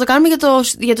για να το κάνουμε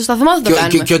για το σταθμό θα το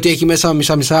κάνουμε. Και ό,τι έχει μέσα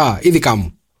μισά-μισά ή δικά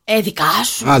μου? Δικά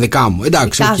σου. Δικά μου.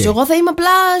 Εντάξει. Δικά σου. Εγώ θα είμαι απλά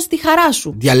στη χαρά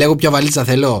σου. Διαλέγω ποια βαλίτσα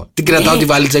θέλω. Την κρατάω τη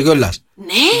βαλίτσα κιόλας.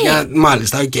 Ναι.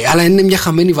 Μάλιστα, αλλά είναι μια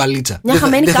χαμένη βαλίτσα.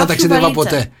 Δεν θα ταξιδεύα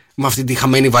ποτέ με αυτή τη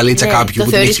χαμένη βαλίτσα κάποιου. Το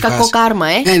θεωρείς κακό κάρμα,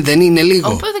 δεν είναι λίγο.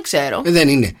 Δεν ξέρω. Δεν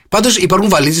είναι. Πάντως υπάρχουν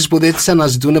βαλίτσες που δεν τις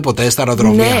αναζητούν ποτέ στα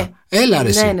αεροδρόμια. Ναι. Έλα,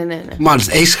 ρε. Ναι.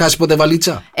 Μάλιστα. Έχεις χάσει ποτέ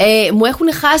βαλίτσα? Μου έχουν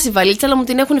χάσει βαλίτσα, αλλά μου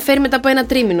την έχουν φέρει μετά από ένα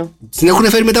τρίμηνο. Την έχουν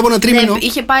φέρει μετά από ένα τρίμηνο?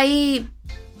 Είχε πάει.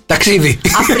 Ταξίδι.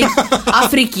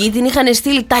 Αφρική, την είχαν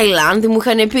στείλει Ταϊλάνδη, μου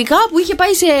είχαν πει κάπου, είχε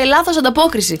πάει σε λάθος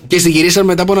ανταπόκριση. Και στη γυρίσαν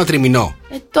μετά από ένα τριμηνό.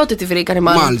 Τότε τη βρήκανε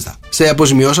μάλλον. Μάλιστα. Σε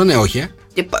αποζημιώσανε, όχι?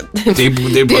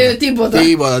 Τίποτα.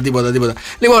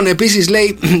 Λοιπόν, επίσης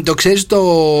λέει, το ξέρεις το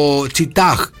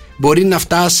τσιτάχ μπορεί να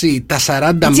φτάσει τα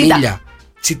 40 μίλια.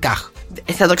 Τσιτάχ.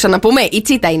 Θα το ξαναπούμε, η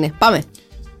τσίτα είναι. Πάμε.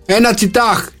 Ένα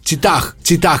τσιτάχ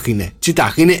είναι.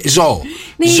 Τσιτάχ είναι ζώο.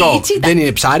 Ζώο. Δεν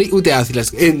είναι ψάρι ούτε άθλας.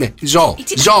 Είναι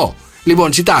ζώο.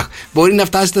 Λοιπόν, τσιτάχ μπορεί να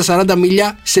φτάσει τα 40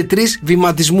 μίλια σε 3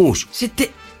 βηματισμούς.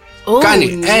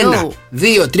 Κάνει 1,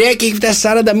 2, 3 και έχει φτάσει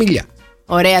 40 μίλια.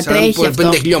 Ωραία, τρέχει αυτό.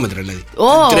 50 χιλιόμετρα δηλαδή.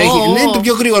 Τρέχει, είναι το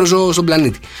πιο γρήγορο ζώο στον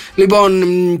πλανήτη. Λοιπόν,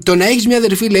 το να έχεις μια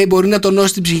αδερφή, λέει, μπορεί να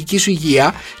τονώσει την ψυχική σου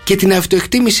υγεία και την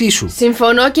αυτοεκτίμησή σου.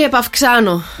 Συμφωνώ και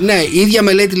επαυξάνω. Ναι, η ίδια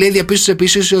μελέτη, λέει, διαπίστωσε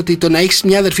επίσης ότι το να έχεις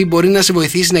μια αδερφή μπορεί να σε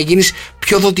βοηθήσει να γίνεις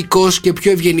πιο δοτικός και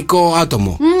πιο ευγενικό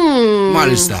άτομο.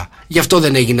 Μάλιστα. Γι' αυτό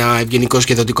δεν έγινα ευγενικός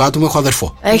και δοτικό άτομο, έχω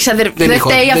αδερφό. Έχεις αδερφό. Δεν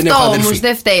φταίει αυτό όμως,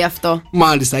 δεν φταίει αυτό.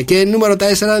 Μάλιστα. Και νούμερο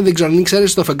 4, δεν ξέρω αν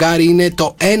ήξερες, το φεγγάρι είναι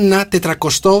το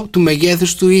 1/400 του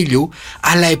μεγέθους του ήλιου,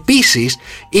 αλλά επίσης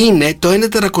είναι το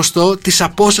 1/400 της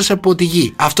απόστασης από τη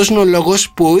γη. Αυτός είναι ο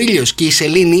λόγος που ο ήλιος και η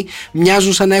σελήνη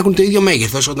μοιάζουν σαν να έχουν το ίδιο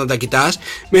μέγεθος όταν τα κοιτάς,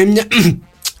 με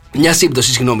μια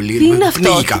σύμπτωση, συγγνώμη,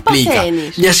 πλήγηκα.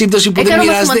 Μια σύμπτωση που δεν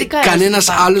μοιράζεται κανένας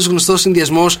άλλος γνωστός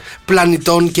συνδυασμός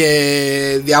πλανητών και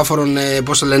διάφορων,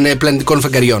 πώς το λένε, πλανητικών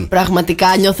φεγγαριών. Πραγματικά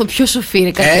νιώθω πιο σοφή,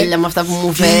 ρε Καρτέλια, με αυτά που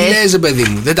μου φέρεις. Τι λες, παιδί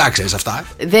μου, δεν τα ξέρεις αυτά?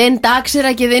 Δεν τα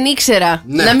ξέρα και δεν ήξερα.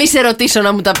 Να μην σε ρωτήσω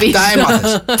να μου τα πεις. Τα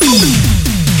έμαθες.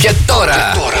 Και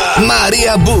τώρα,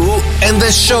 Μαρία Μπού and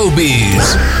the Showbiz.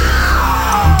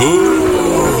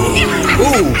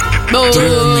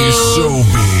 Τρέμει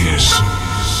Showbiz.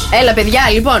 Έλα, παιδιά,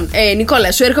 λοιπόν,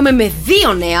 Νικόλα, σου έρχομαι με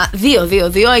 2 νέα.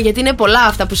 2, γιατί είναι πολλά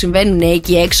αυτά που συμβαίνουν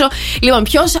εκεί έξω. Λοιπόν,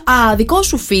 ποιος δικός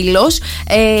σου φίλος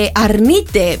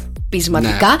αρνείται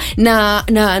πεισματικά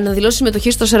να δηλώσει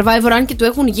συμμετοχή στο Survivor, αν και του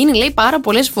έχουν γίνει, λέει, πάρα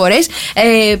πολλές φορές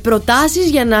προτάσεις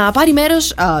για να πάρει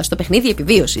μέρος στο παιχνίδι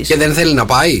επιβίωσης. Και δεν θέλει να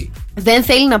πάει. Δεν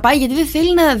θέλει να πάει γιατί δεν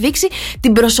θέλει να δείξει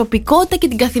την προσωπικότητα και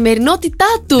την καθημερινότητά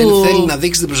του. Δεν θέλει να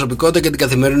δείξει την προσωπικότητα και την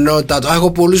καθημερινότητά του.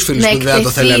 Έχω πολλούς φίλους που δεν το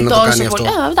θέλουν να το κάνει αυτό.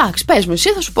 Εντάξει, πες μου, εσύ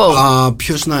θα σου πω.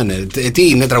 Ποιος να είναι? Τι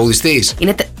είναι, τραγουδιστής?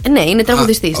 Ναι, είναι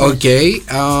τραγουδιστής. Οκ.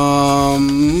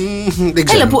 Δεν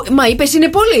ξέρω. Έλα, μα είπες είναι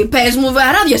πολύ. Πες μου,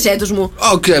 αράδιασέ τους μου.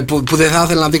 Που δεν θα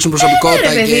ήθελα να δείξουν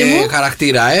προσωπικότητα και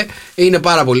χαρακτήρα, είναι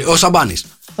πάρα πολύ. Ο Σαμπάνης.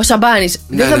 Ο Σαμπάνης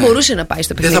δεν θα μπορούσε να πάει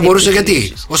στο παιχνίδι. Δεν θα μπορούσε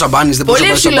γιατί? Ο Σαμπάνης δεν μπορούσε να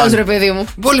πάει. Πολύ ψηλός, ρε παιδί μου.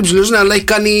 Πολύ ψηλός, ναι, αλλά έχει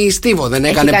κάνει στίβο. Δεν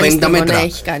έκανε 50 μέτρα. Ναι,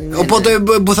 έχει κάνει, οπότε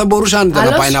θα μπορούσε αν ήταν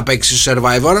να πάει να παίξει στο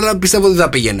Survivor, αλλά πιστεύω ότι δεν θα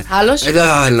πήγαινε. Άλλος? Δεν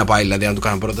θα θέλει να πάει, δηλαδή, να του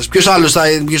κάνω πρόταση. Ποιος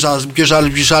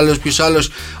άλλος?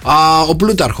 Ο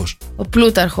Πλούταρχος. Ο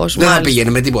Πλούταρχος. Δεν θα πήγαινε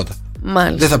με τίποτα.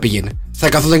 Μάλιστα. Δεν θα πήγαινε. θα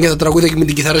καθόταν και θα τραγούδα και με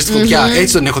την κιθάρα στη φωτιά.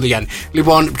 Έτσι τον έχω το Γιάννη.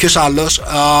 Λοιπόν, ποιος άλλος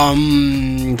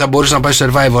θα μπορούσε να πάει στο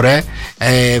Survivor,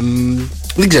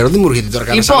 δεν ξέρω, δεν μου έρχεται τώρα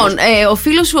κανένας. Λοιπόν, ο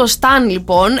φίλος σου ο Σταν,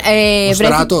 λοιπόν. Ο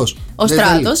Στράτος. Ο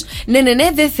Στράτος. Ναι,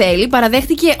 δεν θέλει.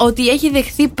 Παραδέχτηκε ότι έχει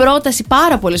δεχθεί πρόταση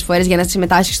πάρα πολλές φορές για να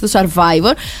συμμετάσχει στο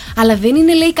Survivor. Αλλά δεν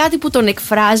είναι, λέει, κάτι που τον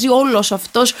εκφράζει όλος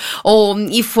αυτός.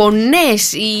 Οι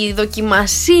φωνές, οι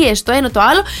δοκιμασίες, το ένα το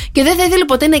άλλο. Και δεν θα ήθελε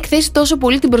ποτέ να εκθέσει τόσο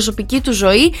πολύ την προσωπική του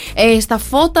ζωή στα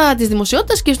φώτα της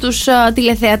δημοσιότητας και στους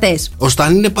τηλεθεατές. Ο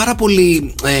Σταν είναι πάρα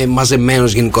πολύ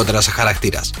μαζεμένος γενικότερα σαν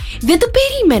χαρακτήρας. Δεν το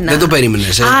περίμενα. Δεν το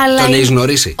περίμενες, τον έχεις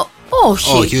γνωρίσει?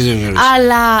 Όχι,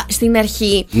 αλλά στην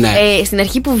αρχή, στην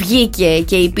αρχή που βγήκε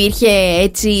και υπήρχε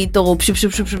έτσι το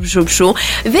ψου,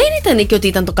 δεν ήταν και ότι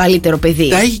ήταν το καλύτερο παιδί.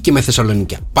 Τα έχει και με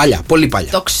Θεσσαλονίκια. Παλιά, πολύ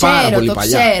παλιά. Το ξέρω, πάρα πολύ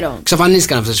παλιά.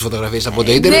 Ξαφανίστηκαν αυτές οι φωτογραφίες από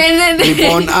το ίντερνετ. Ναι.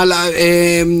 Λοιπόν, αλλά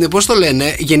πώς το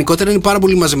λένε, γενικότερα είναι πάρα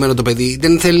πολύ μαζεμένο το παιδί.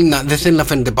 Δεν θέλει να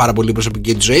φαίνεται πάρα πολύ η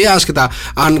προσωπική του ζωή, άσχετα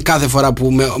αν κάθε φορά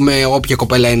που με όποια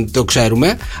κοπέλα είναι το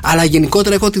ξέρουμε. Αλλά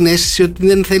γενικότερα έχω την αίσθηση ότι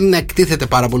δεν θέλει να εκτίθεται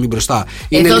πάρα πολύ μπροστά.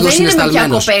 Είναι λίγο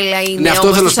συναισθαλμένος. Ποια κοπέλα είναι. Ναι,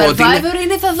 αυτό θέλω να σου πω.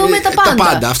 Είναι θα δούμε τα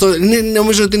πάντα. Αυτό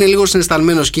νομίζω ότι είναι λίγο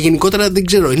συναισθαλμένος και γενικότερα δεν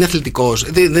ξέρω, είναι αθλητικός.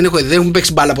 Δεν έχουν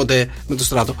παίξει μπάλα ποτέ με το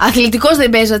Στράτο. Αθλητικός δεν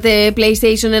παίζατε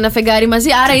PlayStation ένα φεγγάρι μαζί,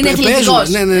 άρα είναι αθλητικός.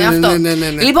 Ναι.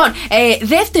 Λοιπόν,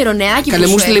 δεύτερο νεάκι που καλέ,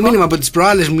 μου στείλε μήνυμα από τις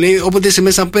προάλλες, μου λέει όποτε είσαι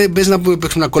μέσα πες να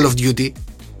παίξουμε ένα Call of Duty.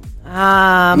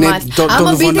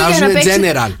 Τον φωνάζουν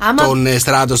General τον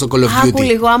Στράτο στο Call of Duty. Άκου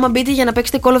λίγο, άμα μπείτε για να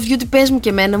παίξετε Call of Duty, πες μου και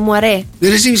εμένα, μου αρέσει.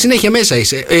 Εσύ συνέχεια μέσα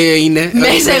είσαι. Είναι.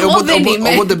 Μέσα, εγώ δεν είμαι.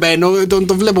 Όποτε μπαίνω,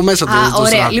 τον βλέπω μέσα του.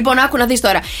 Ωραία, λοιπόν, άκου να δεις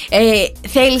τώρα.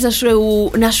 Θέλεις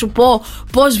να σου πω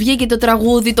πώς βγήκε το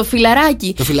τραγούδι το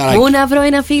φιλαράκι? Πού να βρω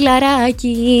ένα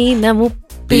φιλαράκι να μου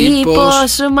πει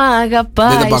πόσο μ' αγαπάει.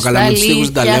 Δεν τα πάω καλά με τους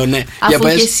στίχους, δεν τα λέω, ναι. Αφού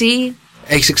και εσύ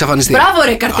έχεις εξαφανιστεί. Μπράβο,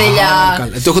 ρε καρτελιά.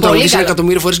 Το έχω τραγουδήσει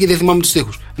 1.000.000 φορές και δεν θυμάμαι τους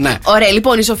στίχους. Ναι. Ωραία,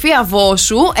 λοιπόν, η Σοφία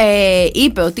Βόσου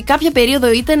είπε ότι κάποια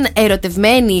περίοδο ήταν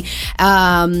ερωτευμένη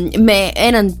με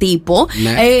έναν τύπο.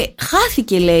 Ναι.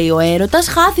 Χάθηκε, λέει, ο έρωτας,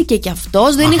 χάθηκε και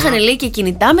αυτός. Δεν είχαν, λέει, και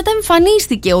κινητά. Μετά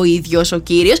εμφανίστηκε ο ίδιος ο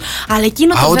κύριος. Αλλά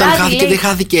εκείνο το όταν βράδυ, χάθηκε, λέει, δεν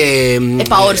χάθηκε.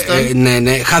 επαόριστον.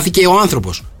 Ναι, χάθηκε ο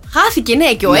άνθρωπος. Χάθηκε,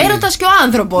 ναι, και ο έρωτας και ο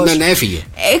άνθρωπος. Ναι, έφυγε.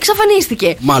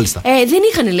 Εξαφανίστηκε. Μάλιστα. Δεν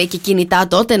είχαν, λέει, και κινητά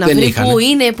τότε να βρει πού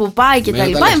είναι, πού πάει και τα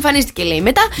λοιπά. Εμφανίστηκε, λέει,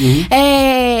 μετά.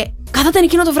 Καθόταν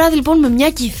εκείνο το βράδυ, λοιπόν, με μια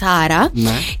κιθάρα.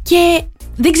 Και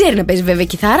δεν ξέρει να παίζει βέβαια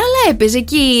κιθάρα, αλλά έπαιζε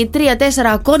εκεί 3-4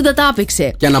 ακόρντα, τα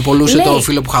άπαιξε. Και αναπολούσε το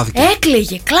φίλο που χάθηκε.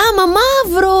 Έκλαιγε, κλάμα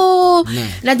μαύρο. Ναι.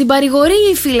 Να την παρηγορεί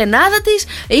η φιλενάδα της.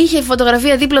 Είχε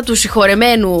φωτογραφία δίπλα του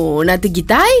συγχωρεμένου να την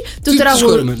κοιτάει.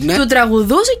 Του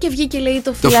τραγουδούσε και βγήκε, λέει,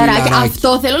 το φιλαράκι.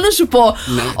 Αυτό θέλω να σου πω.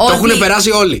 Ναι. Ότι... Το έχουν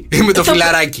περάσει όλοι με το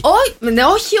φιλαράκι.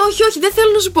 Όχι, δεν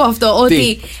θέλω να σου πω αυτό.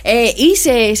 Ότι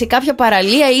είσαι σε κάποια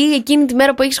παραλία ή εκείνη τη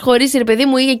μέρα που έχεις χωρίσει, ρε παιδί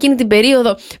μου, ή εκείνη την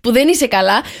περίοδο που δεν είσαι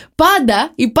καλά.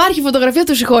 Πάντα υπάρχει φωτογραφία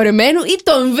του συγχωρεμένου ή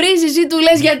τον βρίζεις ή του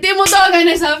λες γιατί μου το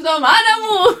έκανες αυτό, μάνα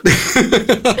μου.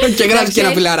 Και γράφει και ένα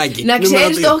φιλαράκι. Να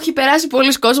ξέρεις, το έχει περάσει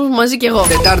πολλοί κόσμος μαζί κι εγώ.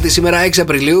 Τετάρτη σήμερα 6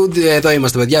 Απριλίου. Εδώ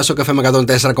είμαστε, παιδιά. Sok FM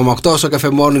 104,8. Sok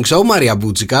FM Morning Show. Μαρία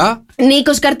Μπούτσικα.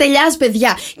 Νίκος Καρτελιάς,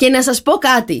 παιδιά. Και να σας πω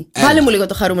κάτι. Βάλε μου λίγο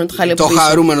το χαρούμενο το χαλί. Το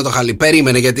χαρούμενο το χαλί.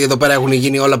 Περίμενε, γιατί εδώ πέρα έχουν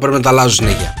γίνει όλα. Πρέπει να τα αλλάζουν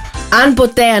συνέχεια. Αν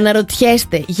ποτέ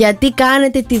αναρωτιέστε γιατί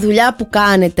κάνετε τη δουλειά που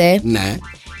κάνετε, ναι,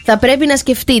 θα πρέπει να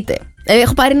σκεφτείτε.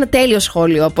 Έχω πάρει ένα τέλειο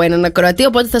σχόλιο από έναν ακροατή,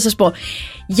 οπότε θα σας πω.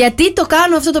 Γιατί το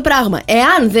κάνω αυτό το πράγμα?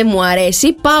 Εάν δεν μου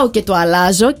αρέσει, πάω και το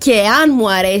αλλάζω. Και εάν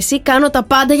μου αρέσει, κάνω τα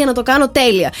πάντα για να το κάνω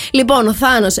τέλεια. Λοιπόν, ο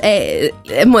Θάνος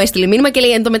μου έστειλε μήνυμα και λέει: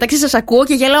 εν τω μεταξύ σας ακούω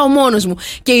και γελάω μόνος μου.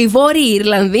 Και οι Βόρειοι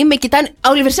Ιρλανδοί με κοιτάνε.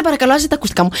 Όλιβερ, σε παρακαλώ, άσε τα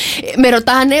ακουστικά μου. Με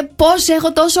ρωτάνε πώς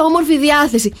έχω τόσο όμορφη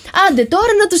διάθεση. Άντε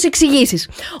τώρα να τους εξηγήσεις.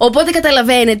 Οπότε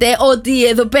καταλαβαίνετε ότι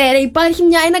εδώ πέρα υπάρχει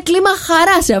ένα κλίμα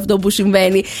χαρά σε αυτό που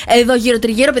συμβαίνει. Εδώ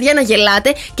γύρω-τριγύρω, παιδιά, να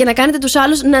γελάτε και να κάνετε τους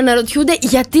άλλους να αναρωτιούνται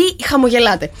γιατί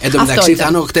χαμογελάτε. Εν τω μεταξύ,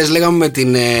 Θάνο, χτες λέγαμε με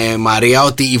την Μαρία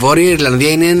ότι η Βόρεια Ιρλανδία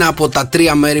είναι ένα από τα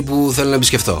 3 μέρη που θέλω να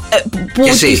επισκεφτώ. Που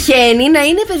τυχαίνει να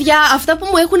είναι, παιδιά, αυτά που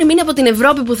μου έχουν μείνει από την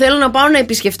Ευρώπη που θέλω να πάω να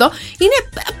επισκεφτώ,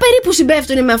 είναι περίπου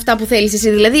συμπέφτουν με αυτά που θέλεις εσύ.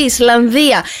 Δηλαδή,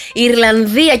 Ισλανδία,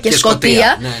 Ιρλανδία και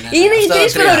Σκωτία. Ναι. Είναι οι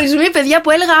 3 προορισμοί, παιδιά,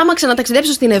 που έλεγα άμα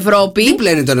ξαναταξιδέψω στην Ευρώπη. Τι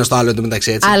πλένει το ένα στο άλλο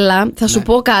εντωμεταξύ, έτσι. Αλλά θα σου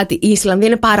πω κάτι. Η Ισλανδία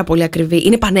είναι πάρα πολύ ακριβή.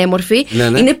 Είναι πανέμορφη,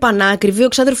 είναι πανάκριβη. Ο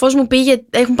ξάδερφός μου πήγε,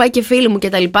 έχουν πάει και φίλοι μου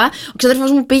κτλ. Ο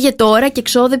ξάδερφός μου πήγε τώρα και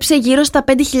ξόδεψε γύρω στα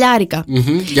 5.000.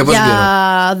 Για πόσο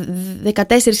καιρό?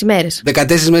 14 ημέρες.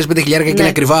 14 ημέρες 5.000 και είναι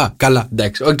ακριβά. Καλά,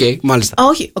 εντάξει, οκ, μάλιστα.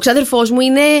 Όχι, ο ξάδερφός μου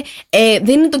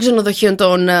δεν είναι των ξενοδοχείων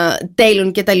των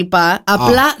τέλειων κτλ.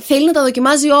 Απλά θέλει να τα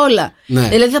δοκιμάζει όλα. Ναι.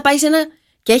 Δηλαδή θα πάει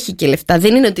Και έχει και λεφτά,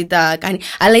 δεν είναι ότι τα κάνει.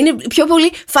 Αλλά είναι πιο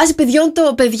πολύ φάση παιδιά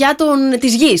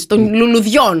της γης, των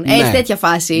λουλουδιών. Ναι. Έχει τέτοια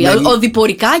φάση. Ναι.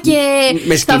 Οδηπορικά και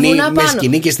στα βουνά πάνω. Με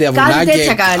σκηνή και στη βουνά. Κάτι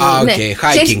τέτοια κάνει. Ναι.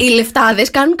 Ξέρεις, οι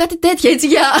λεφτάδες κάνουν κάτι τέτοια έτσι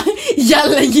για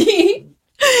αλλαγή.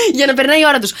 Για να περνάει η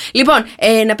ώρα τους. Λοιπόν,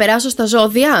 να περάσω στα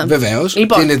ζώδια. Βεβαίως.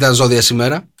 Λοιπόν, τι είναι τα ζώδια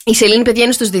σήμερα? Η Σελήνη, παιδιά,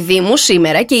 είναι στους Διδύμους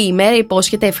σήμερα και η ημέρα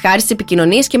υπόσχεται ευχάριστες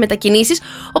επικοινωνίες και μετακινήσεις,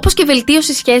 όπως και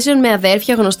βελτίωση σχέσεων με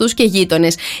αδέρφια, γνωστούς και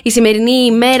γείτονες. Η σημερινή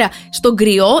ημέρα στον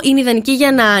Κρυό είναι ιδανική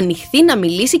για να ανοιχθεί, να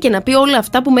μιλήσει και να πει όλα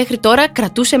αυτά που μέχρι τώρα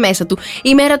κρατούσε μέσα του. Η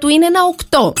ημέρα του είναι ένα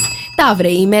 8. Ταύρε,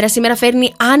 η ημέρα σήμερα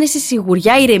φέρνει άνεση,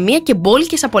 σιγουριά, ηρεμία και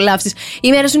μπόλικες απολαύσεις. Η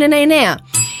ημέρα σου είναι ένα 9.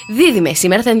 Δίδυμε,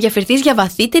 σήμερα θα ενδιαφερθείς για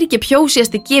βαθύτερη και πιο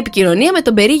ουσιαστική επικοινωνία με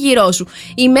τον περίγυρό σου.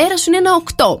 Η ημέρα σου είναι ένα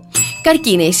 8.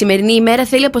 Καρκίνε, η σημερινή ημέρα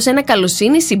θέλει από σένα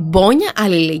καλοσύνη, συμπόνια,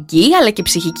 αλληλεγγύη αλλά και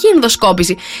ψυχική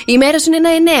ενδοσκόπηση. Η ημέρα σου είναι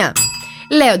ένα 9.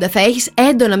 Λέοντα, θα έχεις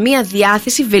έντονα μία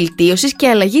διάθεση βελτίωσης και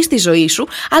αλλαγή στη ζωή σου,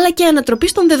 αλλά και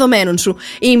ανατροπής των δεδομένων σου.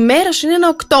 Η ημέρα σου είναι ένα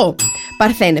 8.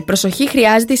 Παρθένε, προσοχή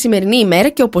χρειάζεται η σημερινή ημέρα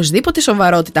και οπωσδήποτε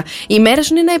σοβαρότητα. Η ημέρα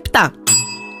σου είναι ένα 7.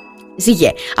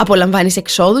 Ζυγέ, απολαμβάνεις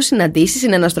εξόδους, συναντήσεις,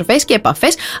 συναναστροφές και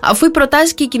επαφές, αφού οι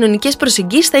προτάσεις και οι κοινωνικές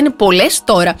προσεγγίσεις θα είναι πολλές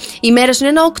τώρα. Η ημέρα σου είναι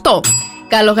ένα 8.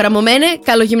 Καλογραμμωμένε,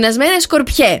 καλογυμνασμένε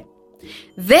Σκορπιέ.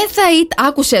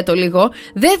 Άκουσέ το λίγο.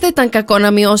 Δεν θα ήταν κακό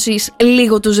να μειώσεις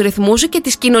λίγο τους ρυθμούς σου και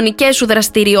τις κοινωνικές σου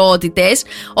δραστηριότητες,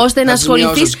 ώστε να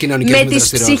ασχοληθείς με τις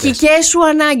ψυχικές σου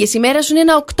ανάγκες. Η μέρα σου είναι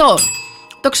ένα 8.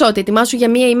 Τοξότη, ετοιμάσου για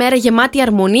μια ημέρα γεμάτη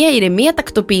αρμονία, ηρεμία,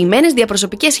 τακτοποιημένες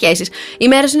διαπροσωπικές σχέσεις. Η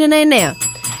μέρα σου είναι ένα 9.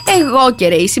 Εγώ και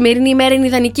ρε, η σημερινή ημέρα είναι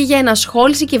ιδανική για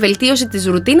ενασχόληση και βελτίωση της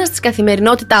ρουτίνας της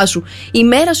καθημερινότητάς σου. Η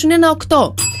μέρα σου είναι ένα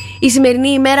 8. Η σημερινή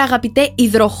ημέρα, αγαπητέ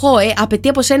υδροχόε, απαιτεί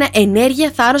από σένα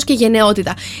ενέργεια, θάρρος και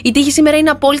γενναιότητα. Η τύχη σήμερα είναι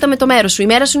απόλυτα με το μέρος σου. Η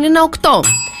μέρα σου είναι ένα 8.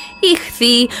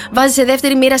 Ιχθύ, βάζεις σε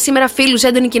δεύτερη μοίρα σήμερα φίλους,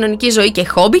 έντονη κοινωνική ζωή και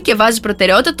χόμπι και βάζεις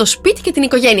προτεραιότητα το σπίτι και την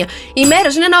οικογένεια. Η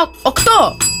μέρα σου είναι ένα 8.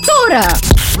 Τώρα!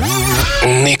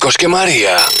 Νίκος και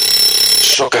Μαρία.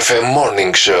 Sok FM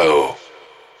Morning Show.